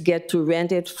 residents get to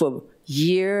rent it for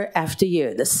year after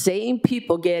year. The same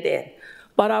people get in.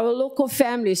 But our local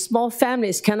families, small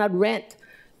families, cannot rent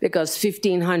because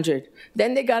 $1,500.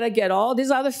 Then they gotta get all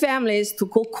these other families to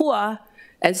Kokua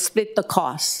and split the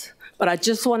cost. But I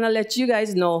just wanna let you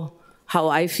guys know how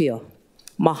I feel.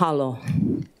 Mahalo.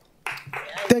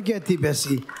 Thank you, Auntie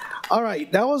Bessie. All right,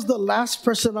 that was the last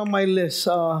person on my list.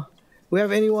 We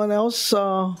have anyone else?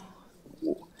 All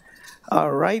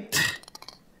right.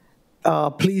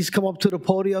 Please come up to the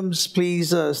podiums.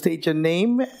 Please state your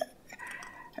name.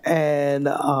 And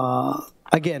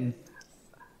again,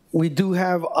 we do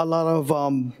have a lot of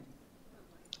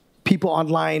people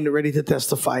online ready to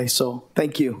testify, so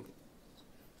thank you.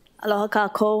 Aloha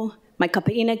kako, mai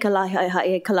kapaina ka lahi ai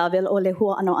hae ka lavel o le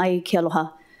hua ano ai ke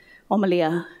aloha. O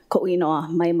Malia, ko inoa,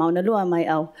 mai Mauna Lua, mai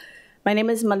au. My name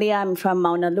is Malia, I'm from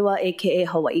Mauna Lua, aka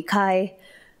Hawaii Kai.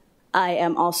 I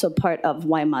am also part of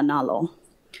Waimanalo.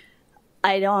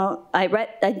 I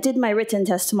did my written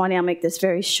testimony, I'll make this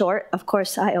very short. Of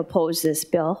course, I oppose this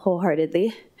bill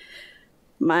wholeheartedly.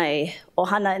 My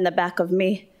ohana in the back of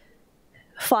me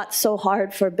fought so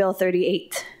hard for Bill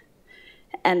 38.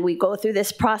 And we go through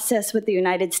this process with the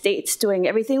United States, doing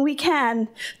everything we can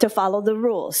to follow the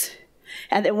rules.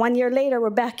 And then 1 year later, we're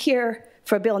back here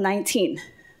for Bill 19.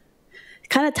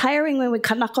 Kind of tiring when we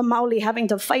Kanaka Maoli having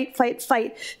to fight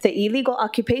the illegal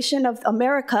occupation of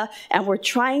America, and we're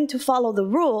trying to follow the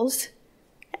rules,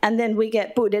 and then we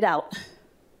get booted out.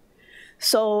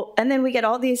 So, and then we get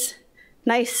all these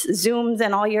nice Zooms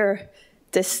and all your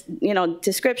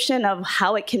description of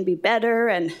how it can be better,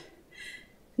 and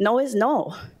no is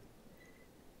no.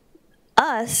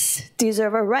 Us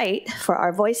deserve a right for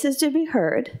our voices to be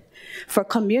heard, for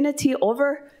community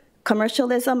over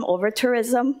commercialism, over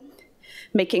tourism,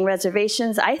 making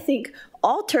reservations. I think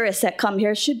all tourists that come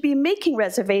here should be making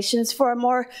reservations for a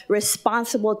more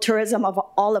responsible tourism of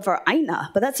all of our aina,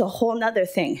 but that's a whole nother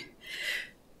thing.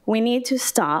 We need to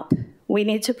stop, we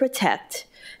need to protect,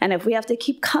 and if we have to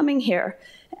keep coming here,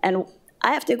 and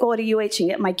I have to go to UH and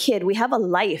get my kid, we have a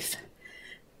life,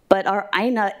 but our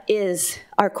aina is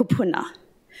our kupuna.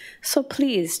 So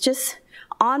please, just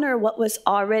honor what was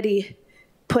already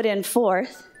put in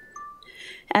forth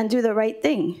and do the right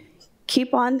thing.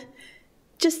 Keep on,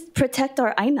 just protect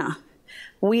our aina.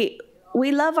 We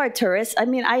love our tourists. I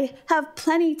mean, I have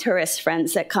plenty tourist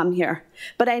friends that come here,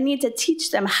 but I need to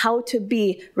teach them how to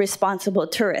be responsible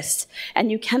tourists. And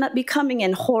you cannot be coming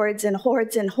in hordes and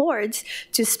hordes and hordes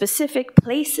to specific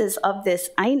places of this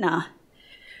aina.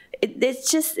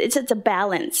 It's a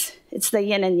balance. It's the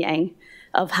yin and yang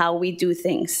of how we do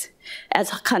things.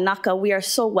 As Kanaka, we are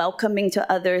so welcoming to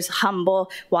others,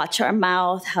 humble, watch our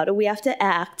mouth, how do we have to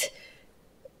act?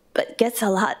 But it gets a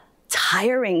lot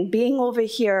tiring being over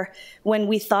here when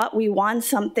we thought we won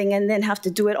something and then have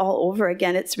to do it all over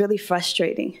again. It's really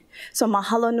frustrating. So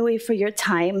mahalo nui for your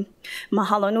time.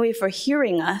 Mahalo nui for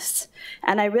hearing us.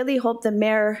 And I really hope the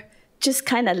mayor just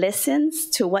kind of listens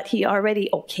to what he already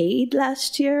okayed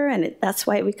last year, and that's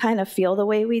why we kind of feel the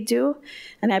way we do.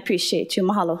 And I appreciate you.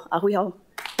 Mahalo. Ahuiho.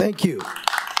 Thank you.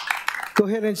 Go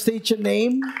ahead and state your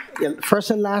name, your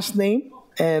first and last name,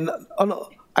 and oh no,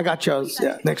 I got yours.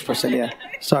 Yeah, next person. Yeah,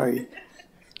 sorry.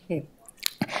 Okay.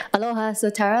 Aloha, so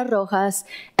Tara Rojas,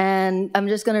 and I'm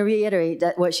just going to reiterate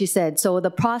what she said. So the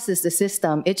process, the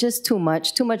system, it's just too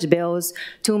much bills,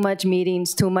 too much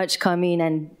meetings, too much coming,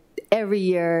 and every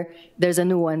year there's a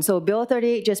new one. So Bill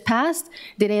 38 just passed.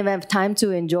 Didn't even have time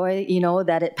to enjoy,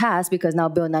 that it passed because now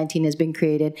Bill 19 has been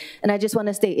created. And I just want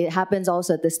to state, it happens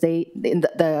also at the state, in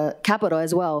the capital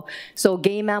as well. So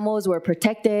game mammals were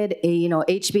protected,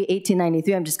 HB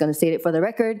 1893, I'm just going to state it for the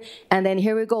record. And then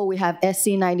here we go, we have SC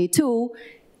 92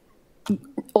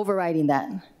 overriding that.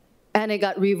 and it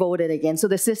got revoted again. So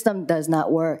the system does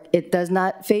not work. It does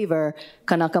not favor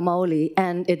Kanaka Maoli,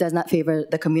 and it does not favor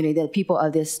the community, the people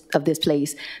of this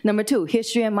place. Number two,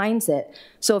 history and mindset.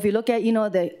 So if you look at,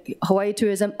 the Hawaii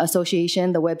Tourism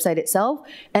Association, the website itself,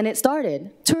 and it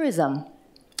started tourism.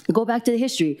 Go back to the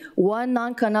history. One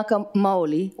non-Kanaka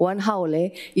Maoli, one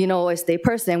haole, is the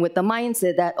person with the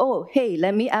mindset that, oh, hey,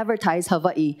 let me advertise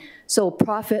Hawaii. So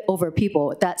profit over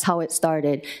people, that's how it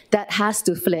started. That has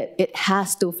to flip. It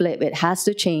has to flip. It has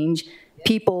to change.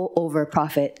 People over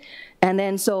profit. And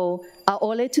then so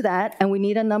ole to that, and we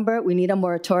need a number, we need a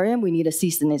moratorium, we need a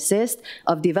cease and desist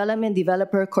of development,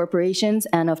 developer, corporations,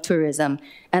 and of tourism.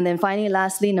 And then finally,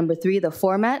 lastly, number three, the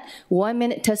format. 1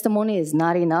 minute testimony is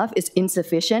not enough, it's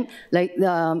insufficient. Like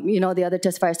the other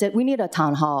testifier said, we need a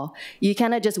town hall. You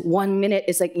cannot just 1 minute,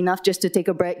 it's like enough just to take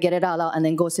a break, get it all out, and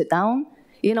then go sit down.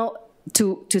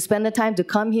 To spend the time to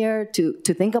come here, to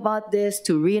think about this,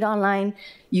 to read online,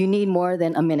 you need more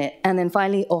than a minute. And then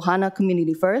finally, Ohana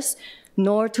Community First.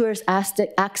 No tourist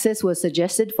access was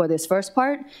suggested for this first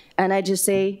part, and I just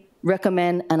say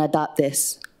recommend and adopt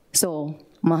this. So,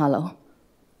 mahalo.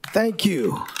 Thank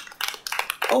you.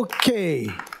 Okay,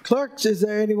 clerks, is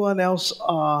there anyone else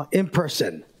in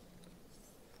person?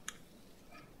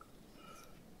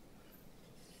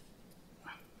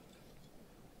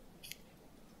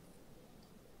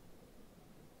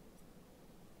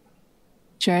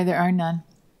 Chair, there are none.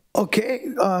 Okay,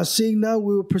 seeing none,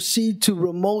 we will proceed to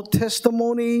remote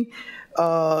testimony.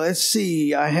 Let's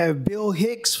see, I have Bill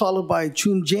Hicks followed by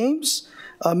Chun James.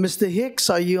 Mr. Hicks,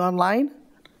 are you online?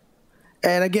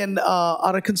 And again,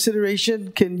 out of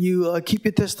consideration, can you keep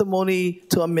your testimony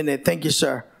to a minute? Thank you,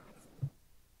 sir.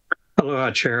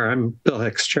 Aloha, Chair. I'm Bill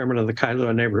Hicks, Chairman of the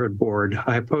Kailua Neighborhood Board.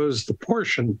 I oppose the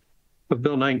portion of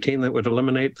Bill 19 that would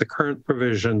eliminate the current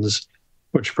provisions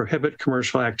which prohibit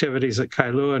commercial activities at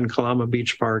Kailua and Kalama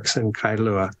Beach Parks in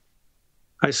Kailua.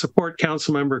 I support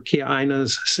Councilmember Kia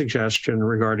Aina's suggestion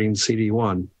regarding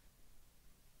CD1.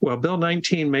 While Bill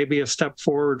 19 may be a step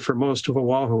forward for most of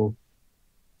Oahu,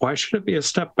 why should it be a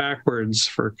step backwards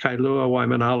for Kailua,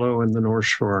 Waimanalo, and the North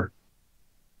Shore?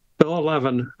 Bill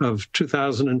 11 of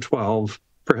 2012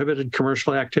 prohibited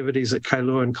commercial activities at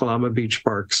Kailua and Kalama Beach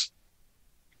Parks.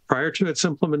 Prior to its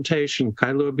implementation,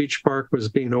 Kailua Beach Park was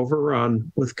being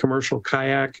overrun with commercial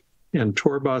kayak and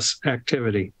tour bus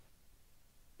activity.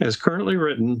 As currently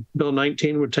written, Bill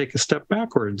 19 would take a step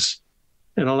backwards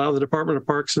and allow the Department of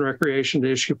Parks and Recreation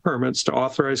to issue permits to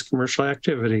authorize commercial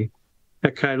activity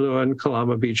at Kailua and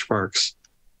Kalama Beach Parks.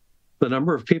 The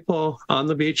number of people on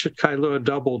the beach at Kailua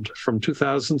doubled from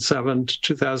 2007 to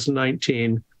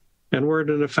 2019 and were at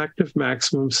an effective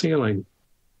maximum ceiling.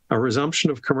 A resumption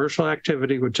of commercial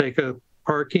activity would take a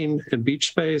parking and beach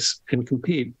space and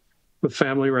compete with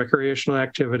family recreational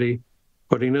activity,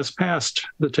 putting us past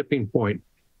the tipping point.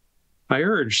 I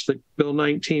urge that Bill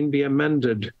 19 be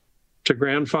amended to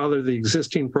grandfather the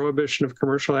existing prohibition of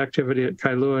commercial activity at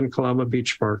Kailua and Kalama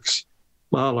Beach Parks.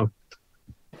 Mahalo.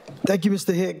 Thank you,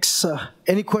 Mr. Hicks.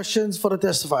 Any questions for the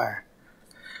testifier?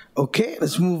 Okay,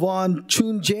 let's move on.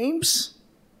 Chun James.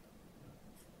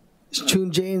 Is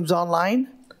Chun James online?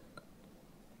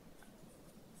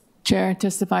 Chair,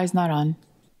 testify is not on.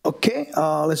 Okay,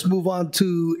 let's move on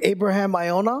to Abraham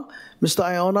Iona. Mr.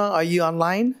 Iona, are you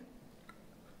online?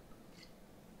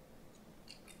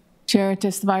 Chair,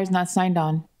 testify is not signed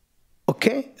on.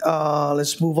 Okay,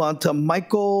 let's move on to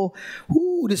Michael.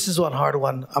 Ooh, this is one hard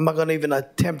one. I'm not going to even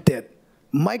attempt it.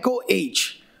 Michael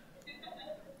H.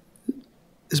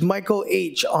 Is Michael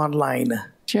H. online?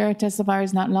 Chair, testifier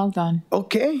is not logged on.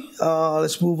 Okay,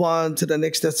 let's move on to the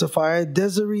next testifier,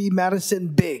 Desiree Madison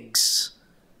Biggs.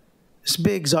 Ms.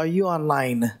 Biggs, are you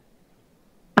online?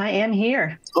 I am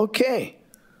here. Okay.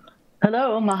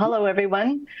 Hello, mahalo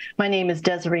everyone. My name is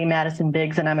Desiree Madison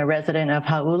Biggs, and I'm a resident of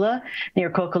Hauula near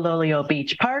Kokololio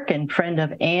Beach Park and friend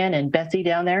of Ann and Bessie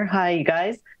down there. Hi, you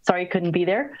guys. Sorry I couldn't be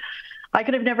there. I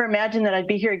could have never imagined that I'd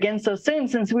be here again so soon,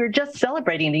 since we were just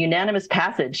celebrating the unanimous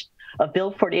passage of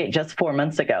Bill 48 just 4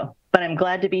 months ago. But I'm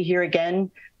glad to be here again,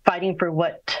 fighting for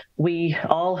what we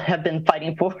all have been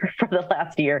fighting for the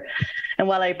last year. And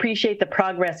while I appreciate the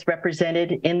progress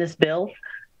represented in this bill,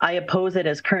 I oppose it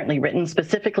as currently written,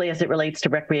 specifically as it relates to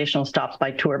recreational stops by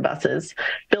tour buses.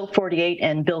 Bill 48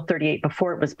 and Bill 38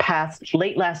 before it was passed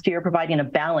late last year, providing a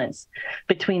balance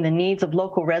between the needs of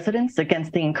local residents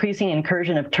against the increasing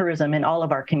incursion of tourism in all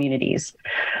of our communities.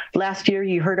 Last year,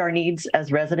 you heard our needs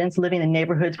as residents living in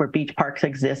neighborhoods where beach parks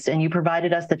exist, and you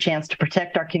provided us the chance to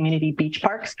protect our community beach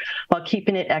parks while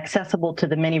keeping it accessible to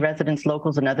the many residents,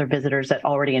 locals, and other visitors that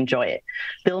already enjoy it.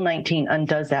 Bill 19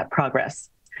 undoes that progress.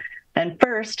 And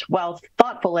first, while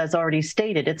thoughtful as already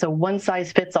stated, it's a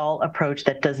one-size-fits-all approach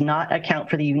that does not account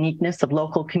for the uniqueness of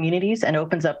local communities and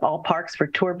opens up all parks for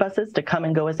tour buses to come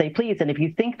and go as they please. And if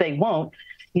you think they won't,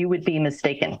 you would be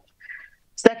mistaken.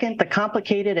 Second, the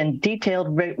complicated and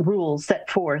detailed rules set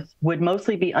forth would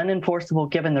mostly be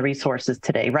unenforceable given the resources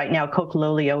today. Right now,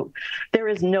 Kokololeo, there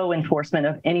is no enforcement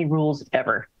of any rules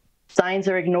ever. Signs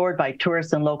are ignored by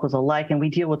tourists and locals alike, and we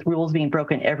deal with rules being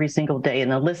broken every single day,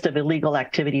 and the list of illegal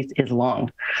activities is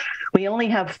long. We only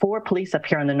have 4 police up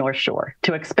here on the North Shore.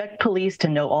 To expect police to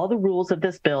know all the rules of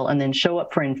this bill and then show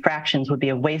up for infractions would be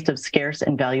a waste of scarce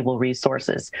and valuable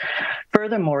resources.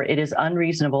 Furthermore, it is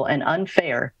unreasonable and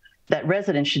unfair that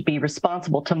residents should be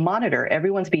responsible to monitor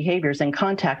everyone's behaviors and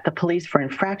contact the police for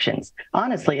infractions.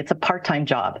 Honestly, it's a part-time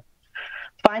job.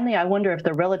 Finally, I wonder if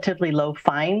the relatively low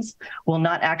fines will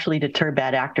not actually deter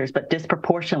bad actors, but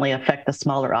disproportionately affect the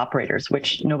smaller operators,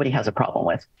 which nobody has a problem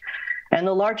with. And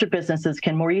the larger businesses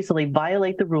can more easily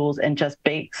violate the rules and just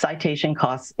bake citation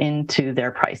costs into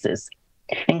their prices.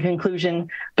 In conclusion,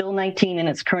 Bill 19 in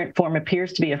its current form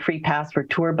appears to be a free pass for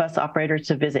tour bus operators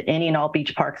to visit any and all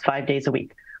beach parks 5 days a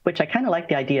week, which I kind of like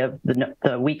the idea of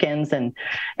the weekends and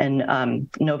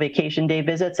no vacation day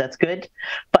visits. That's good.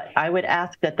 But I would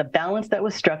ask that the balance that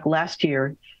was struck last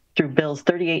year through Bills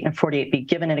 38 and 48 be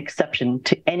given an exception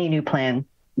to any new plan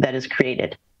that is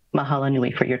created. Mahalo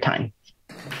nui for your time.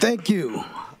 Thank you.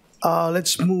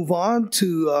 Let's move on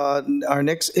to our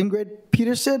next Ingrid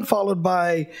Peterson, followed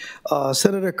by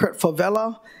Senator Kurt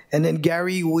Favela, and then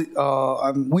Gary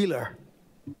Wheeler.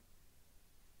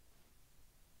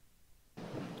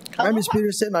 Hi, Ms.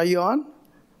 Peterson, are you on?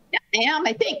 Yeah, I am,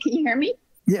 I think. Can you hear me?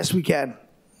 Yes, we can.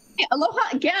 Yeah, aloha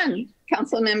again,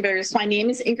 council members. My name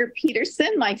is Ingrid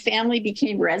Peterson. My family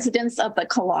became residents of the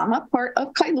Kalama part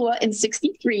of Kailua in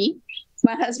 '63.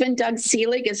 My husband, Doug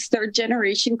Seelig, is third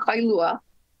generation Kailua.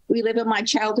 We live in my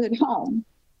childhood home.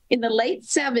 In the late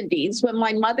 70s, when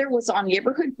my mother was on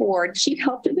neighborhood board, she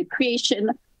helped in the creation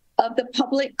of the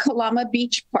public Kalama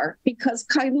Beach Park because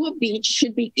Kailua Beach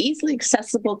should be easily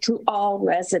accessible to all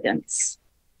residents.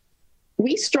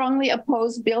 We strongly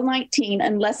oppose Bill 19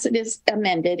 unless it is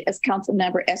amended as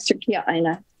Councilmember Esther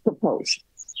Kia'aina proposed.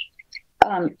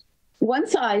 One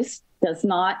size does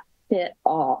not fit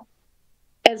all.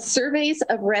 As surveys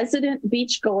of resident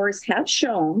beachgoers have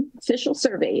shown, official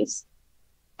surveys,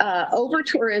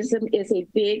 over-tourism is a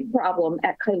big problem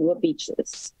at Kailua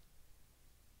beaches.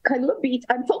 Kailua Beach,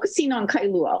 I'm focusing on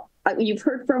Kailua. You've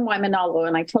heard from Waimanalo,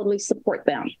 and I totally support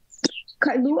them.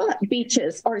 Kailua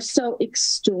beaches are so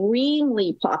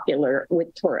extremely popular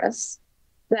with tourists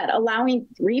that allowing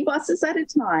 3 buses at a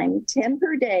time, 10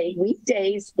 per day,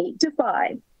 weekdays, 8 to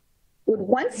 5, would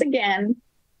once again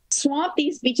swamp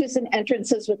these beaches and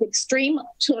entrances with extreme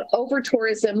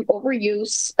over-tourism,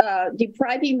 overuse,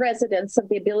 depriving residents of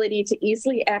the ability to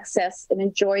easily access and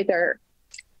enjoy their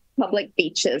public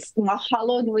beaches.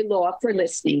 Mahalo nui loa for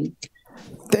listening.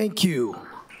 Thank you.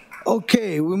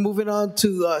 Okay, we're moving on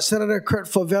to Senator Kurt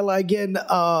Favela again.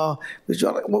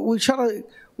 What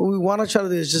we want to try to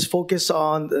do is just focus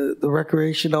on the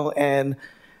recreational and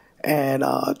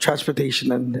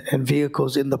transportation and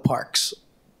vehicles in the parks.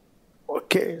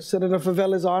 Okay, Senator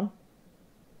Favela is on.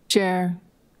 Chair,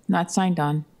 not signed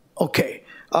on. Okay,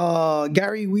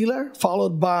 Gary Wheeler,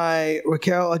 followed by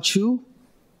Raquel Achu.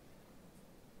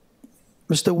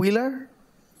 Mr. Wheeler?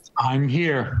 I'm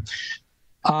here.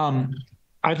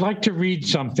 I'd like to read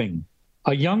something.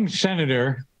 A young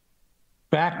senator,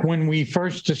 back when we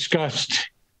first discussed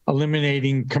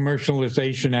eliminating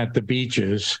commercialization at the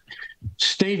beaches,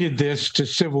 stated this to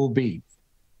Civil Beat.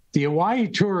 The Hawaii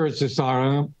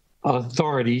Tourism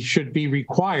Authority should be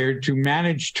required to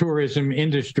manage tourism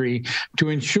industry to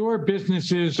ensure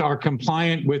businesses are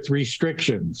compliant with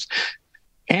restrictions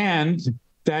and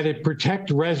that it protect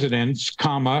residents,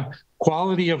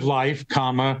 quality of life,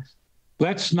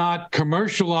 let's not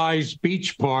commercialize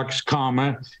beach parks,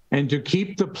 and to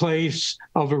keep the place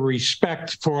of a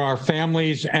respect for our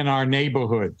families and our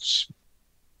neighborhoods.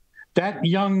 That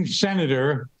young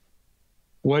senator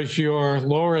was your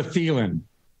Laura Thielen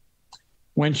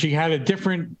when she had a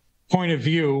different point of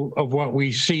view of what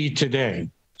we see today.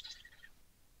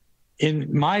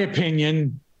 In my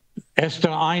opinion, Esther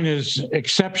Aina's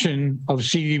exception of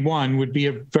CD1 would be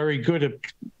a very good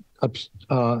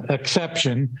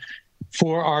exception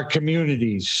for our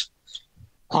communities.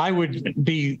 I would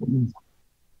be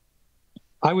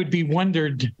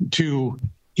wondered to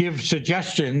give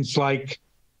suggestions like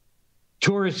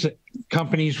tourist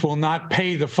companies will not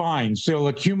pay the fines. They'll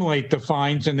accumulate the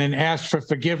fines and then ask for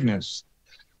forgiveness,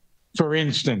 for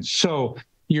instance. So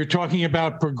you're talking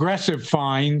about progressive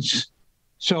fines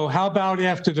So how about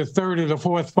after the third or the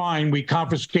fourth fine, we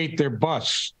confiscate their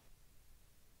bus?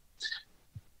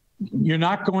 You're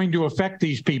not going to affect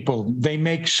these people. They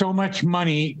make so much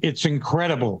money, it's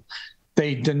incredible.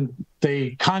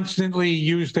 They constantly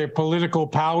use their political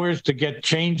powers to get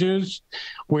changes.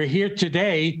 We're here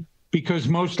today because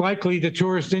most likely the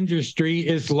tourist industry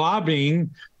is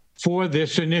lobbying for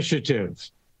this initiative.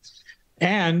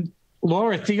 And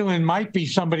Laura Thielen might be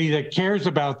somebody that cares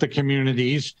about the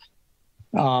communities.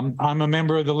 I'm a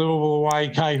member of the Livable Hawaii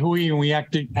Kaihui, and we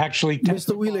actually.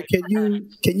 Mr. Wheeler,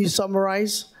 can you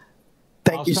summarize?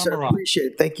 Thank you, sir.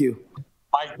 Appreciate it. Thank you.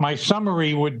 My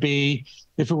summary would be,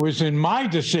 if it was in my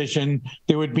decision,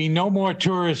 there would be no more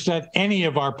tourists at any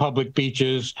of our public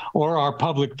beaches or our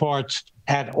public parks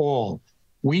at all.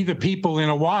 We, the people in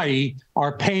Hawaii,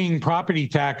 are paying property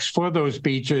tax for those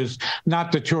beaches,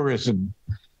 not the tourism.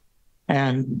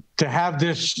 And to have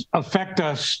this affect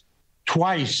us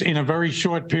twice in a very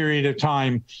short period of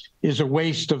time is a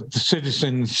waste of the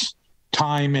citizens'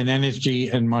 time and energy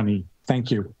and money. Thank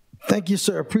you. Thank you,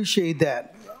 sir. Appreciate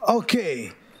that.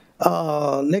 Okay.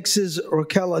 Next is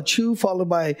Raquel Achu, followed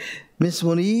by Ms.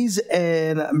 Moniz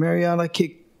and Mariana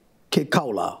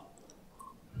Kikaula.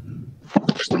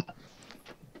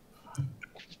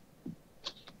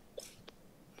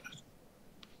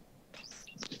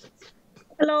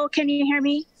 Hello, can you hear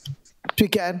me? We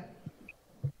can.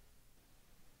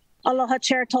 Aloha,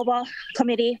 Chair Toba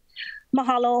Committee.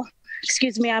 Mahalo.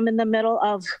 Excuse me, I'm in the middle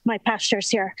of my pastures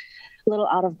here, a little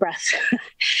out of breath.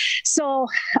 So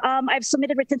I've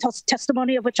submitted written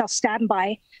testimony of which I'll stand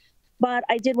by, but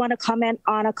I did want to comment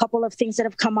on a couple of things that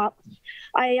have come up.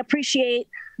 I appreciate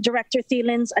Director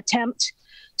Thielen's attempt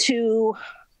to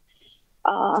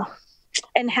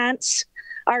enhance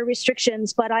our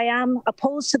restrictions, but I am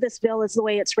opposed to this bill as the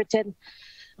way it's written,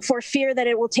 for fear that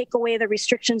it will take away the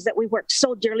restrictions that we worked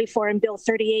so dearly for in Bill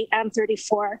 38 and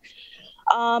 34.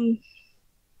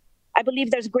 I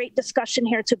believe there's great discussion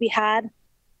here to be had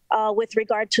with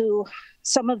regard to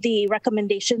some of the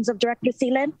recommendations of Director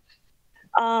Thielen.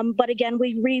 But again,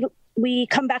 we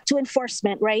come back to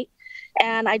enforcement, right?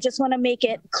 And I just want to make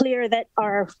it clear that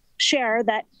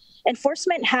that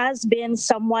enforcement has been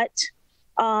somewhat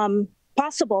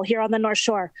possible here on the North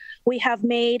Shore. We have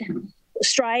made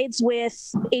strides with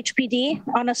HPD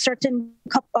on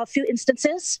a few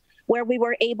instances where we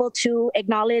were able to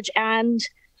acknowledge and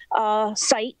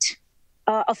cite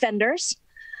offenders.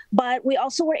 But we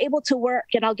also were able to work,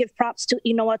 and I'll give props to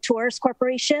Inoa Tours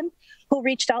Corporation, who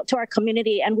reached out to our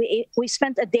community, and we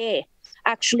spent a day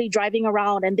actually driving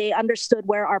around, and they understood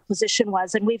where our position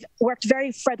was, and we've worked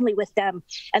very friendly with them,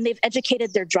 and they've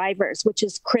educated their drivers, which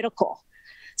is critical.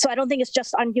 So I don't think it's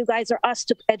just on you guys or us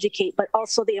to educate, but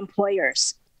also the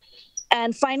employers.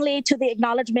 And finally, to the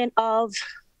acknowledgement of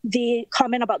the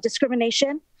comment about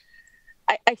discrimination,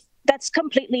 that's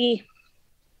completely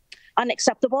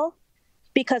unacceptable,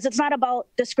 because it's not about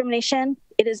discrimination.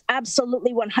 It is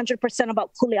absolutely 100%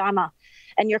 about kuleana.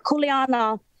 And your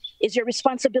kuleana is your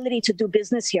responsibility to do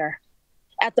business here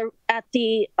at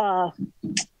the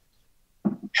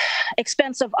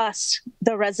expense of us,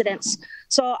 the residents.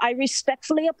 So I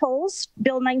respectfully oppose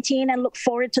Bill 19 and look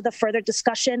forward to the further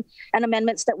discussion and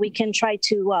amendments that we can try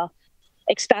to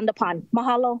expand upon.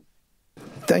 Mahalo.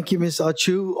 Thank you, Ms.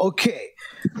 Achu. Okay.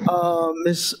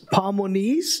 Ms.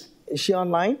 Palmoniz, is she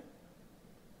online?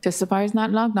 Testifier is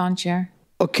not logged on, Chair.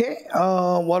 Okay.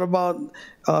 What about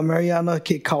Mariana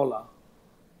Kikaula?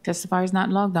 Testifier is not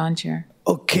logged on, Chair.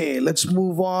 Okay, let's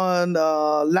move on.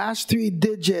 Last three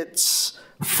digits,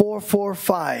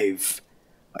 445.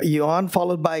 Are you on?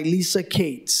 Followed by Lisa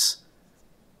Cates.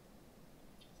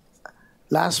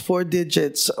 Last four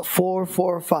digits,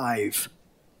 445.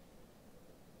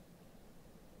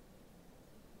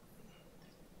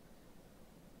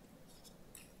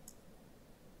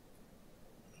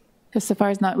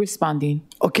 Testifier is not responding.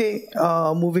 Okay,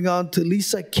 moving on to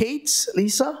Lisa Cates.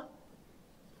 Lisa?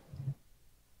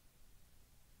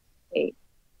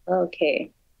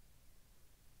 Okay.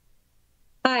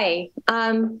 Hi.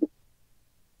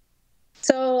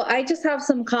 So I just have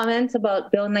some comments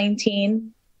about Bill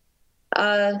 19.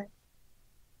 The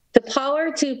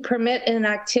power to permit an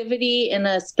activity in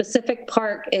a specific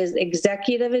park is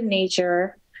executive in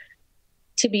nature,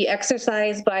 to be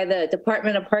exercised by the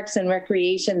Department of Parks and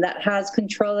Recreation that has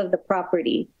control of the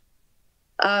property.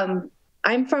 I'm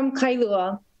from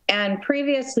Kailua, and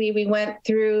previously we went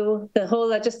through the whole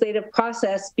legislative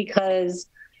process because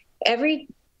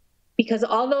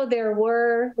although there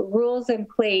were rules in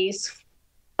place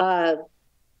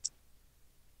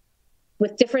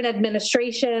with different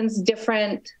administrations,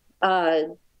 different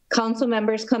council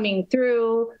members coming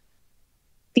through,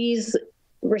 these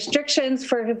restrictions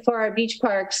for our beach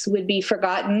parks would be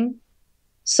forgotten.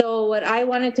 So what I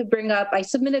wanted to bring up, I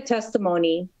submitted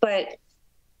testimony, but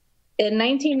in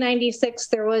 1996,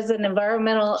 there was an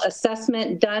environmental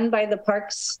assessment done by the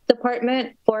Parks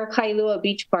Department for Kailua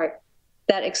Beach Park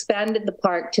that expanded the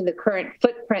park to the current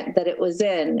footprint that it was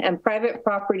in, and private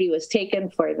property was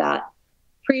taken for that.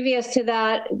 Previous to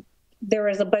that, there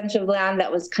was a bunch of land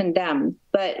that was condemned.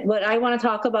 But what I want to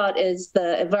talk about is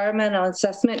the environmental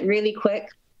assessment really quick.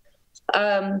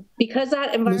 Because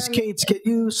that environment... Ms. Cates, can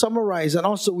you summarize? And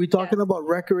also, we're talking about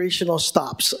recreational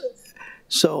stops.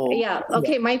 So yeah,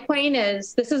 okay, my point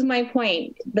is, this is my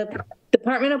point. The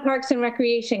Department of Parks and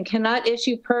Recreation cannot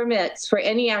issue permits for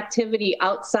any activity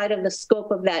outside of the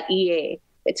scope of that EA.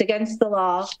 It's against the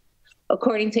law,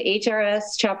 according to HRS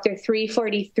Chapter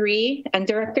 343. And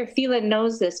Director Thielen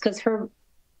knows this because her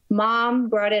mom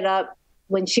brought it up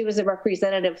when she was a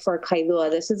representative for Kailua.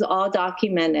 This is all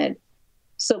documented.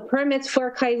 So permits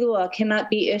for Kailua cannot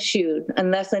be issued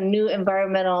unless a new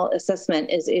environmental assessment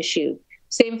is issued.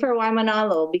 Same for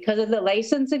Waimanalo, because of the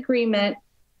license agreement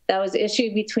that was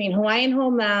issued between Hawaiian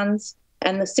Homelands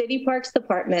and the City Parks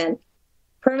Department.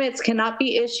 Permits cannot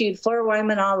be issued for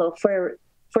Waimanalo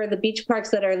for the beach parks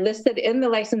that are listed in the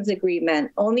license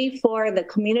agreement, only for the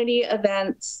community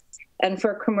events and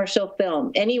for commercial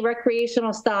film. Any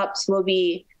recreational stops will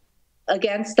be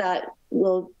against that,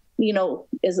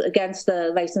 is against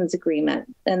the license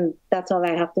agreement. And that's all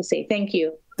I have to say. Thank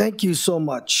you. Thank you so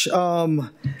much. That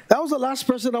was the last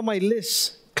person on my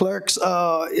list, clerks.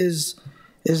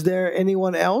 Is there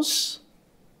anyone else?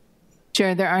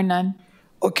 Chair, there are none.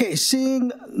 Okay,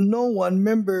 seeing no one,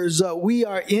 members, we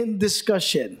are in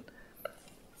discussion.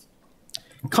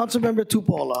 Councilmember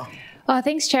Tupola.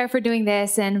 Thanks, Chair, for doing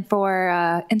this and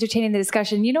for entertaining the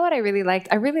discussion. You know what I really liked?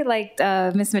 I really liked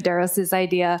Ms. Medeiros'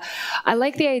 idea. I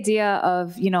like the idea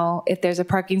of, if there's a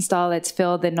parking stall that's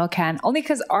filled, then no can. Only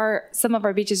because some of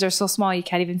our beaches are so small, you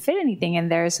can't even fit anything in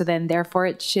there. So then, therefore,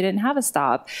 it shouldn't have a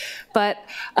stop. But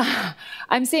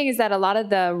I'm saying is that a lot of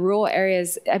the rural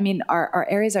areas, our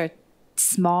areas are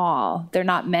small. They're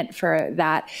not meant for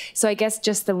that. So I guess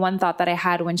just the one thought that I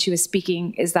had when she was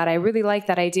speaking is that I really like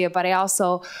that idea, but I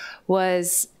also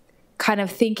was kind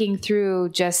of thinking through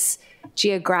just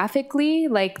geographically,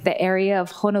 like the area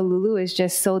of Honolulu is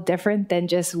just so different than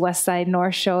just West Side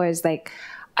North Shore. Is like,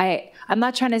 I'm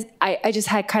not trying to, I just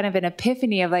had kind of an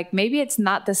epiphany of like, maybe it's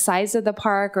not the size of the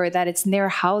park or that it's near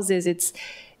houses.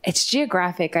 It's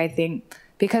geographic, I think.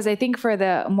 Because I think for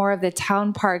the more of the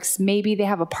town parks, maybe they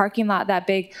have a parking lot that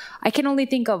big. I can only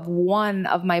think of one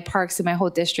of my parks in my whole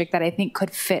district that I think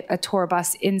could fit a tour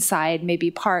bus inside,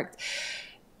 maybe parked.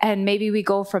 And maybe we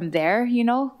go from there,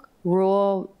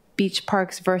 rural beach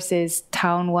parks versus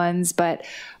town ones. But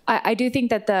I do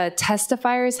think that the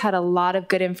testifiers had a lot of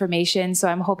good information. So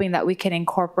I'm hoping that we can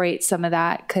incorporate some of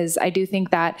that, because I do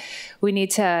think that we need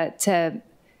to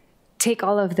take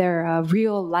all of their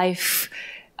real life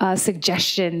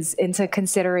suggestions into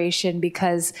consideration,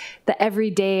 because the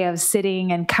everyday of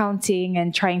sitting and counting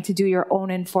and trying to do your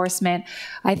own enforcement,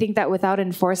 I think that without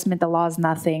enforcement, the law is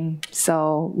nothing.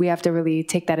 So we have to really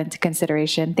take that into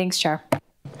consideration. Thanks, Chair.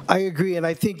 I agree. And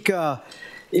I think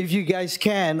if you guys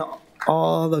can,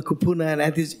 all the kupuna and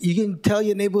aunties, you can tell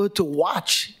your neighborhood to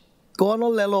watch. Go on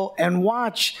Olelo and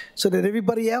watch so that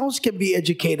everybody else can be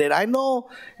educated. I know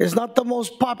it's not the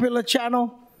most popular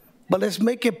channel, but let's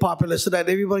make it popular so that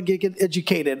everybody can get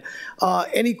educated.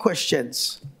 Any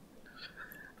questions?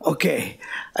 Okay.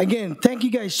 Again, thank you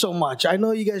guys so much. I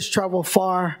know you guys travel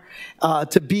far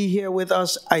to be here with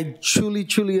us. I truly,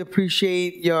 truly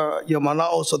appreciate your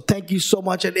mana'o. So thank you so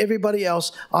much. And everybody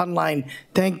else online,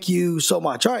 thank you so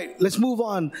much. All right, let's move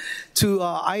on to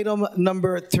item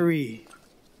number 3.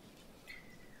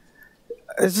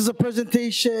 This is a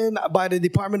presentation by the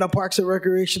Department of Parks and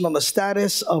Recreation on the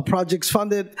status of projects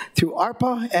funded through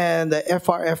ARPA and the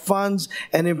FRF funds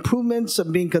and improvements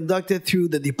being conducted through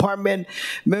the department.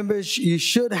 Members, you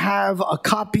should have a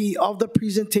copy of the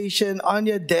presentation on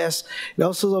your desk. It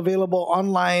also is available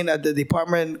online at the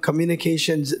Department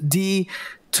Communications D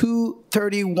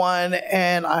 231,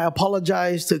 and I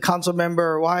apologize to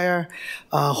Councilmember Wire.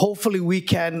 Hopefully we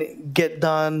can get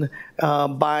done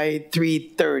by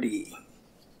 3:30.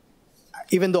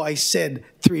 Even though I said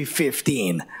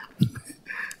 3:15.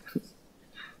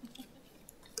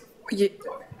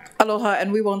 Aloha,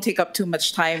 and we won't take up too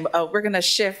much time. We're going to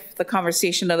shift the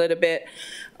conversation a little bit.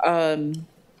 And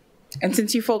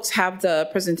since you folks have the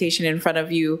presentation in front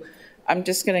of you, I'm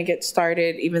just going to get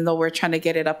started, even though we're trying to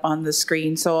get it up on the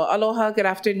screen. So aloha, good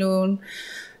afternoon,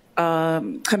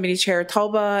 Committee Chair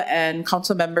Tauba and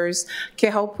council members. Ke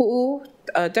haupu'u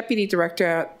Deputy Director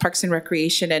at Parks and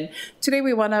Recreation, and today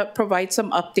we want to provide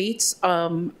some updates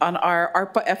on our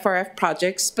ARPA FRF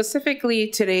project, specifically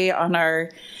today on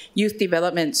our Youth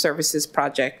Development Services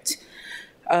project.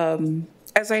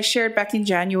 As I shared back in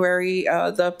January,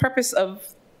 the purpose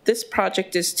of this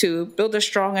project is to build a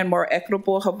strong and more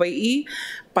equitable Hawaii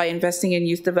by investing in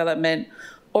youth development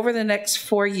over the next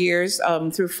 4 years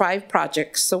through 5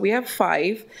 projects. So we have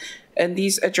 5, and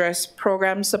these address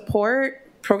program support,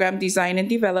 program design and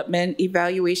development,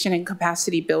 evaluation, and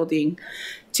capacity building.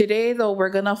 Today, though, we're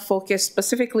going to focus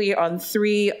specifically on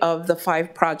 3 of the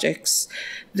 5 projects.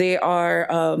 They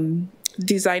are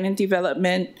design and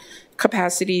development,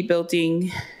 capacity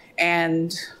building,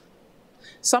 and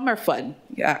summer fun.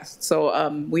 Yeah, so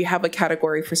we have a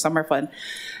category for summer fun.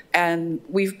 And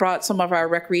we've brought some of our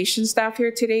recreation staff here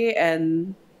today,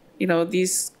 and you know,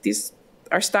 these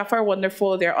our staff are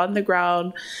wonderful. They're on the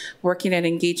ground, working and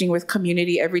engaging with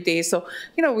community every day. So,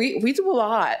 you know, we do a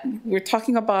lot. We're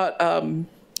talking about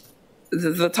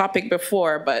the topic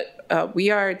before, but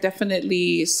we are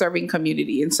definitely serving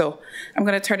community. And so I'm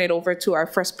going to turn it over to our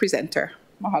first presenter.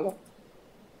 Mahalo.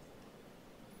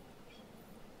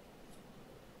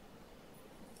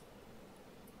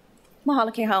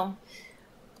 Mahalo ke hau.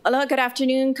 Aloha, good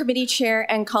afternoon, committee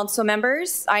chair and council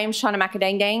members. I am Shauna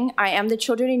Makadangdang. I am the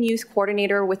Children and Youth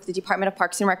Coordinator with the Department of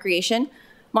Parks and Recreation.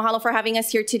 Mahalo for having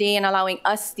us here today and allowing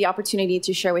us the opportunity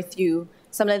to share with you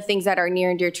some of the things that are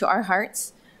near and dear to our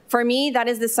hearts. For me, that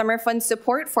is the summer fund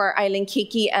support for our island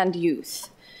keiki and youth.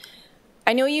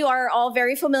 I know you are all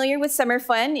very familiar with Summer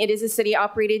Fun. It is a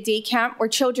city-operated day camp where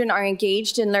children are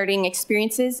engaged in learning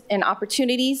experiences and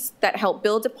opportunities that help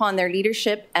build upon their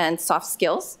leadership and soft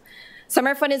skills.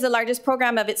 Summer Fun is the largest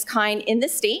program of its kind in the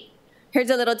state. Here's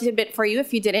a little tidbit for you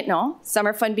if you didn't know.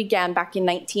 Summer Fun began back in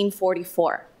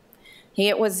 1944.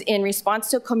 It was in response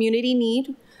to a community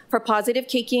need for positive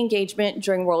keiki engagement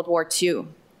during World War II.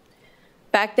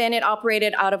 Back then, it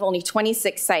operated out of only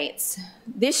 26 sites.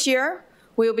 This year,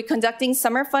 we will be conducting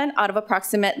Summer Fun out of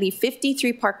approximately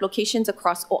 53 park locations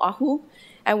across Oahu,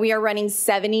 and we are running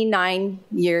 79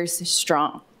 years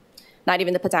strong. Not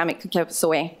even the Potomac could keep us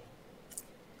away.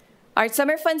 Our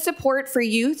Summer Fund support for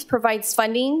youth provides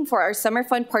funding for our Summer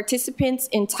Fund participants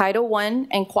in Title I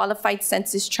and Qualified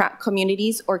Census Tract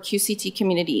Communities, or QCT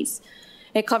communities.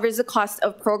 It covers the cost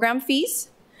of program fees.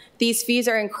 These fees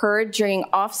are incurred during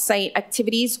off-site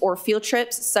activities or field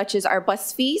trips, such as our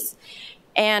bus fees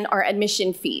and our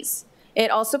admission fees. It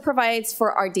also provides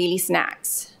for our daily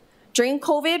snacks. During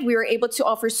COVID, we were able to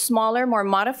offer smaller, more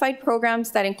modified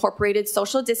programs that incorporated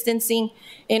social distancing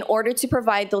in order to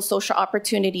provide those social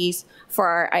opportunities for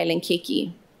our island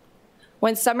keiki.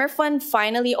 When Summer Fun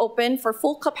finally opened for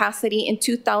full capacity in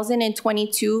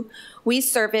 2022, we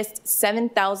serviced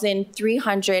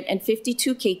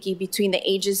 7,352 keiki between the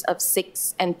ages of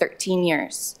 6 and 13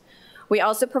 years. We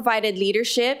also provided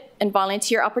leadership and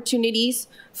volunteer opportunities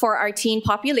for our teen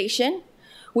population.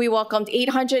 We welcomed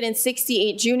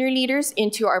 868 junior leaders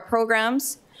into our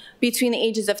programs between the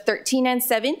ages of 13 and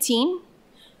 17.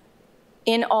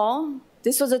 In all,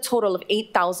 this was a total of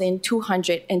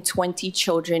 8,220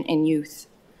 children and youth.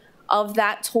 Of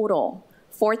that total,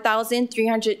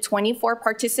 4,324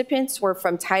 participants were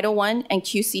from Title I and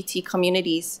QCT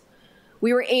communities.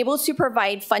 We were able to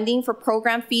provide funding for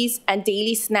program fees and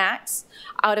daily snacks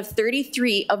out of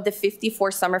 33 of the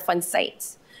 54 Summer Fun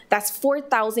sites. That's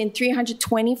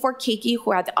 4,324 keiki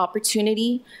who had the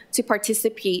opportunity to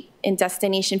participate in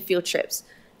destination field trips.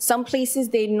 Some places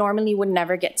they normally would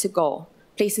never get to go.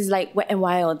 Places like Wet n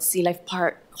Wild, Sea Life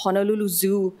Park, Honolulu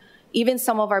Zoo, even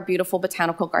some of our beautiful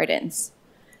botanical gardens.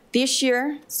 This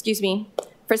year,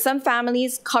 for some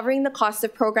families, covering the cost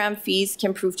of program fees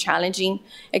can prove challenging,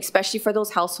 especially for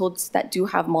those households that do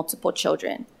have multiple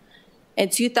children. In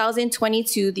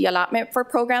 2022, the allotment for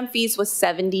program fees was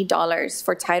 $70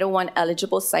 for Title I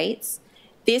eligible sites.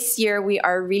 This year, we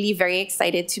are really very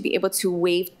excited to be able to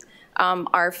waive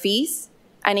our fees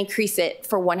and increase it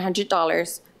for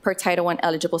 $100 per Title I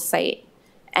eligible site.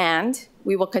 And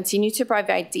we will continue to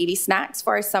provide daily snacks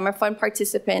for our Summer Fun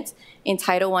participants in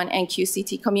Title I and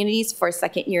QCT communities for a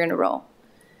second year in a row.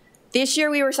 This year,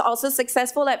 we were also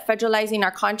successful at federalizing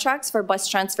our contracts for bus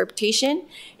transportation,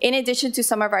 in addition to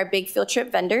some of our big field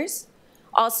trip vendors.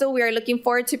 Also, we are looking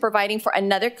forward to providing for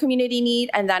another community need,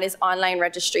 and that is online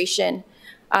registration.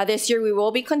 This year, we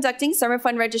will be conducting Summer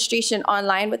Fun registration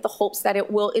online with the hopes that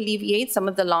it will alleviate some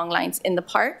of the long lines in the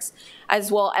parks, as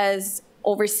well as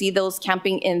oversee those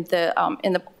camping in the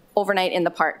overnight in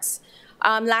the parks.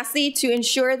 Lastly, to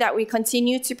ensure that we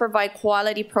continue to provide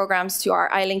quality programs to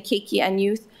our island keiki and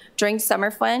youth, during Summer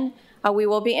Fun, we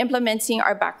will be implementing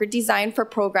our backward design for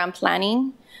program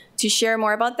planning. To share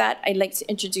more about that, I'd like to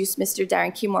introduce Mr.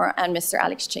 Darren Kimura and Mr.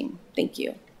 Alex Ching. Thank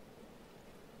you.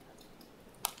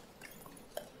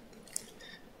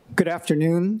 Good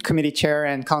afternoon, committee chair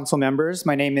and council members.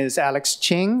 My name is Alex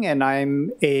Ching, and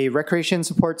I'm a Recreation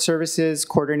Support Services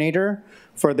Coordinator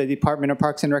for the Department of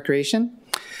Parks and Recreation.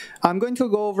 I'm going to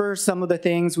go over some of the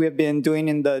things we have been doing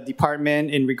in the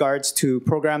department in regards to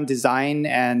program design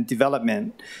and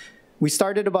development. We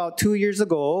started about 2 years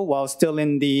ago while still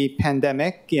in the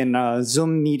pandemic in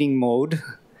Zoom meeting mode.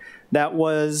 That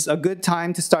was a good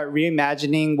time to start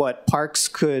reimagining what parks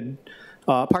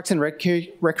and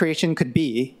recreation could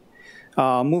be,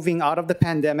 moving out of the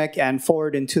pandemic and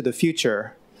forward into the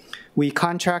future. We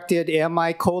contracted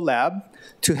AMI CoLab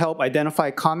to help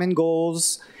identify common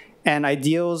goals and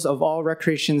ideals of all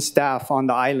recreation staff on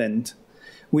the island.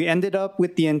 We ended up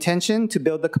with the intention to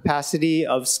build the capacity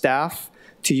of staff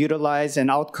to utilize an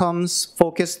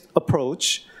outcomes-focused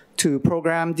approach to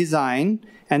program design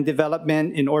and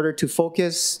development in order to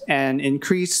focus and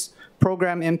increase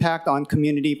program impact on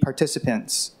community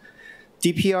participants.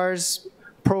 DPR's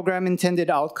program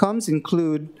intended outcomes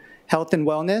include health and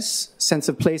wellness, sense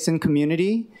of place and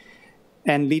community,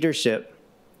 and leadership.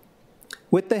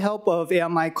 With the help of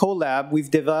AMI CoLab,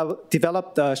 we've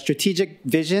developed a strategic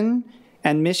vision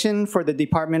and mission for the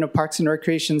Department of Parks and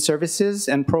Recreation Services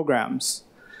and programs.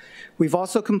 We've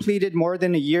also completed more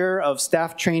than a year of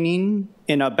staff training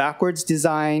in a backwards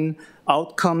design,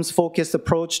 outcomes-focused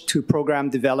approach to program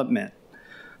development.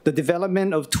 The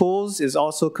development of tools is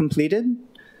also completed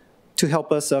to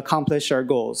help us accomplish our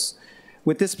goals.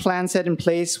 With this plan set in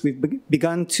place, we've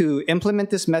begun to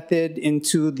implement this method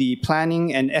into the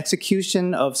planning and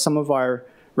execution of some of our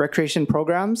recreation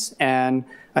programs, and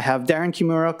I have Darren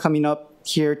Kimura coming up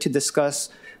here to discuss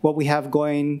what we have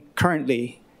going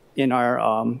currently in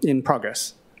our in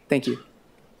progress. Thank you.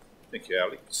 Thank you,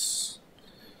 Alex.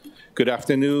 Good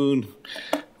afternoon,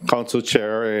 Council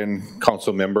Chair and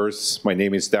Council members. My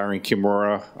name is Darren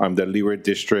Kimura. I'm the Leeward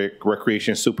District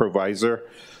Recreation Supervisor.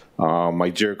 My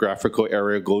geographical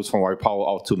area goes from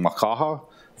Waipawa out to Makaha,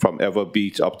 from Ewa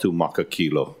Beach up to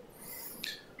Makakilo.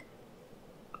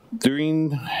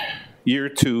 During year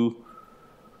 2,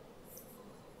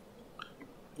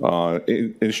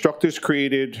 instructors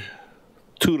created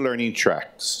 2 learning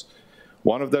tracks.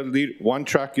 One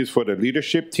track is for the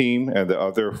leadership team and the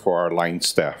other for our line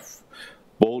staff.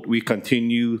 Both we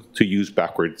continue to use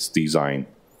backwards design.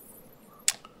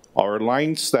 Our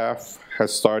line staff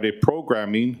has started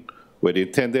programming with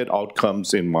intended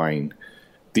outcomes in mind.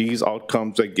 These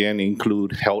outcomes again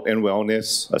include health and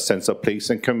wellness, a sense of place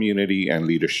and community, and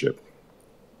leadership.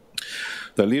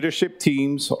 The leadership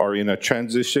teams are in a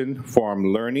transition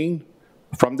from learning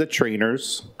from the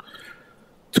trainers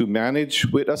to manage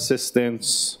with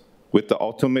assistance, with the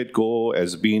ultimate goal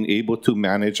as being able to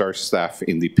manage our staff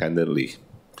independently.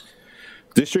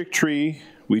 District 3,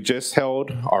 we just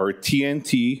held our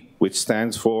TNT, which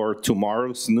stands for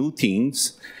Tomorrow's New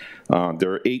Teens.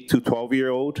 There are 8 to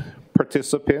 12-year-old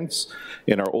participants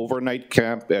in our overnight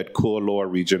camp at Kualoa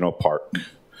Regional Park.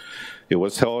 It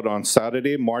was held on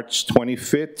Saturday, March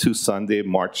 25th to Sunday,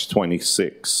 March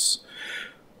 26th.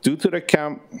 Due to the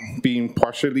camp being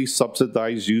partially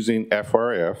subsidized using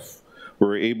FRF, we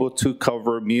were able to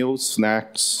cover meals,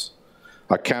 snacks,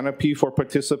 a canopy for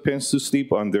participants to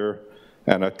sleep under,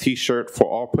 and a t-shirt for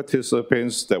all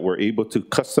participants that were able to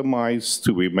customize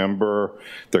to remember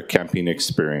their camping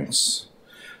experience.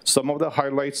 Some of the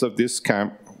highlights of this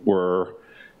camp were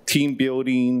team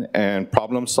building and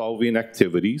problem-solving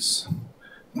activities,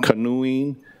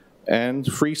 canoeing and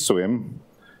free swim,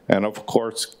 and of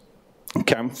course,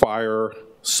 campfire,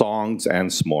 songs,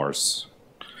 and s'mores.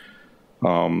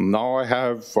 Now I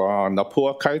have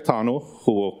Napua Kaitano,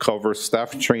 who will cover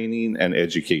staff training and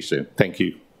education. Thank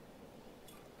you.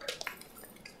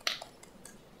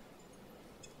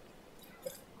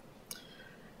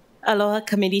 Aloha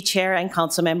Committee Chair and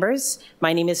Council members.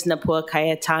 My name is Napua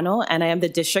Cayetano, and I am the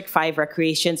District 5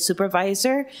 Recreation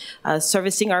Supervisor,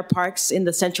 servicing our parks in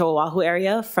the Central Oahu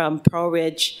area from Pearl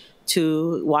Ridge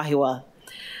to Wahiawa.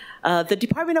 The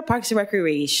Department of Parks and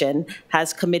Recreation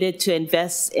has committed to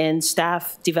invest in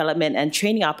staff development and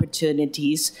training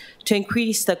opportunities to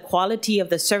increase the quality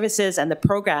of the services and the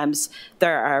programs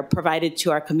that are provided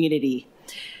to our community.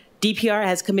 DPR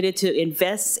has committed to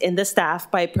invest in the staff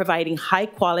by providing high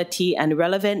quality and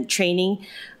relevant training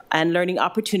and learning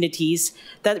opportunities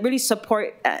that really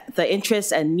support the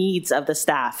interests and needs of the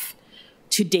staff.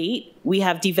 To date, we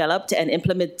have developed and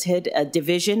implemented a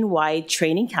division-wide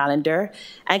training calendar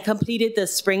and completed the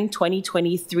spring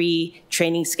 2023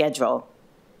 training schedule.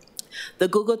 The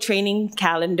Google training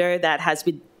calendar that has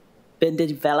been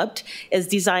developed is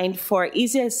designed for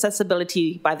easy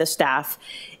accessibility by the staff.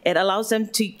 It allows them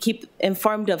to keep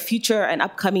informed of future and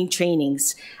upcoming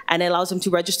trainings, and it allows them to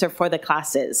register for the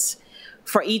classes.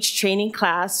 For each training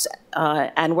class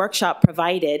and workshop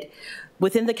provided,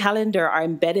 within the calendar are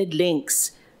embedded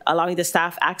links allowing the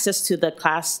staff access to the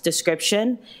class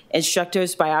description,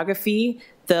 instructor's biography,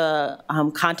 the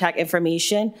contact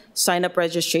information, sign-up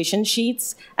registration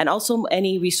sheets, and also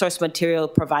any resource material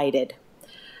provided.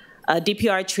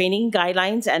 DPR training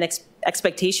guidelines and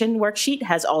expectation worksheet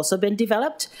has also been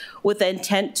developed with the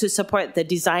intent to support the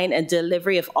design and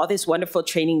delivery of all this wonderful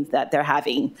training that they're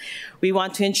having. We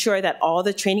want to ensure that all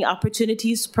the training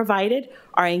opportunities provided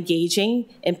are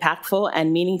engaging, impactful,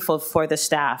 and meaningful for the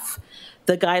staff.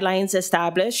 The guidelines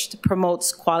established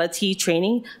promotes quality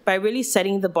training by really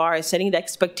setting the bar, setting the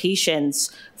expectations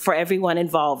for everyone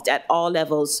involved at all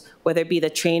levels, whether it be the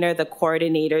trainer, the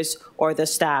coordinators, or the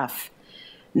staff.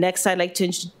 Next, I'd like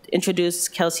to introduce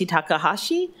Kelsey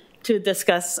Takahashi to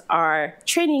discuss our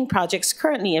training projects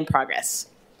currently in progress.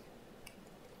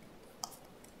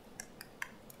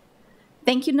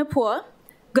 Thank you, Napua.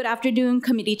 Good afternoon,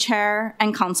 committee chair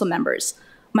and council members.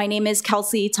 My name is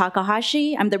Kelsey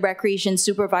Takahashi. I'm the recreation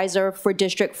supervisor for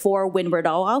District 4 Windward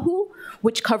Oahu,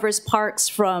 which covers parks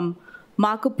from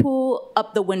Makapu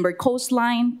up the Windward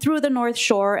coastline, through the North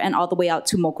Shore, and all the way out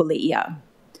to Mokuleia.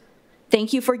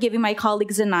 Thank you for giving my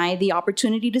colleagues and I the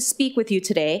opportunity to speak with you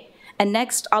today. And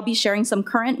next, I'll be sharing some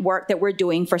current work that we're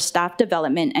doing for staff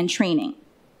development and training.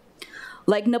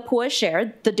 Like Napua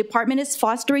shared, the department is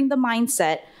fostering the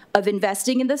mindset of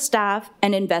investing in the staff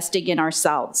and investing in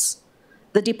ourselves.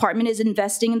 The department is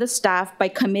investing in the staff by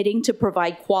committing to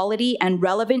provide quality and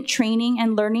relevant training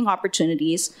and learning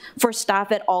opportunities for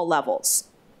staff at all levels.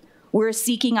 We're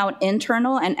seeking out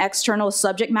internal and external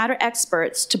subject matter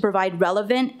experts to provide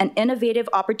relevant and innovative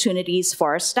opportunities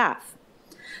for our staff.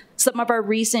 Some of our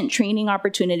recent training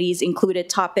opportunities included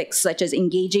topics such as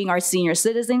engaging our senior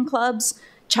citizen clubs,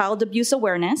 child abuse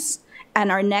awareness, and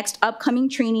our next upcoming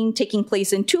training taking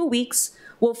place in 2 weeks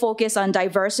will focus on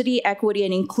diversity, equity,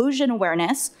 and inclusion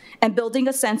awareness and building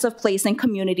a sense of place and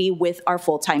community with our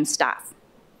full-time staff.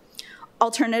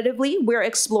 Alternatively, we're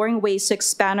exploring ways to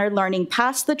expand our learning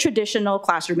past the traditional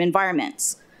classroom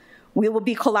environments. We will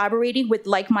be collaborating with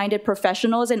like-minded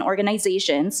professionals and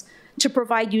organizations to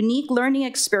provide unique learning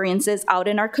experiences out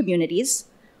in our communities.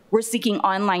 We're seeking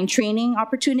online training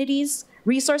opportunities,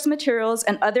 resource materials,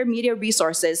 and other media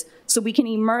resources so we can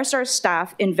immerse our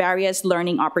staff in various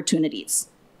learning opportunities.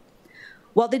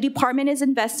 While the department is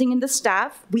investing in the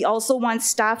staff, we also want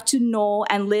staff to know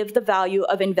and live the value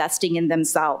of investing in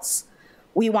themselves.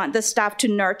 We want the staff to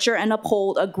nurture and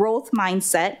uphold a growth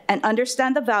mindset and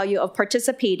understand the value of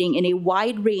participating in a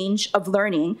wide range of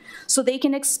learning so they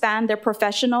can expand their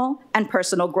professional and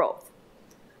personal growth.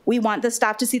 We want the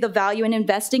staff to see the value in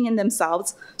investing in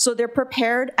themselves so they're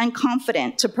prepared and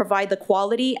confident to provide the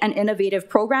quality and innovative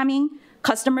programming,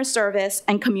 customer service,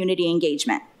 and community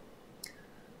engagement.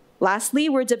 Lastly,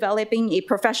 we're developing a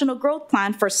professional growth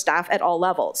plan for staff at all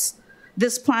levels.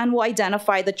 This plan will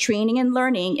identify the training and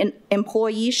learning an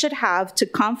employee should have to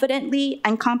confidently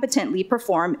and competently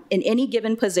perform in any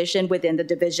given position within the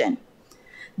division.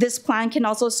 This plan can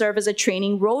also serve as a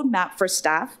training roadmap for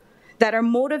staff that are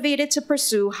motivated to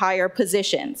pursue higher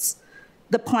positions.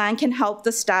 The plan can help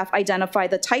the staff identify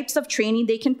the types of training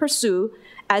they can pursue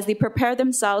as they prepare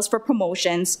themselves for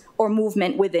promotions or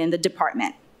movement within the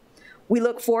department. We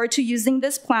look forward to using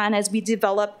this plan as we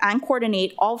develop and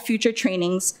coordinate all future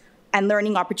trainings and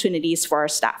learning opportunities for our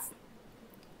staff.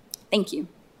 Thank you.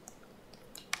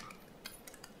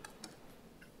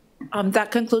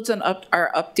 That concludes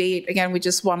our update. Again, we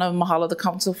just want to mahalo the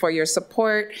council for your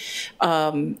support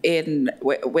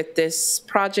with this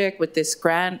project, with this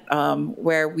grant,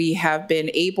 where we have been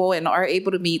able and are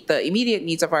able to meet the immediate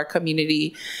needs of our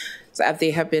community as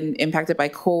they have been impacted by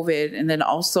COVID, and then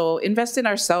also invest in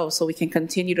ourselves so we can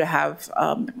continue to have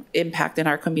impact in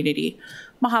our community.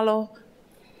 Mahalo.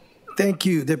 Thank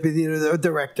you, Deputy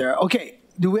Director. Okay,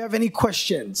 do we have any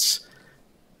questions?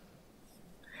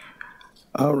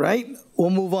 All right, we'll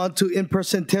move on to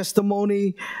in-person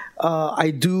testimony.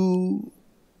 I do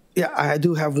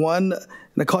have one.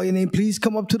 And I call your name. Please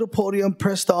come up to the podium,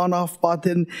 press the on-off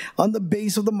button on the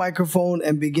base of the microphone,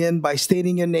 and begin by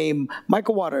stating your name.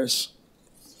 Michael Waters.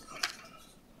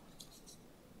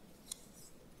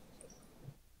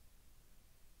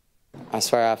 I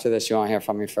swear after this you won't hear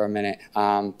from me for a minute.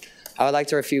 I would like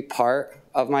to refute part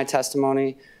of my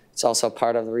testimony. It's also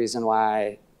part of the reason why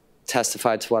I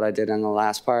testified to what I did in the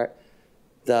last part.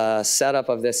 The setup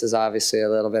of this is obviously a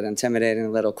little bit intimidating, a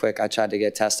little quick. I tried to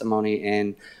get testimony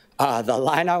in. The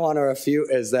line I want to refute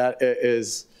is that it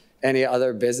is any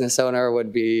other business owner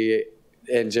would be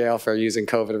in jail for using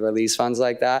COVID release funds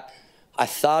like that. I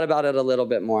thought about it a little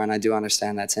bit more, and I do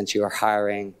understand that since you are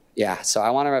hiring. Yeah, so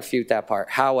I want to refute that part.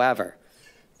 However,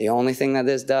 the only thing that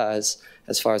this does,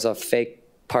 as far as a fake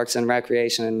Parks and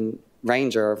Recreation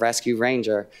ranger or rescue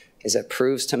ranger, is it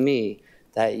proves to me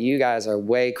that you guys are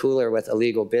way cooler with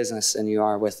illegal business than you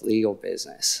are with legal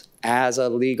business. As a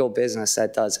legal business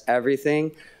that does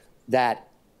everything that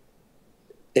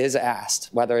is asked,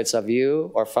 whether it's of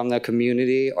you or from the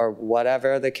community or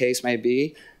whatever the case may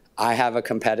be, I have a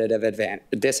competitive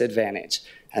disadvantage.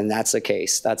 And that's the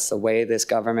case. That's the way this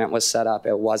government was set up.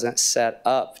 It wasn't set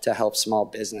up to help small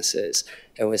businesses.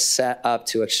 It was set up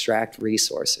to extract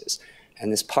resources.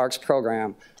 And this parks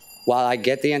program, while I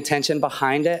get the intention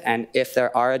behind it, and if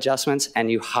there are adjustments and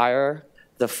you hire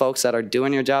the folks that are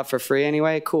doing your job for free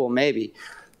anyway, cool, maybe.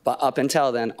 But up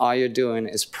until then, all you're doing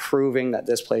is proving that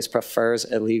this place prefers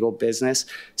illegal business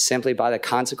simply by the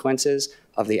consequences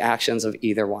of the actions of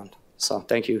either one. So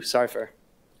thank you. Sorry for.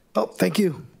 Oh, thank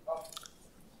you.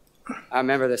 I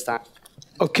remember this time.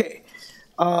 Okay.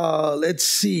 Let's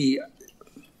see.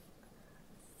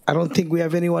 I don't think we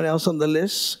have anyone else on the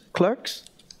list. Clerks?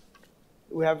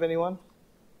 Do we have anyone?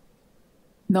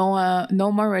 No,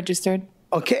 no more registered.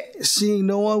 Okay, seeing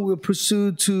no one, we'll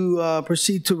proceed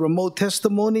to remote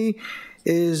testimony.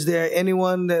 Is there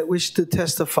anyone that wishes to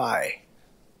testify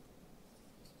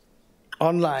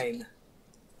online?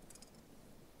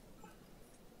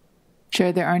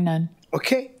 Chair, there are none.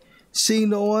 Okay, seeing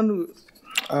no one,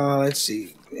 let's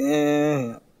see.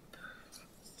 Sorry.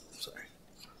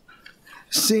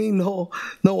 Seeing no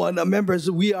one,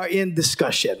 members, we are in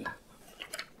discussion.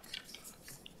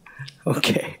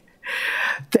 Okay.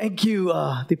 Thank you,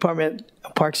 Department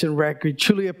of Parks and Rec. We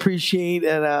truly appreciate,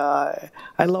 and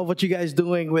I love what you guys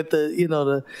doing with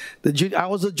the I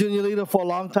was a junior leader for a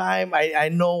long time. I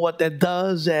know what that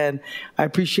does, and I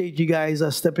appreciate you guys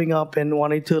stepping up and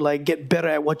wanting to get better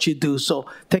at what you do. So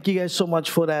thank you guys so much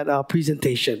for that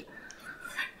presentation.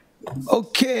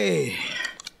 Okay.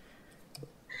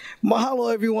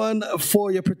 Mahalo, everyone,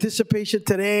 for your participation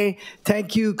today.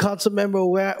 Thank you, Councilmember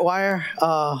Wire.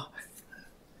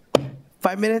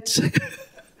 5 minutes?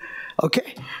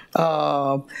 Okay.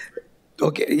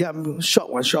 Okay, yeah,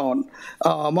 short one.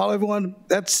 Mahalo, everyone.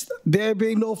 There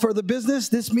being no further business,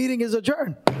 this meeting is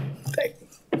adjourned. Thank you.